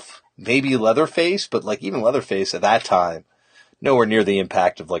 Snuff, maybe Leatherface, but like even Leatherface at that time, nowhere near the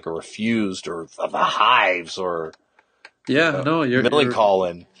impact of like a Refused or of the Hives or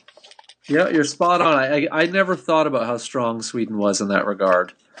Millencolin. Yeah, you're spot on. I never thought about how strong Sweden was in that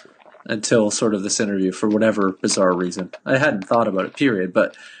regard until sort of this interview, for whatever bizarre reason. I hadn't thought about it, period.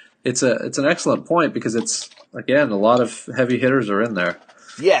 But it's an excellent point, because it's, again, a lot of heavy hitters are in there.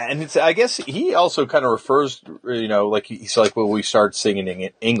 Yeah, and I guess he also kind of refers, like he's like, well, we started singing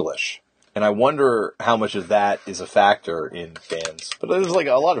in English. And I wonder how much of that is a factor in bands. But there's like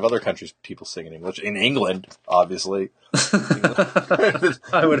a lot of other countries people sing in English. In England, obviously.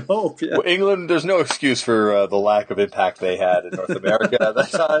 I would hope, yeah. Well, England, there's no excuse for the lack of impact they had in North America at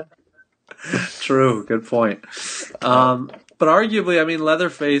that time. True, good point. But arguably, I mean,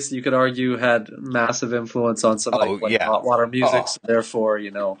 Leatherface, you could argue, had massive influence on some hot water music. So therefore,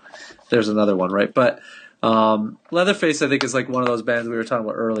 there's another one, right? But Leatherface, I think, is like one of those bands we were talking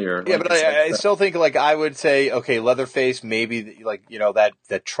about earlier. Yeah, like, but I still think like I would say, okay, Leatherface, maybe like,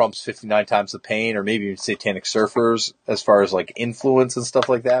 that trumps 59 Times the Pain, or maybe even Satanic Surfers as far as like influence and stuff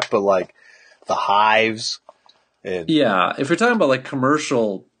like that. But like the Hives. Yeah, if you're talking about like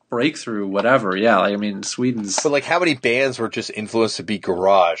commercial breakthrough, whatever, yeah, like, I mean, Sweden's. But like how many bands were just influenced to be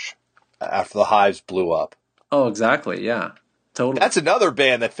garage after the Hives blew up? Oh, exactly, yeah. Totally. That's another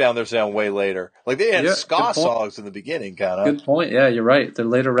band that found their sound way later. Like they had ska songs in the beginning, kind of. Good point. Yeah, you're right. Their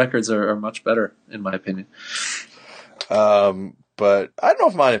later records are much better, in my opinion. But I don't know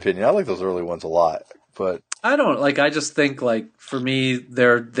if my opinion. I like those early ones a lot. But I don't like. I just think like for me,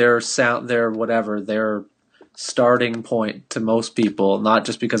 their sound, their starting point to most people, not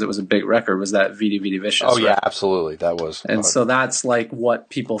just because it was a big record, was that Vidi Vidi Vicious. Oh yeah, absolutely, that was. And so that's like what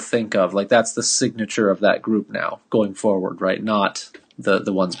people think of. Like that's the signature of that group now going forward, right? Not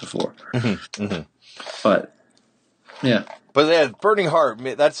the ones before. Mm-hmm, mm-hmm. But yeah, Burning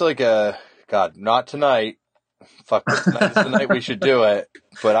Heart. That's like God, not tonight. Fuck, tonight's the night we should do it.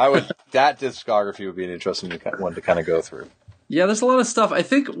 But that discography would be an interesting one to kind of go through. Yeah, there's a lot of stuff. I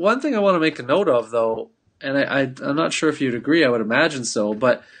think one thing I want to make a note of though. And I'm not sure if you'd agree. I would imagine so.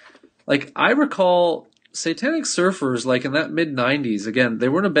 But like I recall Satanic Surfers, like in that mid-'90s, again, they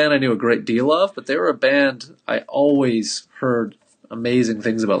weren't a band I knew a great deal of, but they were a band I always heard amazing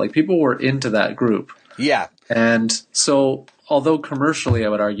things about. Like people were into that group. Yeah. And so although commercially I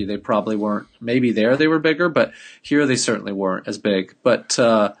would argue they probably weren't, maybe there they were bigger, but here they certainly weren't as big. But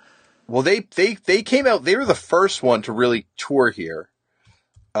well, they came out, they were the first one to really tour here.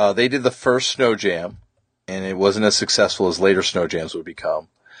 They did the first Snow Jam. And it wasn't as successful as later Snow Jams would become.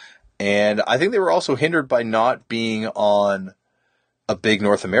 And I think they were also hindered by not being on a big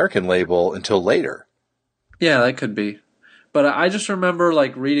North American label until later. Yeah, that could be. But I just remember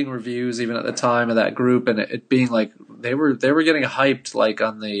like reading reviews even at the time of that group, and it being like they were getting hyped like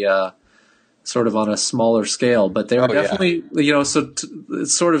on the sort of on a smaller scale. But they were definitely so it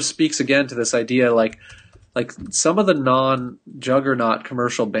sort of speaks again to this idea like some of the non-juggernaut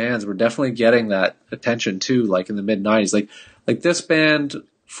commercial bands were definitely getting that attention too, like in the mid-'90s. Like this band,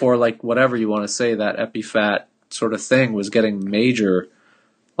 for like whatever you want to say, that Epifat sort of thing was getting major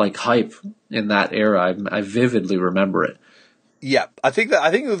like hype in that era. I vividly remember it. Yeah, I think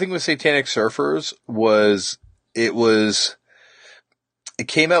the thing with Satanic Surfers was it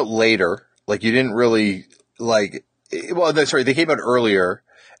came out later. Like you didn't really like. They came out earlier.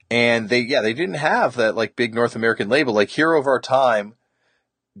 And they didn't have that like big North American label. Like Hero of Our Time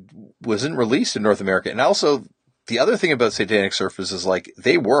wasn't released in North America. And also the other thing about Satanic Surfers is like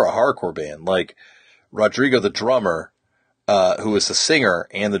they were a hardcore band. Like Rodrigo, the drummer, who was the singer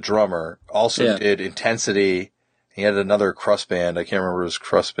and the drummer, also did Intensity. He had another crust band. I can't remember his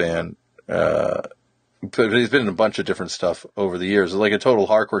crust band. But he's been in a bunch of different stuff over the years. Like a total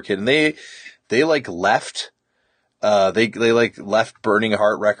hardcore kid. And they like left. They like left Burning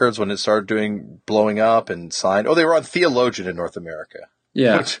Heart Records when it started blowing up and signed. Oh, they were on Theologian in North America.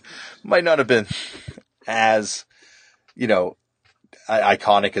 Yeah. Which might not have been as,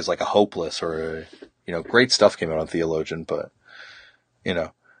 iconic as like a Hopeless or, great stuff came out on Theologian, but,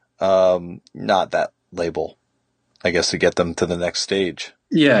 not that label, I guess, to get them to the next stage.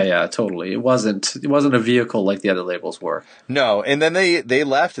 Yeah, totally. It wasn't a vehicle like the other labels were. No. And then they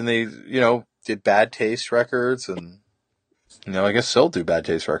left and they, did Bad Taste Records, and I guess still do Bad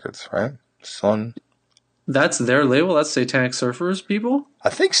Taste Records, right? That's their label. That's Satanic Surfers people.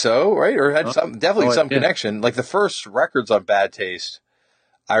 I think so, right? Or had some connection. Like the first records on Bad Taste,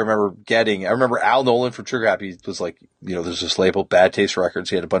 I remember Al Nolan from Trigger Happy was like, there's this label, Bad Taste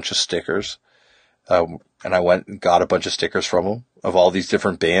Records. He had a bunch of stickers, and I went and got a bunch of stickers from him of all these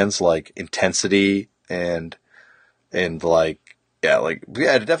different bands, like Intensity and like. Yeah, it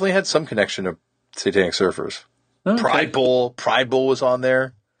definitely had some connection to Satanic Surfers. Okay. Pride Bull was on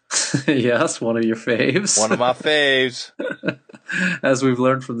there. Yes, one of your faves. One of my faves. As we've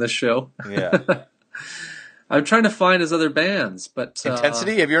learned from this show. Yeah. I'm trying to find his other bands, but...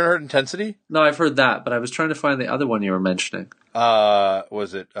 Intensity? Have you ever heard Intensity? No, I've heard that, but I was trying to find the other one you were mentioning.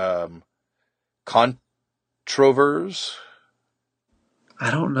 Was it Controvers? I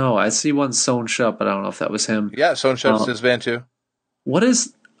don't know. I see one Sewn Shut, but I don't know if that was him. Yeah, Sewn Shut's his band too.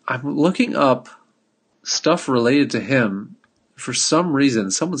 I'm looking up stuff related to him. For some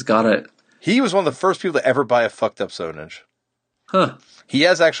reason, someone's got it. He was one of the first people to ever buy a fucked up Stonehenge. Huh. He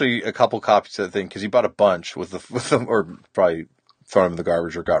has actually a couple copies of the thing because he bought a bunch with them, or probably thrown them in the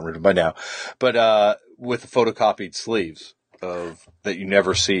garbage or gotten rid of them by now. But with the photocopied sleeves that you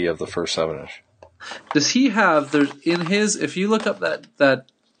never see of the first 7-inch. Does he have if you look up that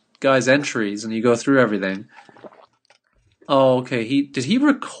guy's entries and you go through everything. Oh, okay. Did he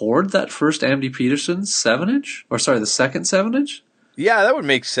record that first Andy Peterson 7-inch? Or sorry, the second 7-inch? Yeah, that would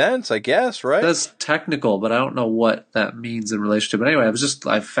make sense, I guess, right? That's technical, but I don't know what that means in relation to. But anyway,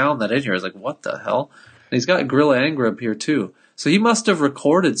 I found that in here. I was like, what the hell? And he's got Gorilla Angrib here too. So he must have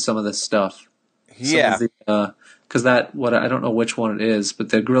recorded some of this stuff. Yeah. Because I don't know which one it is, but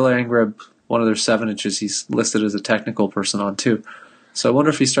the Gorilla Angrib, one of their 7-inches, he's listed as a technical person on too. So I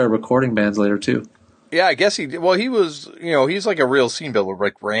wonder if he started recording bands later too. Yeah, I guess he did. Well, he was, he's like a real scene builder,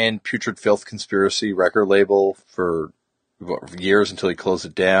 like ran Putrid Filth Conspiracy record label for years until he closed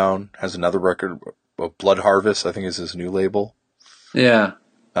it down. Has another record, Blood Harvest, I think is his new label. Yeah.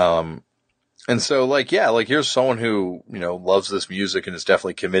 And so here's someone who, loves this music and is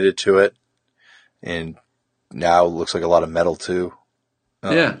definitely committed to it. And now looks like a lot of metal too.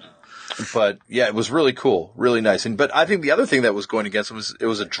 Yeah. But yeah, it was really cool, really nice. But I think the other thing that was going against him it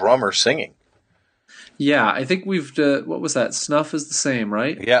was a drummer singing. Yeah, I think we've, what was that? Snuff is the same,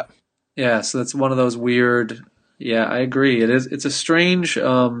 right? Yeah. Yeah, so that's one of those weird, yeah, I agree. It's a strange,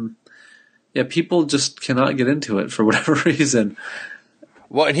 people just cannot get into it for whatever reason.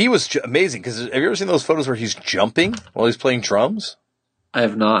 Well, and he was amazing, because have you ever seen those photos where he's jumping while he's playing drums? I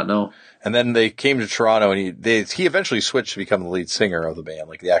have not, no. And then they came to Toronto, and he eventually switched to become the lead singer of the band,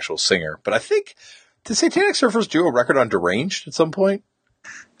 like the actual singer. But I think, did Satanic Surfers do a record on Deranged at some point?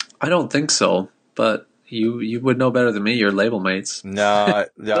 I don't think so, but you would know better than me. You're label mates. No, I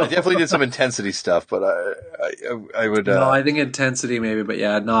definitely did some Intensity stuff, but I would. No, I think Intensity maybe, but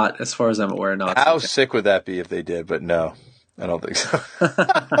yeah, not as far as I'm aware. Not. How sick would that be if they did? But no, I don't think so.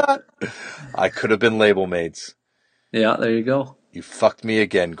 I could have been label mates. Yeah, there you go. You fucked me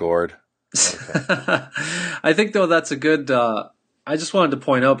again, Gord. Okay. I think though that's a good. I just wanted to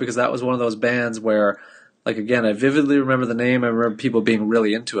point out because that was one of those bands where. Like, again, I vividly remember the name. I remember people being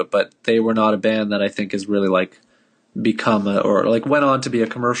really into it, but they were not a band that I think has really, like, become or went on to be a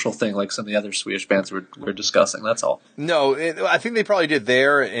commercial thing like some of the other Swedish bands we're discussing. That's all. No, I think they probably did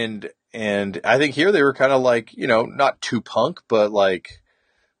there, and I think here they were kind of like, not too punk, but, like,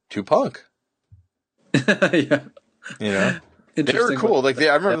 too punk. Yeah. They were cool. Like,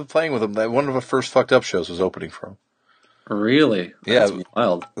 I remember playing with them. One of the first Fucked Up shows was opening for them. Really? That's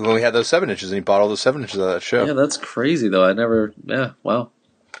wild. When we had those 7-inches, and he bought all those 7-inches out of that show. Yeah, that's crazy, though. Wow.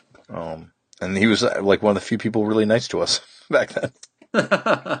 And he was like one of the few people really nice to us back then.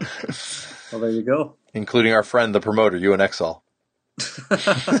 Well, there you go. Including our friend, the promoter, Ewan Exall.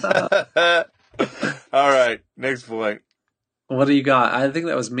 All right, next point. What do you got? I think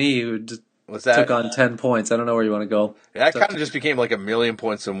that was me who took on 10 points. I don't know where you want to go. That kind of just became like a million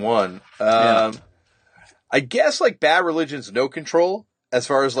points in one. Yeah. I guess like Bad Religion's No Control, as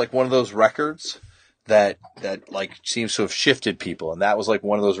far as like one of those records that like seems to have shifted people, and that was like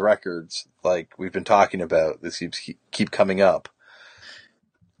one of those records like we've been talking about. This keep coming up.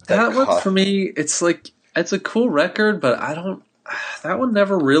 That one for me, it's a cool record, but that one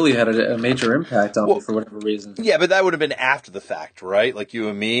never really had a major impact on me for whatever reason. Yeah, but that would have been after the fact, right? Like you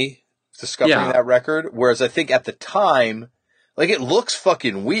and me discovering that record. Whereas I think at the time. Like, it looks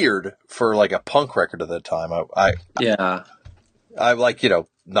fucking weird for, like, a punk record at that time. I like,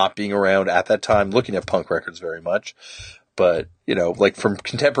 not being around at that time, looking at punk records very much. But, like, from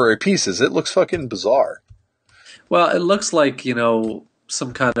contemporary pieces, it looks fucking bizarre. Well, it looks like,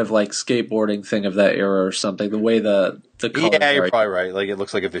 some kind of, like, skateboarding thing of that era or something. The way the colors Yeah, you're probably right. Like, it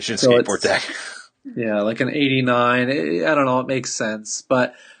looks like a Vision skateboard deck. Yeah, like an 89. I don't know. It makes sense.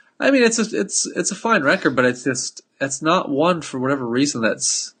 But, I mean, it's a fine record, but it's not one for whatever reason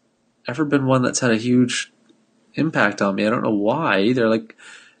that's ever been one that's had a huge impact on me. I don't know why either. Like,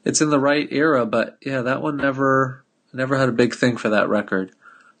 it's in the right era, but yeah, that one never had a big thing for that record.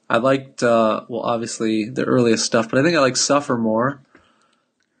 I liked, obviously the earliest stuff, but I think I like Suffer more.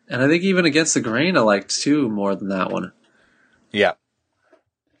 And I think even Against the Grain I liked too more than that one. Yeah.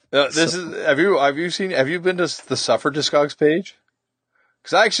 Have you been to the Suffer Discogs page?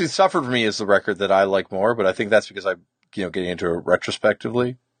 Because I actually Suffered for me is the record that I like more, but I think that's because I'm, getting into it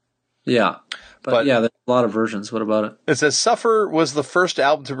retrospectively. Yeah. But yeah, there's a lot of versions. What about it? It says Suffer was the first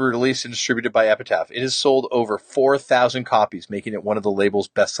album to be released and distributed by Epitaph. It has sold over 4,000 copies, making it one of the label's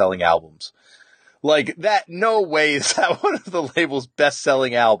best-selling albums. Like, that, no way is that one of the label's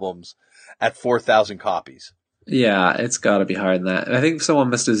best-selling albums at 4,000 copies. Yeah, it's got to be higher than that. I think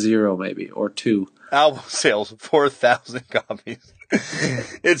someone missed a 0 maybe, or 2. Album sales, 4,000 copies.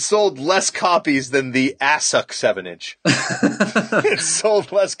 It sold less copies than the Assuck 7-inch. It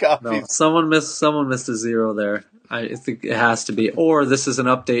sold less copies. No, someone missed a 0 there. I think it has to be. Or this is an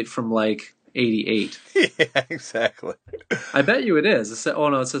update from like 88. Yeah, exactly. I bet you it is. It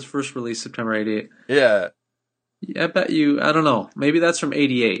says first release September 88. Yeah. I bet you, I don't know. Maybe that's from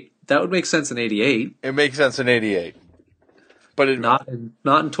 88. That would make sense in 88. It makes sense in 88. But not in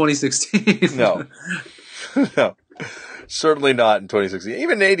 2016. No. No. Certainly not in 2016.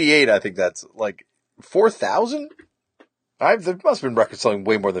 Even in 88, I think that's like 4,000? There must have been records selling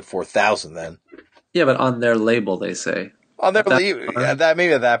way more than 4,000 then. Yeah, but on their label, they say. On their label,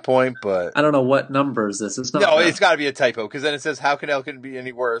 maybe at that point, but I don't know what number is this. It's not. No, it's got to be a typo, because then it says, how can Hell Can It Be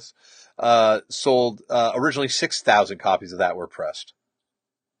Any Worse? Sold, originally 6,000 copies of that were pressed.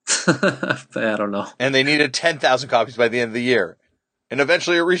 I don't know. And they needed 10,000 copies by the end of the year. And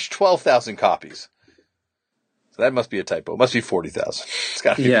eventually it reached 12,000 copies. So that must be a typo. It must be 40,000. It's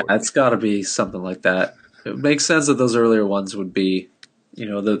got to be. Yeah, it's got to be something like that. It makes sense that those earlier ones would be,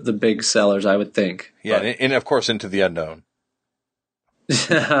 the big sellers, I would think. Yeah, and of course Into the Unknown.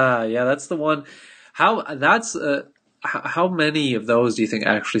 Yeah, that's the one. How many of those do you think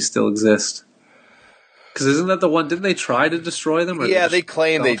actually still exist? Because isn't that the one? Didn't they try to destroy them? Yeah, they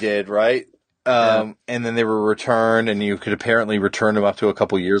claim they did, right? And then they were returned, and you could apparently return them up to a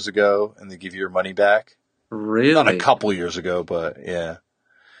couple years ago, and they give you your money back. Really? Not a couple years ago, but yeah.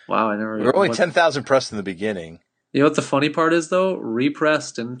 Wow, I never. There were only 10,000 pressed in the beginning. You know what the funny part is, though?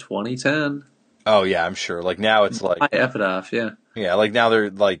 Repressed in 2010. Oh yeah, I'm sure. Like now, it's like Epitaph, yeah. Yeah, like now they're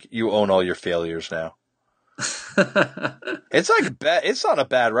like, you own all your failures now. It's like it's not a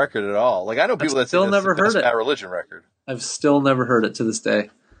bad record at all. Like I know people that still never heard it. Bad Religion record. I've still never heard it to this day.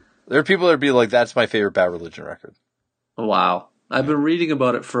 There are people that be like, that's my favorite Bad Religion record. Wow. I've been reading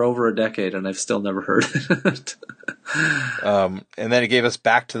about it for over a decade, and I've still never heard it. And then it gave us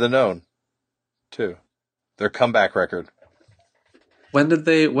Back to the Known, too. Their comeback record. When did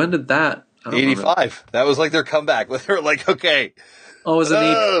that? 85. That was like their comeback. They were like, okay. Oh, it was an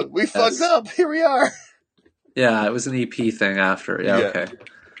EP. We fucked up. Here we are. Yeah, it was an EP thing after. Yeah. Okay.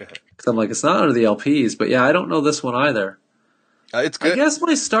 Because I'm like, it's not under the LPs, but yeah, I don't know this one either. It's good. I guess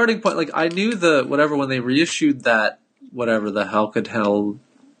my starting point, like I knew when they reissued that, the How Could Hell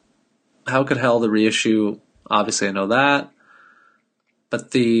the reissue, obviously I know that.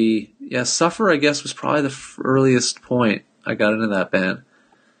 But Suffer, I guess, was probably the earliest point I got into that band.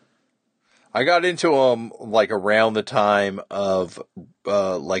 I got into them like around the time of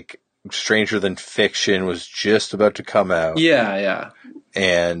like Stranger Than Fiction was just about to come out. Yeah.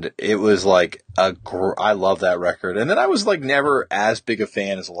 And it was like I love that record. And then I was like never as big a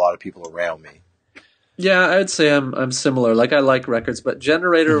fan as a lot of people around me. Yeah, I'd say I'm similar. Like I like records, but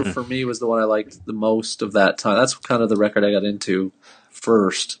Generator for me was the one I liked the most of that time. That's kind of the record I got into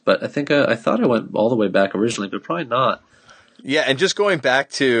first. But I think I thought I went all the way back originally, but probably not. Yeah, and just going back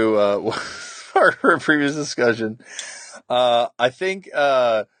to our previous discussion, I think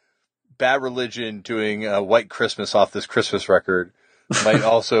Bad Religion doing White Christmas off this Christmas record might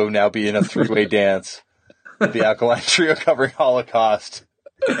also now be in a three-way dance with the Alkaline Trio covering Holocaust.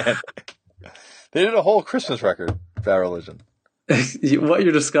 And they did a whole Christmas record, Bad Religion. What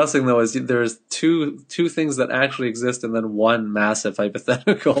you're discussing, though, is there's two things that actually exist and then one massive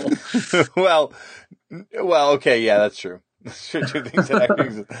hypothetical. well, okay, yeah, that's true. Two things that actually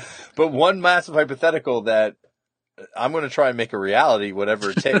exist. But one massive hypothetical that I'm going to try and make a reality,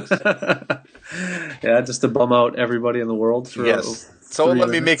 whatever it takes. Yeah, just to bum out everybody in the world. For yes. Someone let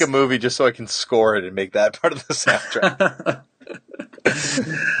me make a movie just so I can score it and make that part of the soundtrack.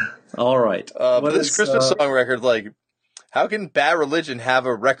 All right. But this Christmas song record, like, how can Bad Religion have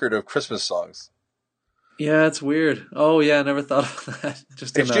a record of Christmas songs? Yeah, it's weird. Oh, yeah, I never thought of that.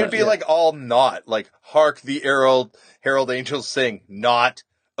 It should be like all not. Like, hark the herald angels sing. Not.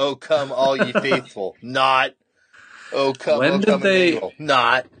 Oh, come all ye faithful. Not. Oh, come, Emmanuel.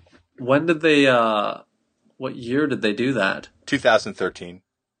 Not. When did they, what year did they do that? 2013.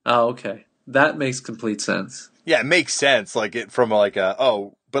 Oh, okay. That makes complete sense. Yeah, it makes sense. Like, it from like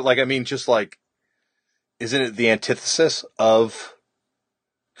but like, I mean, just like, isn't it the antithesis of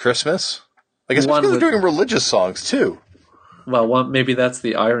Christmas? Like, especially they're doing religious songs, too. Well, maybe that's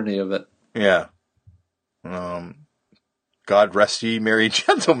the irony of it. Yeah. God rest ye merry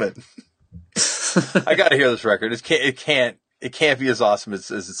gentlemen. I gotta hear this record. It can't be as awesome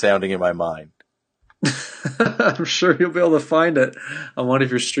as it's sounding in my mind. I'm sure you'll be able to find it on one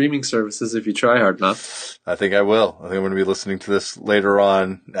of your streaming services if you try hard enough. I think I will. I think I'm going to be listening to this later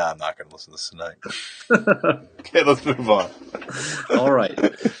on. No, I'm not going to listen to this tonight. Okay, let's move on. All right.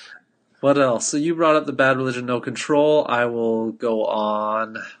 What else? So you brought up the Bad Religion, No Control. I will go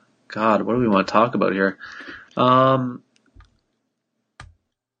on. God, what do we want to talk about here? Oh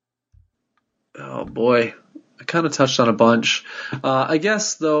boy, I kind of touched on a bunch. I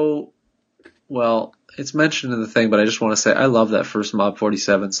guess though, Well, it's mentioned in the thing, but I just want to say I love that first Mob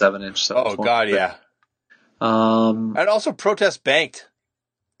 47 7-inch. Oh God, yeah. And also Protest Banked,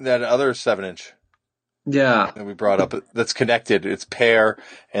 that other 7-inch. Yeah. That we brought up that's connected. It's Pear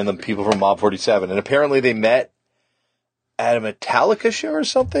and the people from Mob 47. And apparently they met at a Metallica show or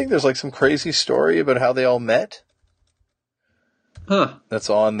something. There's like some crazy story about how they all met. Huh. That's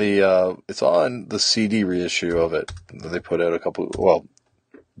on it's on the CD reissue of it. They put out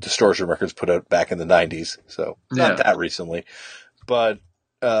Distortion Records put out back in the 90s. So not that recently. But,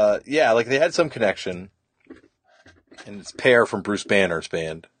 yeah, like they had some connection. And it's Pear from Bruce Banner's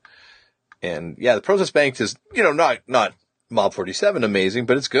band. And yeah, the Protest Banked is, not Mob 47 amazing,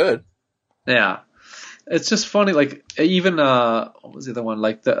 but it's good. Yeah. It's just funny, like, even, what was the other one?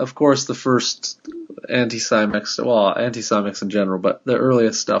 Like, of course, the first Anti-Cymix in general, but the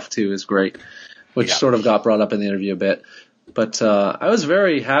earliest stuff, too, is great, which sort of got brought up in the interview a bit. But I was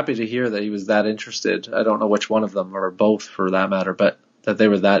very happy to hear that he was that interested. I don't know which one of them, or both for that matter, but that they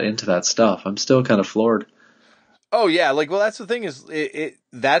were that into that stuff. I'm still kind of floored. Oh, yeah. Like, well, that's the thing is,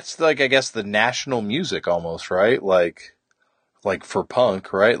 that's, like, I guess the national music almost, right? Like for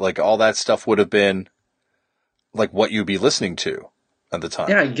punk, right? Like, all that stuff would have been, like, what you'd be listening to at the time.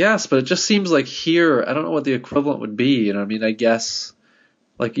 Yeah, I guess, but it just seems like here, I don't know what the equivalent would be, you know what I mean? I guess,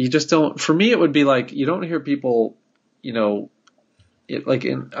 like, you just don't, for me, it would be like, you don't hear people, I don't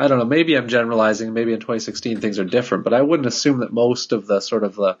know, maybe I'm generalizing, maybe in 2016 things are different, but I wouldn't assume that most of the sort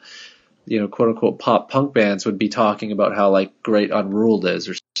of the, quote unquote pop punk bands would be talking about how like great Unruled is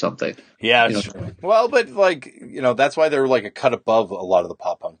or something. Yeah. Well, but like, that's why they're like a cut above a lot of the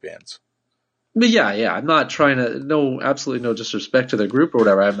pop punk bands. But yeah. I'm not trying to, absolutely no disrespect to their group or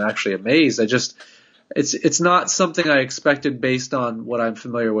whatever. I'm actually amazed. It's not something I expected based on what I'm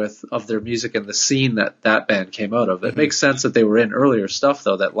familiar with of their music and the scene that band came out of. It makes sense that they were in earlier stuff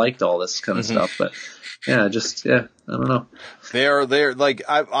though that liked all this kind of stuff, but I don't know. They're like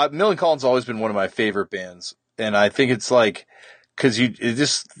Millencolin's always been one of my favorite bands, and I think it's like because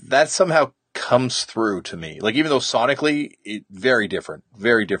that somehow comes through to me. Like even though sonically, very different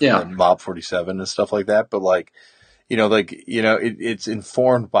than Mob 47 and stuff like that, but like it's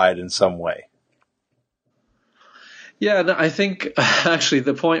informed by it in some way. Yeah, no, I think actually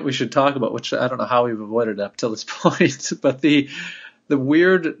the point we should talk about, which I don't know how we've avoided up till this point, but the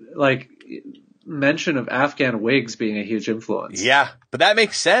weird like mention of Afghan Wigs being a huge influence. Yeah, but that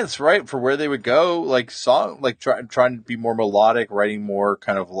makes sense, right? For where they would go, like trying to be more melodic, writing more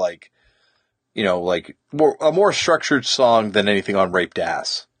kind of like, a more structured song than anything on Raped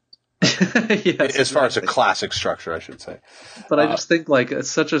Ass. Yes, as far as a classic structure, I should say. But I just think like it's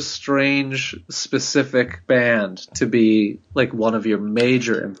such a strange, specific band to be like one of your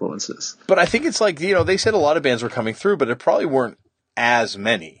major influences. But I think it's like, they said a lot of bands were coming through, but it probably weren't as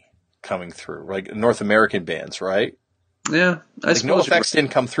many coming through, like North American bands, right? Yeah, I suppose. NoFX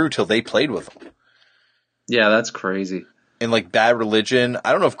didn't come through till they played with them. Yeah, that's crazy. And like Bad Religion,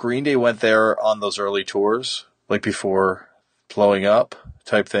 I don't know if Green Day went there on those early tours, like before blowing up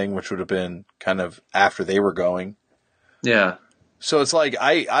type thing, which would have been kind of after they were going. Yeah. So it's like,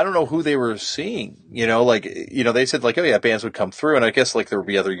 I don't know who they were seeing, they said like, oh yeah, bands would come through. And I guess like there would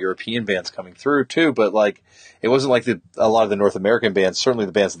be other European bands coming through too, but like, it wasn't like a lot of the North American bands, certainly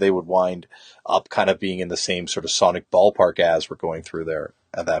the bands that they would wind up kind of being in the same sort of sonic ballpark as were going through there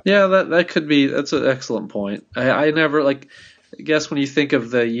at that point. Yeah, that could be, that's an excellent point. I never I guess when you think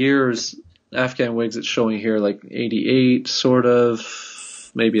of the years, Afghan Wigs it's showing here like 88 sort of,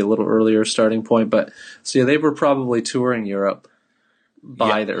 maybe a little earlier starting point, but so yeah, they were probably touring Europe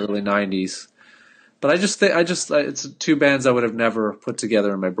by the early 90s. But I just think it's two bands I would have never put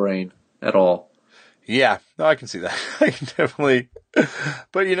together in my brain at all. Yeah, no, I can see that. I can definitely.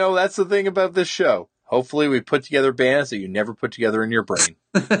 But that's the thing about this show. Hopefully we put together bands that you never put together in your brain.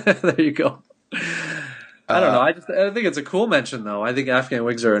 There you go. I don't know. I think it's a cool mention though. I think Afghan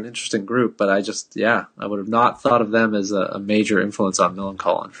Wigs are an interesting group, but I would have not thought of them as a major influence on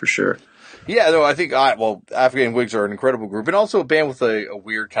Millencolin for sure. Yeah, no, I think, Afghan Wigs are an incredible group, and also a band with a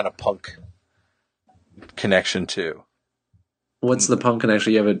weird kind of punk connection too. What's the punk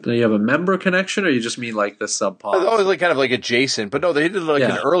connection? You have a member connection, or you just mean like the sub pop? It's always like kind of like adjacent, but no, they did like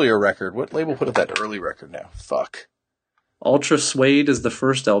an earlier record. What label put up that early record now? Fuck. Ultra Suede is the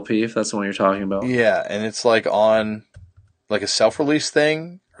first LP, if that's the one you're talking about. Yeah, and it's like on like a self-release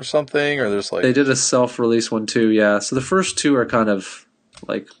thing or something, or there's like... They did a self-release one too, yeah. So the first two are kind of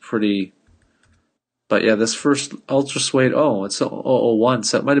like pretty... But yeah, this first Ultra Suede, it's 001,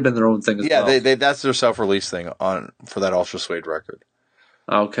 so it might have been their own thing as well. Yeah, that's their self-release thing for that Ultra Suede record.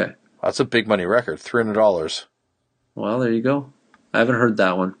 Okay. That's a big money record, $300. Well, there you go. I haven't heard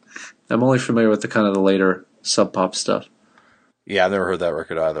that one. I'm only familiar with the kind of the later Sub Pop stuff. Yeah, I've never heard that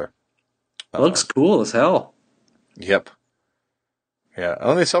record either. It looks cool as hell. Yep. Yeah,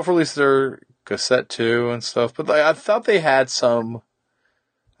 and they self-released their cassette too and stuff, but I thought they had some,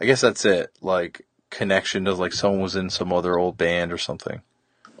 I guess that's it, like connection to like someone was in some other old band or something.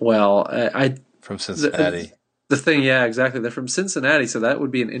 Well, from Cincinnati. The thing, yeah, exactly. They're from Cincinnati, so that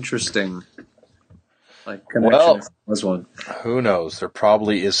would be an interesting like connection. Well, if there was one. Who knows? There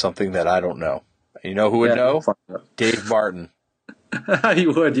probably is something that I don't know. You know who would know? Dave Martin.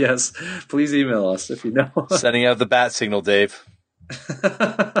 You would, yes. Please email us if you know. Sending out the bat signal, Dave.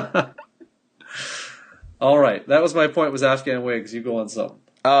 All right. That was my point, was Afghan Wigs. You go on something.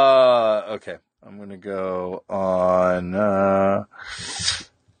 Okay. I'm going to go on...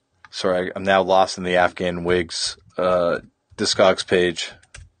 Sorry, I'm now lost in the Afghan Wigs Discogs page.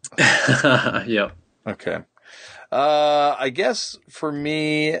 Yep. Okay. I guess for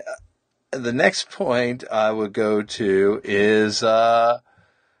me, the next point I would go to is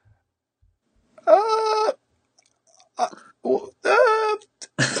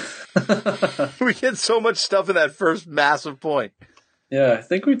we get so much stuff in that first massive point. Yeah, I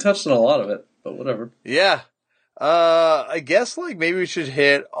think we touched on a lot of it, but whatever. Yeah. I guess like maybe we should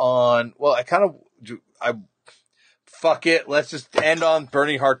hit on, well, fuck it. Let's just end on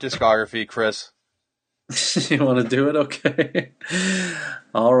Burning Heart discography, Chris. You want to do it? Okay.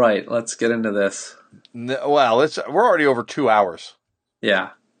 All right, let's get into this. Well, we're already over 2 hours.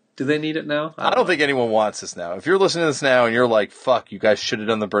 Yeah. Do they need it now? I don't think anyone wants this now. If you're listening to this now and you're like, fuck, you guys should have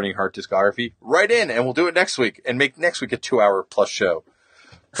done the Burning Heart discography, write in and we'll do it next week and make next week a 2-hour plus show.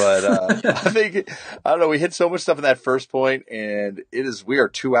 But I don't know, we hit so much stuff in that first point and we are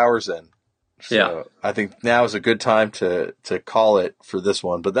 2 hours in. So yeah. I think now is a good time to call it for this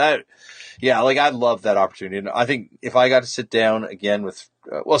one. But I love that opportunity. And I think if I got to sit down again with,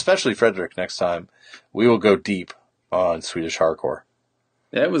 especially Fredrik next time, we will go deep on Swedish hardcore.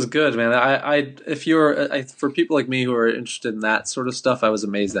 Yeah, it was good, man. For people like me who are interested in that sort of stuff, I was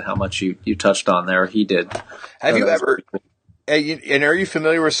amazed at how much you touched on there. He did. Have you ever, and are you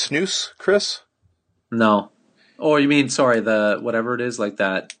familiar with snus, Chris? No. Or you mean, sorry, the whatever it is, like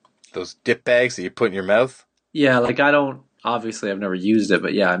that. Those dip bags that you put in your mouth? Yeah, like obviously I've never used it,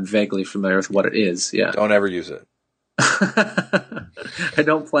 but yeah, I'm vaguely familiar with what it is. Yeah. Don't ever use it. I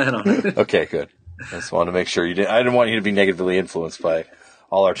don't plan on it. Okay, good. I just wanted to make sure I didn't want you to be negatively influenced by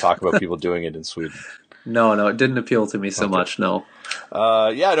all our talk about people doing it in Sweden. No, it didn't appeal to me so much, no. This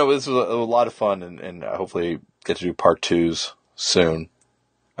was a lot of fun, and hopefully get to do part 2s soon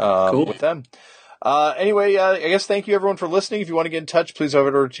cool. with them. Anyway, I guess thank you everyone for listening. If you want to get in touch, please head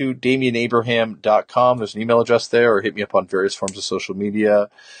over to DamianAbraham.com. There's an email address there, or hit me up on various forms of social media,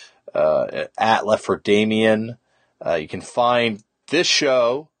 at Left for Damian. You can find this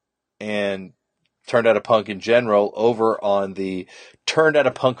show and Turned Out a Punk in general over on the Turned Out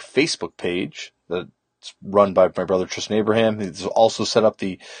a Punk Facebook page that's run by my brother Chris and Abraham. He's also set up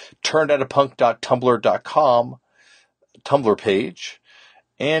the turnedoutapunk.tumblr.com Tumblr page,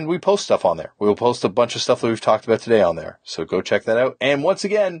 and we post stuff on there. We will post a bunch of stuff that we've talked about today on there, so go check that out. And once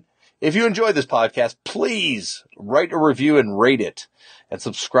again, if you enjoyed this podcast, please write a review and rate it and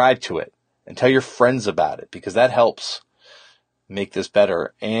subscribe to it and tell your friends about it, because that helps make this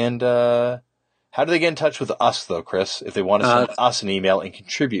better. And how do they get in touch with us, though, Chris, if they want to send us an email and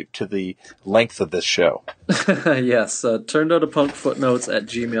contribute to the length of this show? Yes,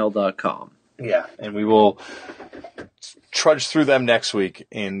 turnedoutapunkfootnotes@gmail.com. Yeah, and we will trudge through them next week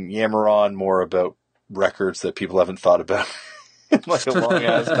and yammer on more about records that people haven't thought about in like a long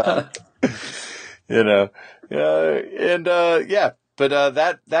ass time. But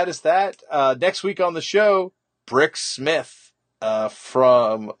that is that. Next week on the show, Brick Smith.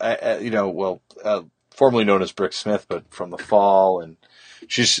 From, formerly known as Brick Smith, but from the Fall, and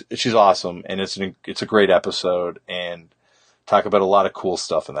she's awesome, and it's a great episode, and talk about a lot of cool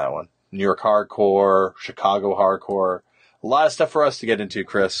stuff in that one. New York hardcore, Chicago hardcore, a lot of stuff for us to get into,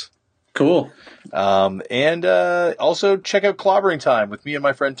 Chris. Cool. And also check out Clobbering Time with me and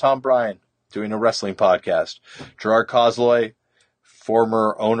my friend Tom Bryan, doing a wrestling podcast. Gerard Kozloy,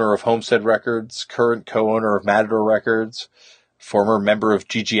 former owner of Homestead Records, current co-owner of Matador Records, former member of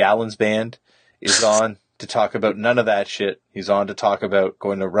Gigi Allen's band, is on to talk about none of that shit. He's on to talk about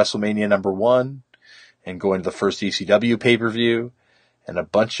going to WrestleMania #1 and going to the first ECW pay-per-view and a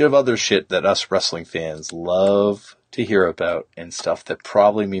bunch of other shit that us wrestling fans love to hear about, and stuff that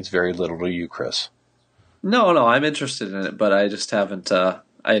probably means very little to you, Chris. No, I'm interested in it, but I just haven't, I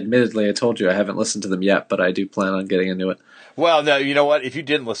told you I haven't listened to them yet, but I do plan on getting into it. Well, no, you know what? If you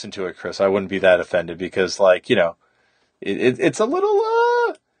didn't listen to it, Chris, I wouldn't be that offended, because, it's a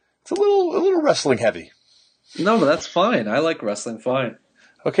little wrestling heavy. No, but that's fine. I like wrestling fine.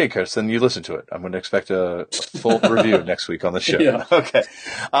 Okay, Chris, then you listen to it. I'm going to expect a full review next week on the show. Yeah. Okay.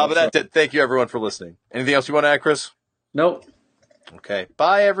 But that's it. Thank you, everyone, for listening. Anything else you want to add, Chris? Nope. Okay.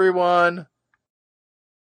 Bye, everyone.